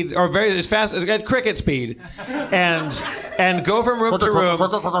speed, or as fast as at cricket speed, and go from room to room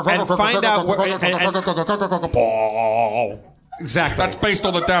and find out exactly. That's based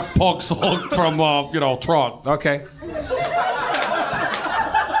on the Daft Punk song from Tron. Okay.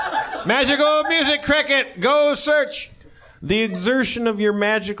 Magical music cricket, go search. The exertion of your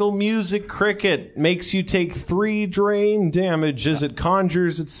magical music cricket makes you take 3 drain damage as it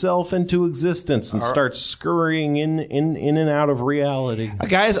conjures itself into existence and starts scurrying in and out of reality.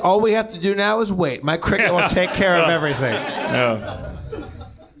 Guys, all we have to do now is wait. My cricket will take care of everything. No.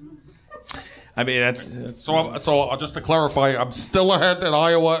 I mean, that's so. Just to clarify, I'm still ahead in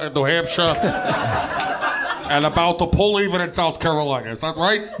Iowa and New Hampshire, and about to pull even in South Carolina. Is that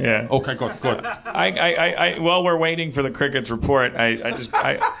right? Yeah. Okay. Good. While we're waiting for the crickets report,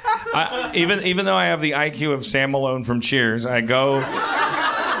 even though I have the IQ of Sam Malone from Cheers, I go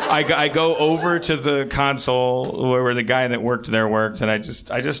over to the console where the guy that worked there worked, and I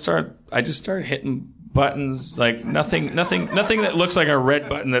just start hitting buttons, like nothing that looks like a red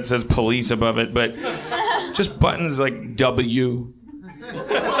button that says police above it, but just buttons like W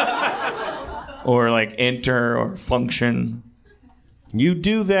or like enter or function. You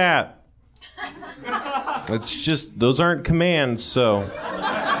do that. It's just, those aren't commands, so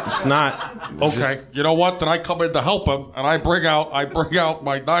it's not. Okay. You know what? Then I come in to help him, and I bring out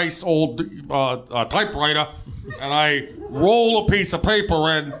my nice old typewriter, and I roll a piece of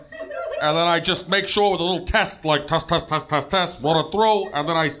paper in. And then I just make sure with a little test, like test, run it through, and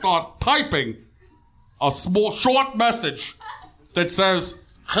then I start typing a small, short message that says,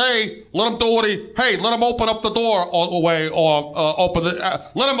 "Hey, let him do what let him open up the door all the way, or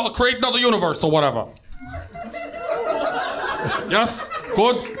let him create another universe or whatever." Yes,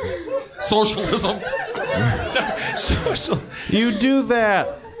 good. Socialism. You do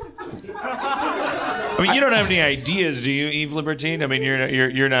that. I mean, you don't have any ideas, do you, Eve Libertine? I mean,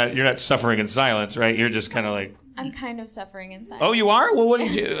 you're not suffering in silence, right? You're just kind of like. I'm kind of suffering in silence. Oh, you are? Well, what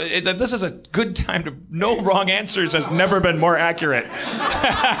did you? This is a good time to. No wrong answers has never been more accurate.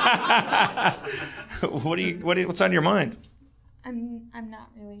 What's on your mind? I'm not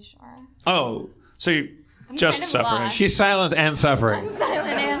really sure. Oh, so Just kind of suffering. lost. She's silent and suffering. I'm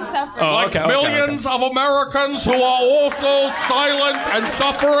silent and suffering. Oh, Like millions of Americans who are also silent and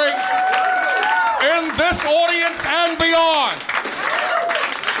suffering in this audience and beyond.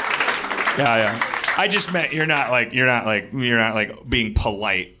 Yeah. I just meant you're not like being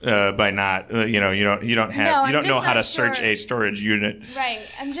polite by not you don't know how to search a storage unit. Right.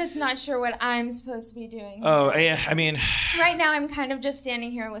 I'm just not sure what I'm supposed to be doing. Oh, yeah. I mean, right now I'm kind of just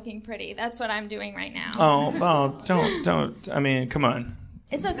standing here looking pretty. That's what I'm doing right now. don't. I mean, come on.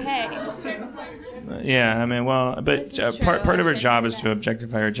 It's okay. Yeah, I mean, well, but part of her job is to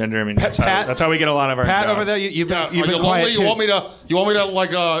objectify her gender. I mean, that's how we get a lot of our Pat jobs. over there, you've been Are you quiet lonely? too. You want me to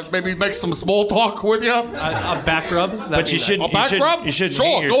like maybe make some small talk with you? A back rub? But you should. A back rub? You should.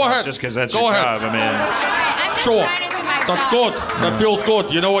 Sure, go ahead. Just because that's Go your ahead. job. I mean, Sure. That's good. That feels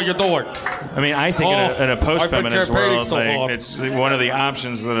good. You know what you're doing. I mean, I think in a post-feminist I've been campaigning world, so like, hard. it's one of the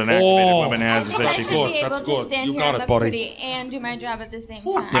options that an activated woman has is that I she should be able to stand here and look pretty and do my job at the same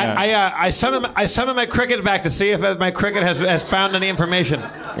time. I summoned my cricket back to see if my cricket has found any information.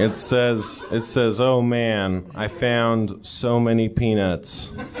 It says, oh man, I found so many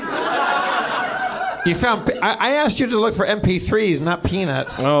peanuts. You found. I asked you to look for MP3s, not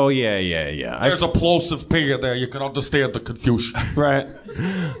peanuts. Oh yeah. There's a plosive P in there. You can understand the confusion. Right.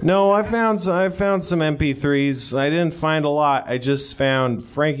 No, I found some MP3s. I didn't find a lot. I just found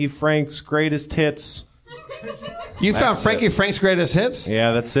Frankie Frank's greatest hits. You found Frankie Frank's greatest hits?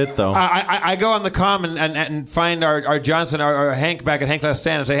 Yeah, that's it though. I go on the comm and find our Johnson, our Hank back at Hank Last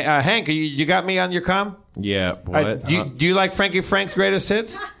Stand and say, Hank, you got me on your comm? Yeah. What? Do you like Frankie Frank's greatest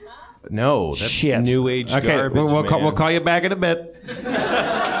hits? No, that's Shit. new age okay, garbage. we'll call you back in a bit.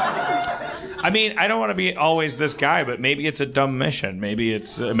 I mean, I don't want to be always this guy, but maybe it's a dumb mission. Maybe it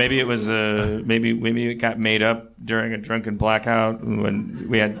got made up during a drunken blackout when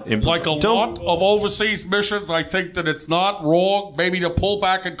we had Like a lot of overseas missions, I think that it's not wrong maybe to pull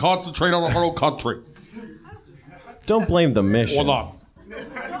back and concentrate on our own country. Don't blame the mission. Or not.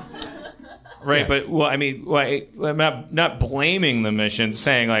 Right, but I'm not blaming the mission,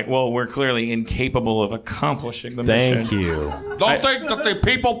 saying like, well, we're clearly incapable of accomplishing the mission. Thank you. Don't think that the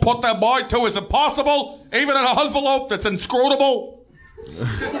people put their mind to is impossible, even in an envelope that's inscrutable.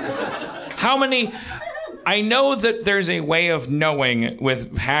 How many? I know that there's a way of knowing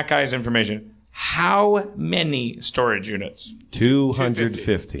with Hackeyes information. How many storage units?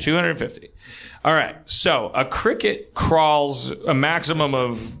 250. 250. All right. So a cricket crawls a maximum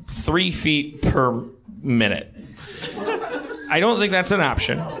of 3 feet per minute. I don't think that's an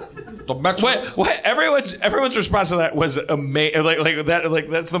option. What? Everyone's response to that was amazing. Like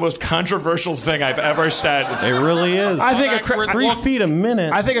that's the most controversial thing I've ever said. It really is. I think 3 feet a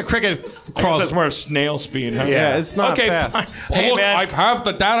minute. I think a cricket I guess that's more of snail speed. Huh? Yeah, it's not fast. Fine. Well, Hey, look, man. I have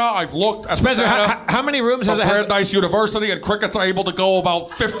the data. I've looked at Spencer, the data how many rooms from has it? Brandeis University, and crickets are able to go about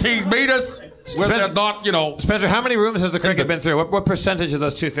 15 meters when they're not, Spencer, how many rooms has the cricket been through? What percentage of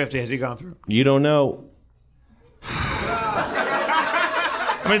those 250 has he gone through? You don't know.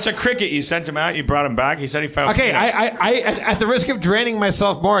 I mean, it's a cricket. You sent him out. You brought him back. He said he found. Okay, peanuts. I at the risk of draining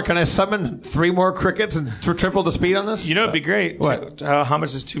myself more, can I summon 3 more crickets and triple the speed on this? You know, it'd be great. What? How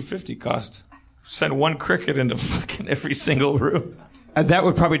much does 250 cost? Send 1 cricket into fucking every single room. That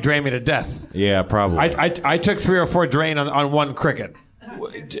would probably drain me to death. Yeah, probably. I took 3 or 4 drain on 1 cricket.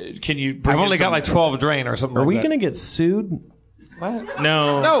 Can you? I've only got like 12 drain or something. Are we like going to get sued? What?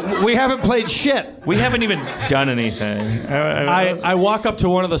 No. No, we haven't played shit. We haven't even done anything. I walk up to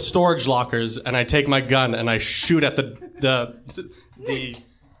one of the storage lockers and I take my gun and I shoot at the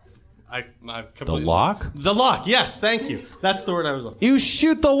lock? The lock, yes, thank you. That's the word I was looking. You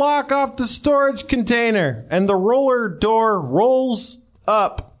shoot the lock off the storage container, and the roller door rolls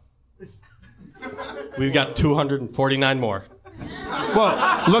up. We've got 249 more.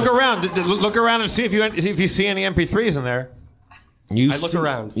 Well, look around and see if you see any MP3s in there. I look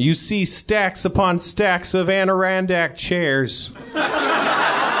around. You see stacks upon stacks of Adirondack chairs. Cliffhanger!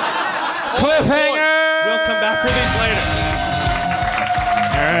 We'll come back for these later.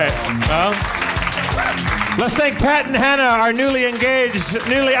 All right. Well, let's thank Pat and Hannah, our newly engaged,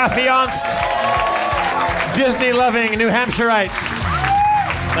 newly affianced, Disney-loving New Hampshireites.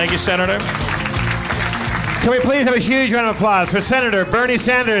 Thank you, Senator. Can we please have a huge round of applause for Senator Bernie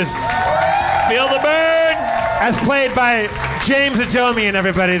Sanders? Feel the burn! As played by James Adomian,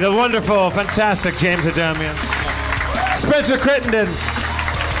 everybody. The wonderful, fantastic James Adomian. Spencer Crittenden.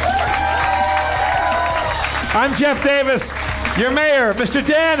 I'm Jeff Davis, your mayor, Mr.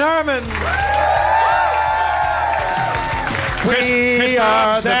 Dan Harmon. We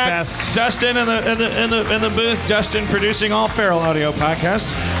are the Zach, best. Dustin in the booth. Dustin producing all Feral Audio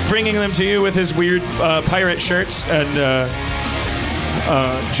podcasts, bringing them to you with his weird pirate shirts and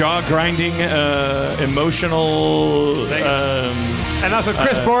jaw-grinding, emotional. And also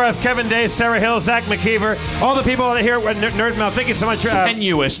Chris Borath, Kevin Day, Sarah Hill, Zach McKeever, all the people here at Nerdmouth. Thank you so much.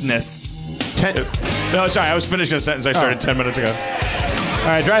 Tenuousness. No, sorry, I was finishing a sentence I started 10 minutes ago. All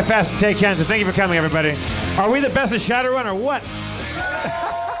right, drive fast and take Kansas. Thank you for coming, everybody. Are we the best at Shadowrun or what?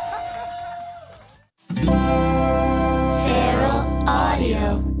 Feral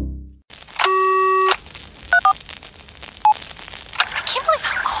Audio. I can't believe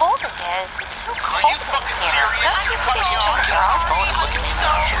how cold it is. It's so cold in here. Don't you think you should turn your phone and look at me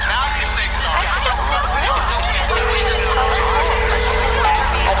now? I think it's so rude. You're so cold.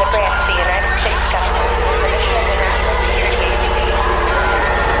 As a branch of the United States government,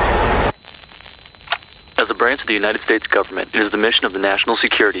 As a branch of the United States government, it is the mission of the National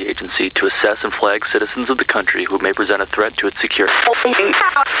Security Agency to assess and flag citizens of the country who may present a threat to its security.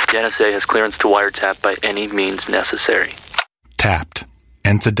 The NSA has clearance to wiretap by any means necessary. Tapped.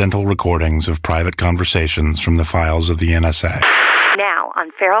 Incidental recordings of private conversations from the files of the NSA. Now on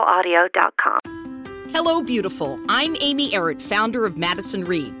feralaudio.com. Hello, beautiful. I'm Amy Errett, founder of Madison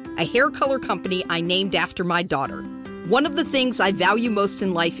Reed, a hair color company I named after my daughter. One of the things I value most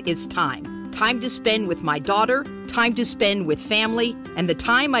in life is time. Time to spend with my daughter, time to spend with family, and the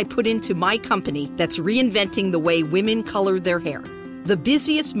time I put into my company that's reinventing the way women color their hair. The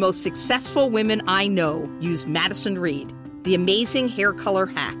busiest, most successful women I know use Madison Reed, the amazing hair color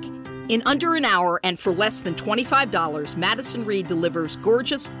hack. In under an hour and for less than $25, Madison Reed delivers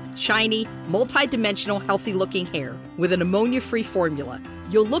gorgeous, shiny, multi-dimensional, healthy-looking hair with an ammonia-free formula.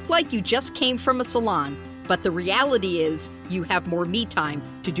 You'll look like you just came from a salon, but the reality is you have more me time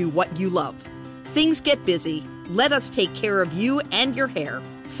to do what you love. Things get busy. Let us take care of you and your hair.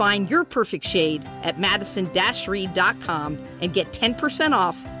 Find your perfect shade at madison-reed.com and get 10%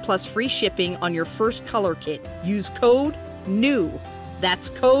 off plus free shipping on your first color kit. Use code NEW. That's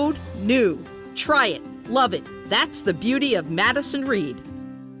code NEW. Try it. Love it. That's the beauty of Madison Reed.